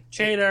cheating.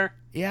 Cheater.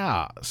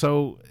 Yeah.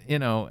 So,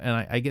 and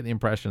I get the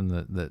impression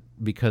that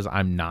because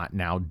I'm not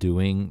now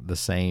doing the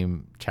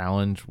same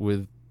challenge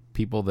with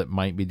people that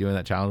might be doing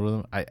that challenge with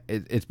them,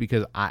 it's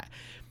because I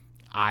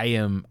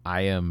am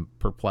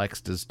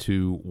perplexed as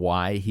to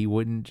why he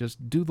wouldn't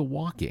just do the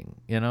walking,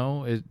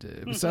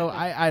 So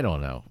I don't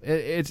know.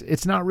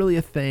 It's not really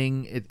a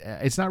thing.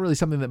 It's not really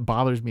something that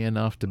bothers me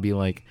enough to be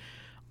like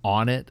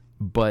on it.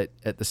 But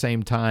at the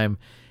same time,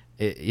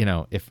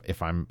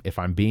 if I'm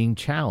being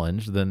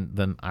challenged,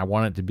 then I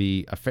want it to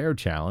be a fair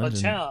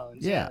challenge.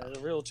 Challenge, yeah, a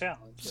real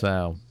challenge.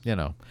 So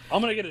I'm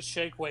gonna get a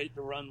shake weight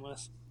to run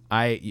with.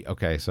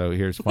 So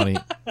here's funny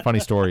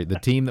story. The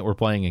team that we're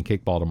playing in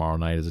kickball tomorrow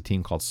night is a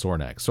team called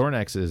Sornex.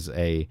 Sornex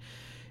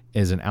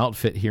is an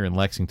outfit here in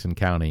Lexington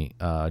County,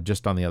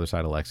 just on the other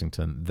side of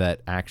Lexington,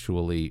 that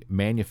actually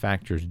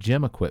manufactures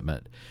gym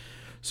equipment.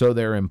 So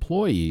their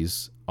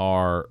employees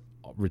are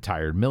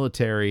retired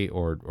military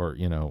or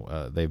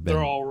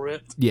they're all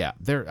ripped. Yeah,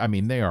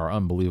 they are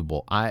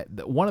unbelievable.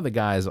 One of the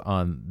guys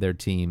on their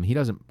team,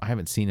 I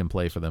haven't seen him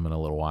play for them in a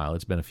little while.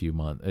 It's been a few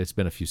months. It's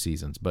been a few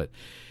seasons, but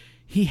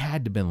he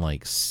had to been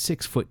like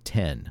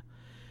 6'10",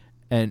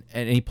 and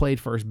he played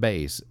first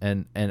base.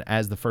 And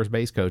as the first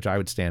base coach, I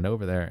would stand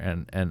over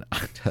there and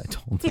I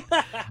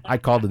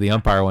called to the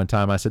umpire one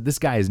time. I said, "This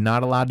guy is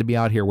not allowed to be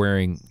out here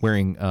wearing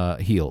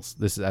heels.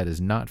 That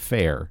is not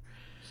fair."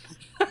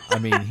 I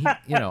mean,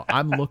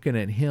 I'm looking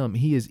at him.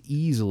 He is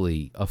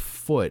easily a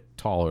foot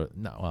taller.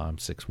 No, I'm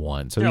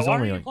 6'1", so he's why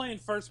only are you playing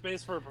first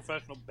base for a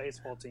professional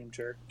baseball team,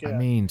 jerk? Yeah. I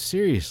mean,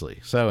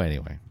 seriously. So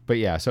anyway, but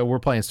yeah, so we're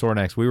playing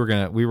Sornex.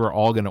 We were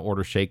all gonna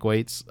order shake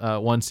weights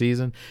one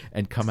season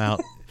and come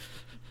out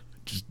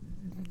just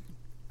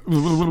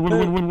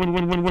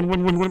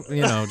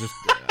just.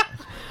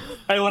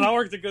 Hey, when I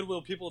worked at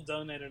Goodwill, people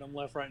donated them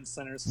left, right, and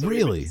center. So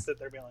really? Sit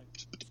there being like,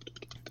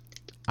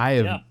 I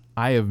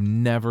have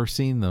never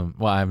seen them.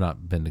 Well, I have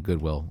not been to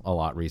Goodwill a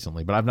lot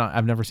recently, but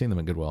I've never seen them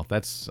at Goodwill.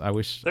 There's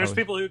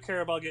people who care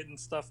about getting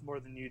stuff more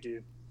than you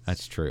do.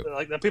 That's true.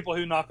 Like the people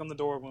who knock on the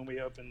door when we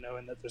open,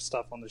 knowing that there's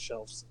stuff on the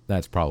shelves.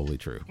 That's probably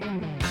true.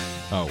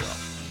 Oh well.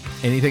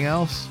 Anything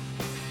else?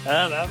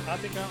 I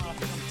think I'm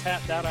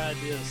tapped out of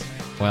ideas.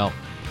 Well,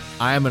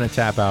 I am going to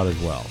tap out as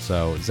well.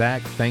 So,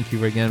 Zach, thank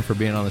you again for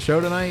being on the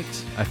show tonight.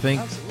 I think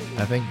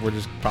we're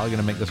just probably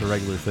going to make this a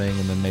regular thing,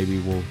 and then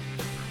maybe we'll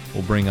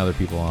bring other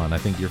people on. I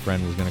think your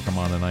friend was going to come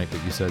on tonight,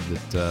 but you said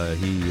that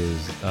he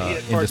is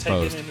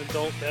indisposed. In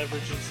adult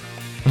beverages.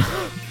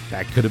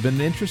 That could have been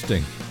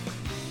interesting.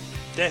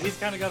 Yeah, he's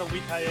kind of got a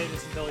week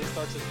hiatus until he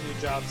starts his new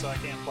job, so I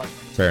can't plug him.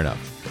 Fair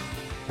enough.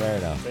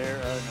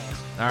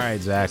 All right,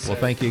 Zach. Yes, well,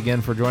 thank you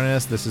again for joining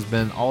us. This has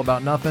been All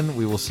About Nothing.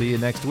 We will see you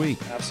next week.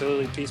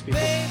 Absolutely. Peace, people.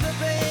 Baby,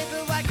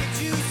 why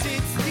can't you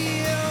sit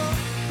still?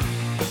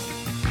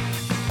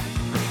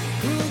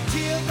 Who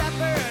killed that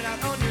bird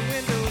out on your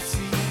window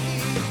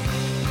seat?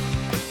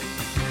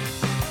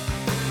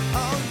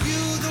 Are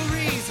you the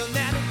reason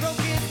that it broke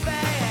its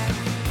back?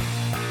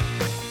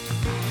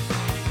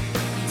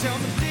 Tell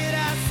me, did I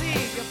see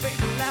your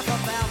baby laugh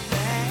about that?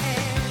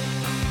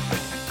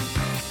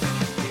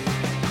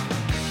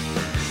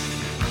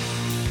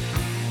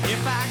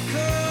 If I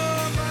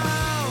come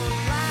on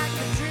like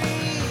a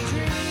dream,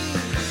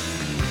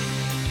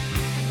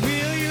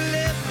 will you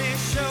let me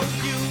show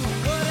you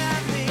what I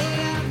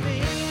mean?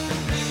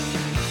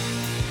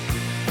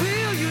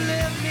 Will you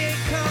let me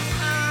come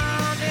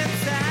on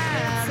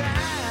inside?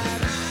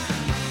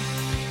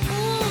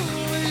 Ooh,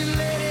 will you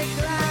let it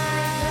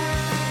glide?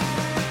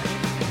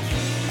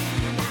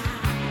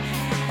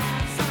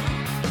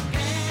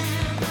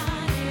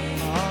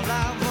 All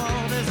I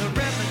want is a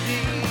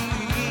remedy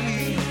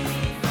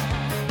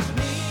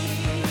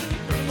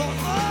for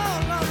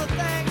all of the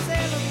things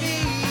in me.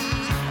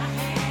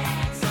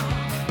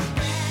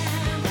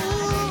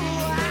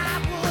 Ooh, I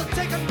will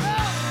take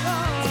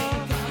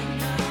enough.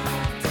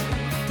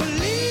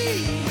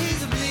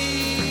 Please me.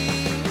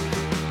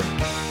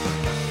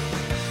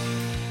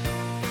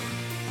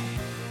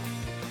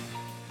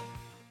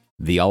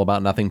 The All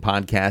About Nothing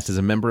podcast is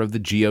a member of the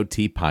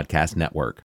GOT Podcast Network.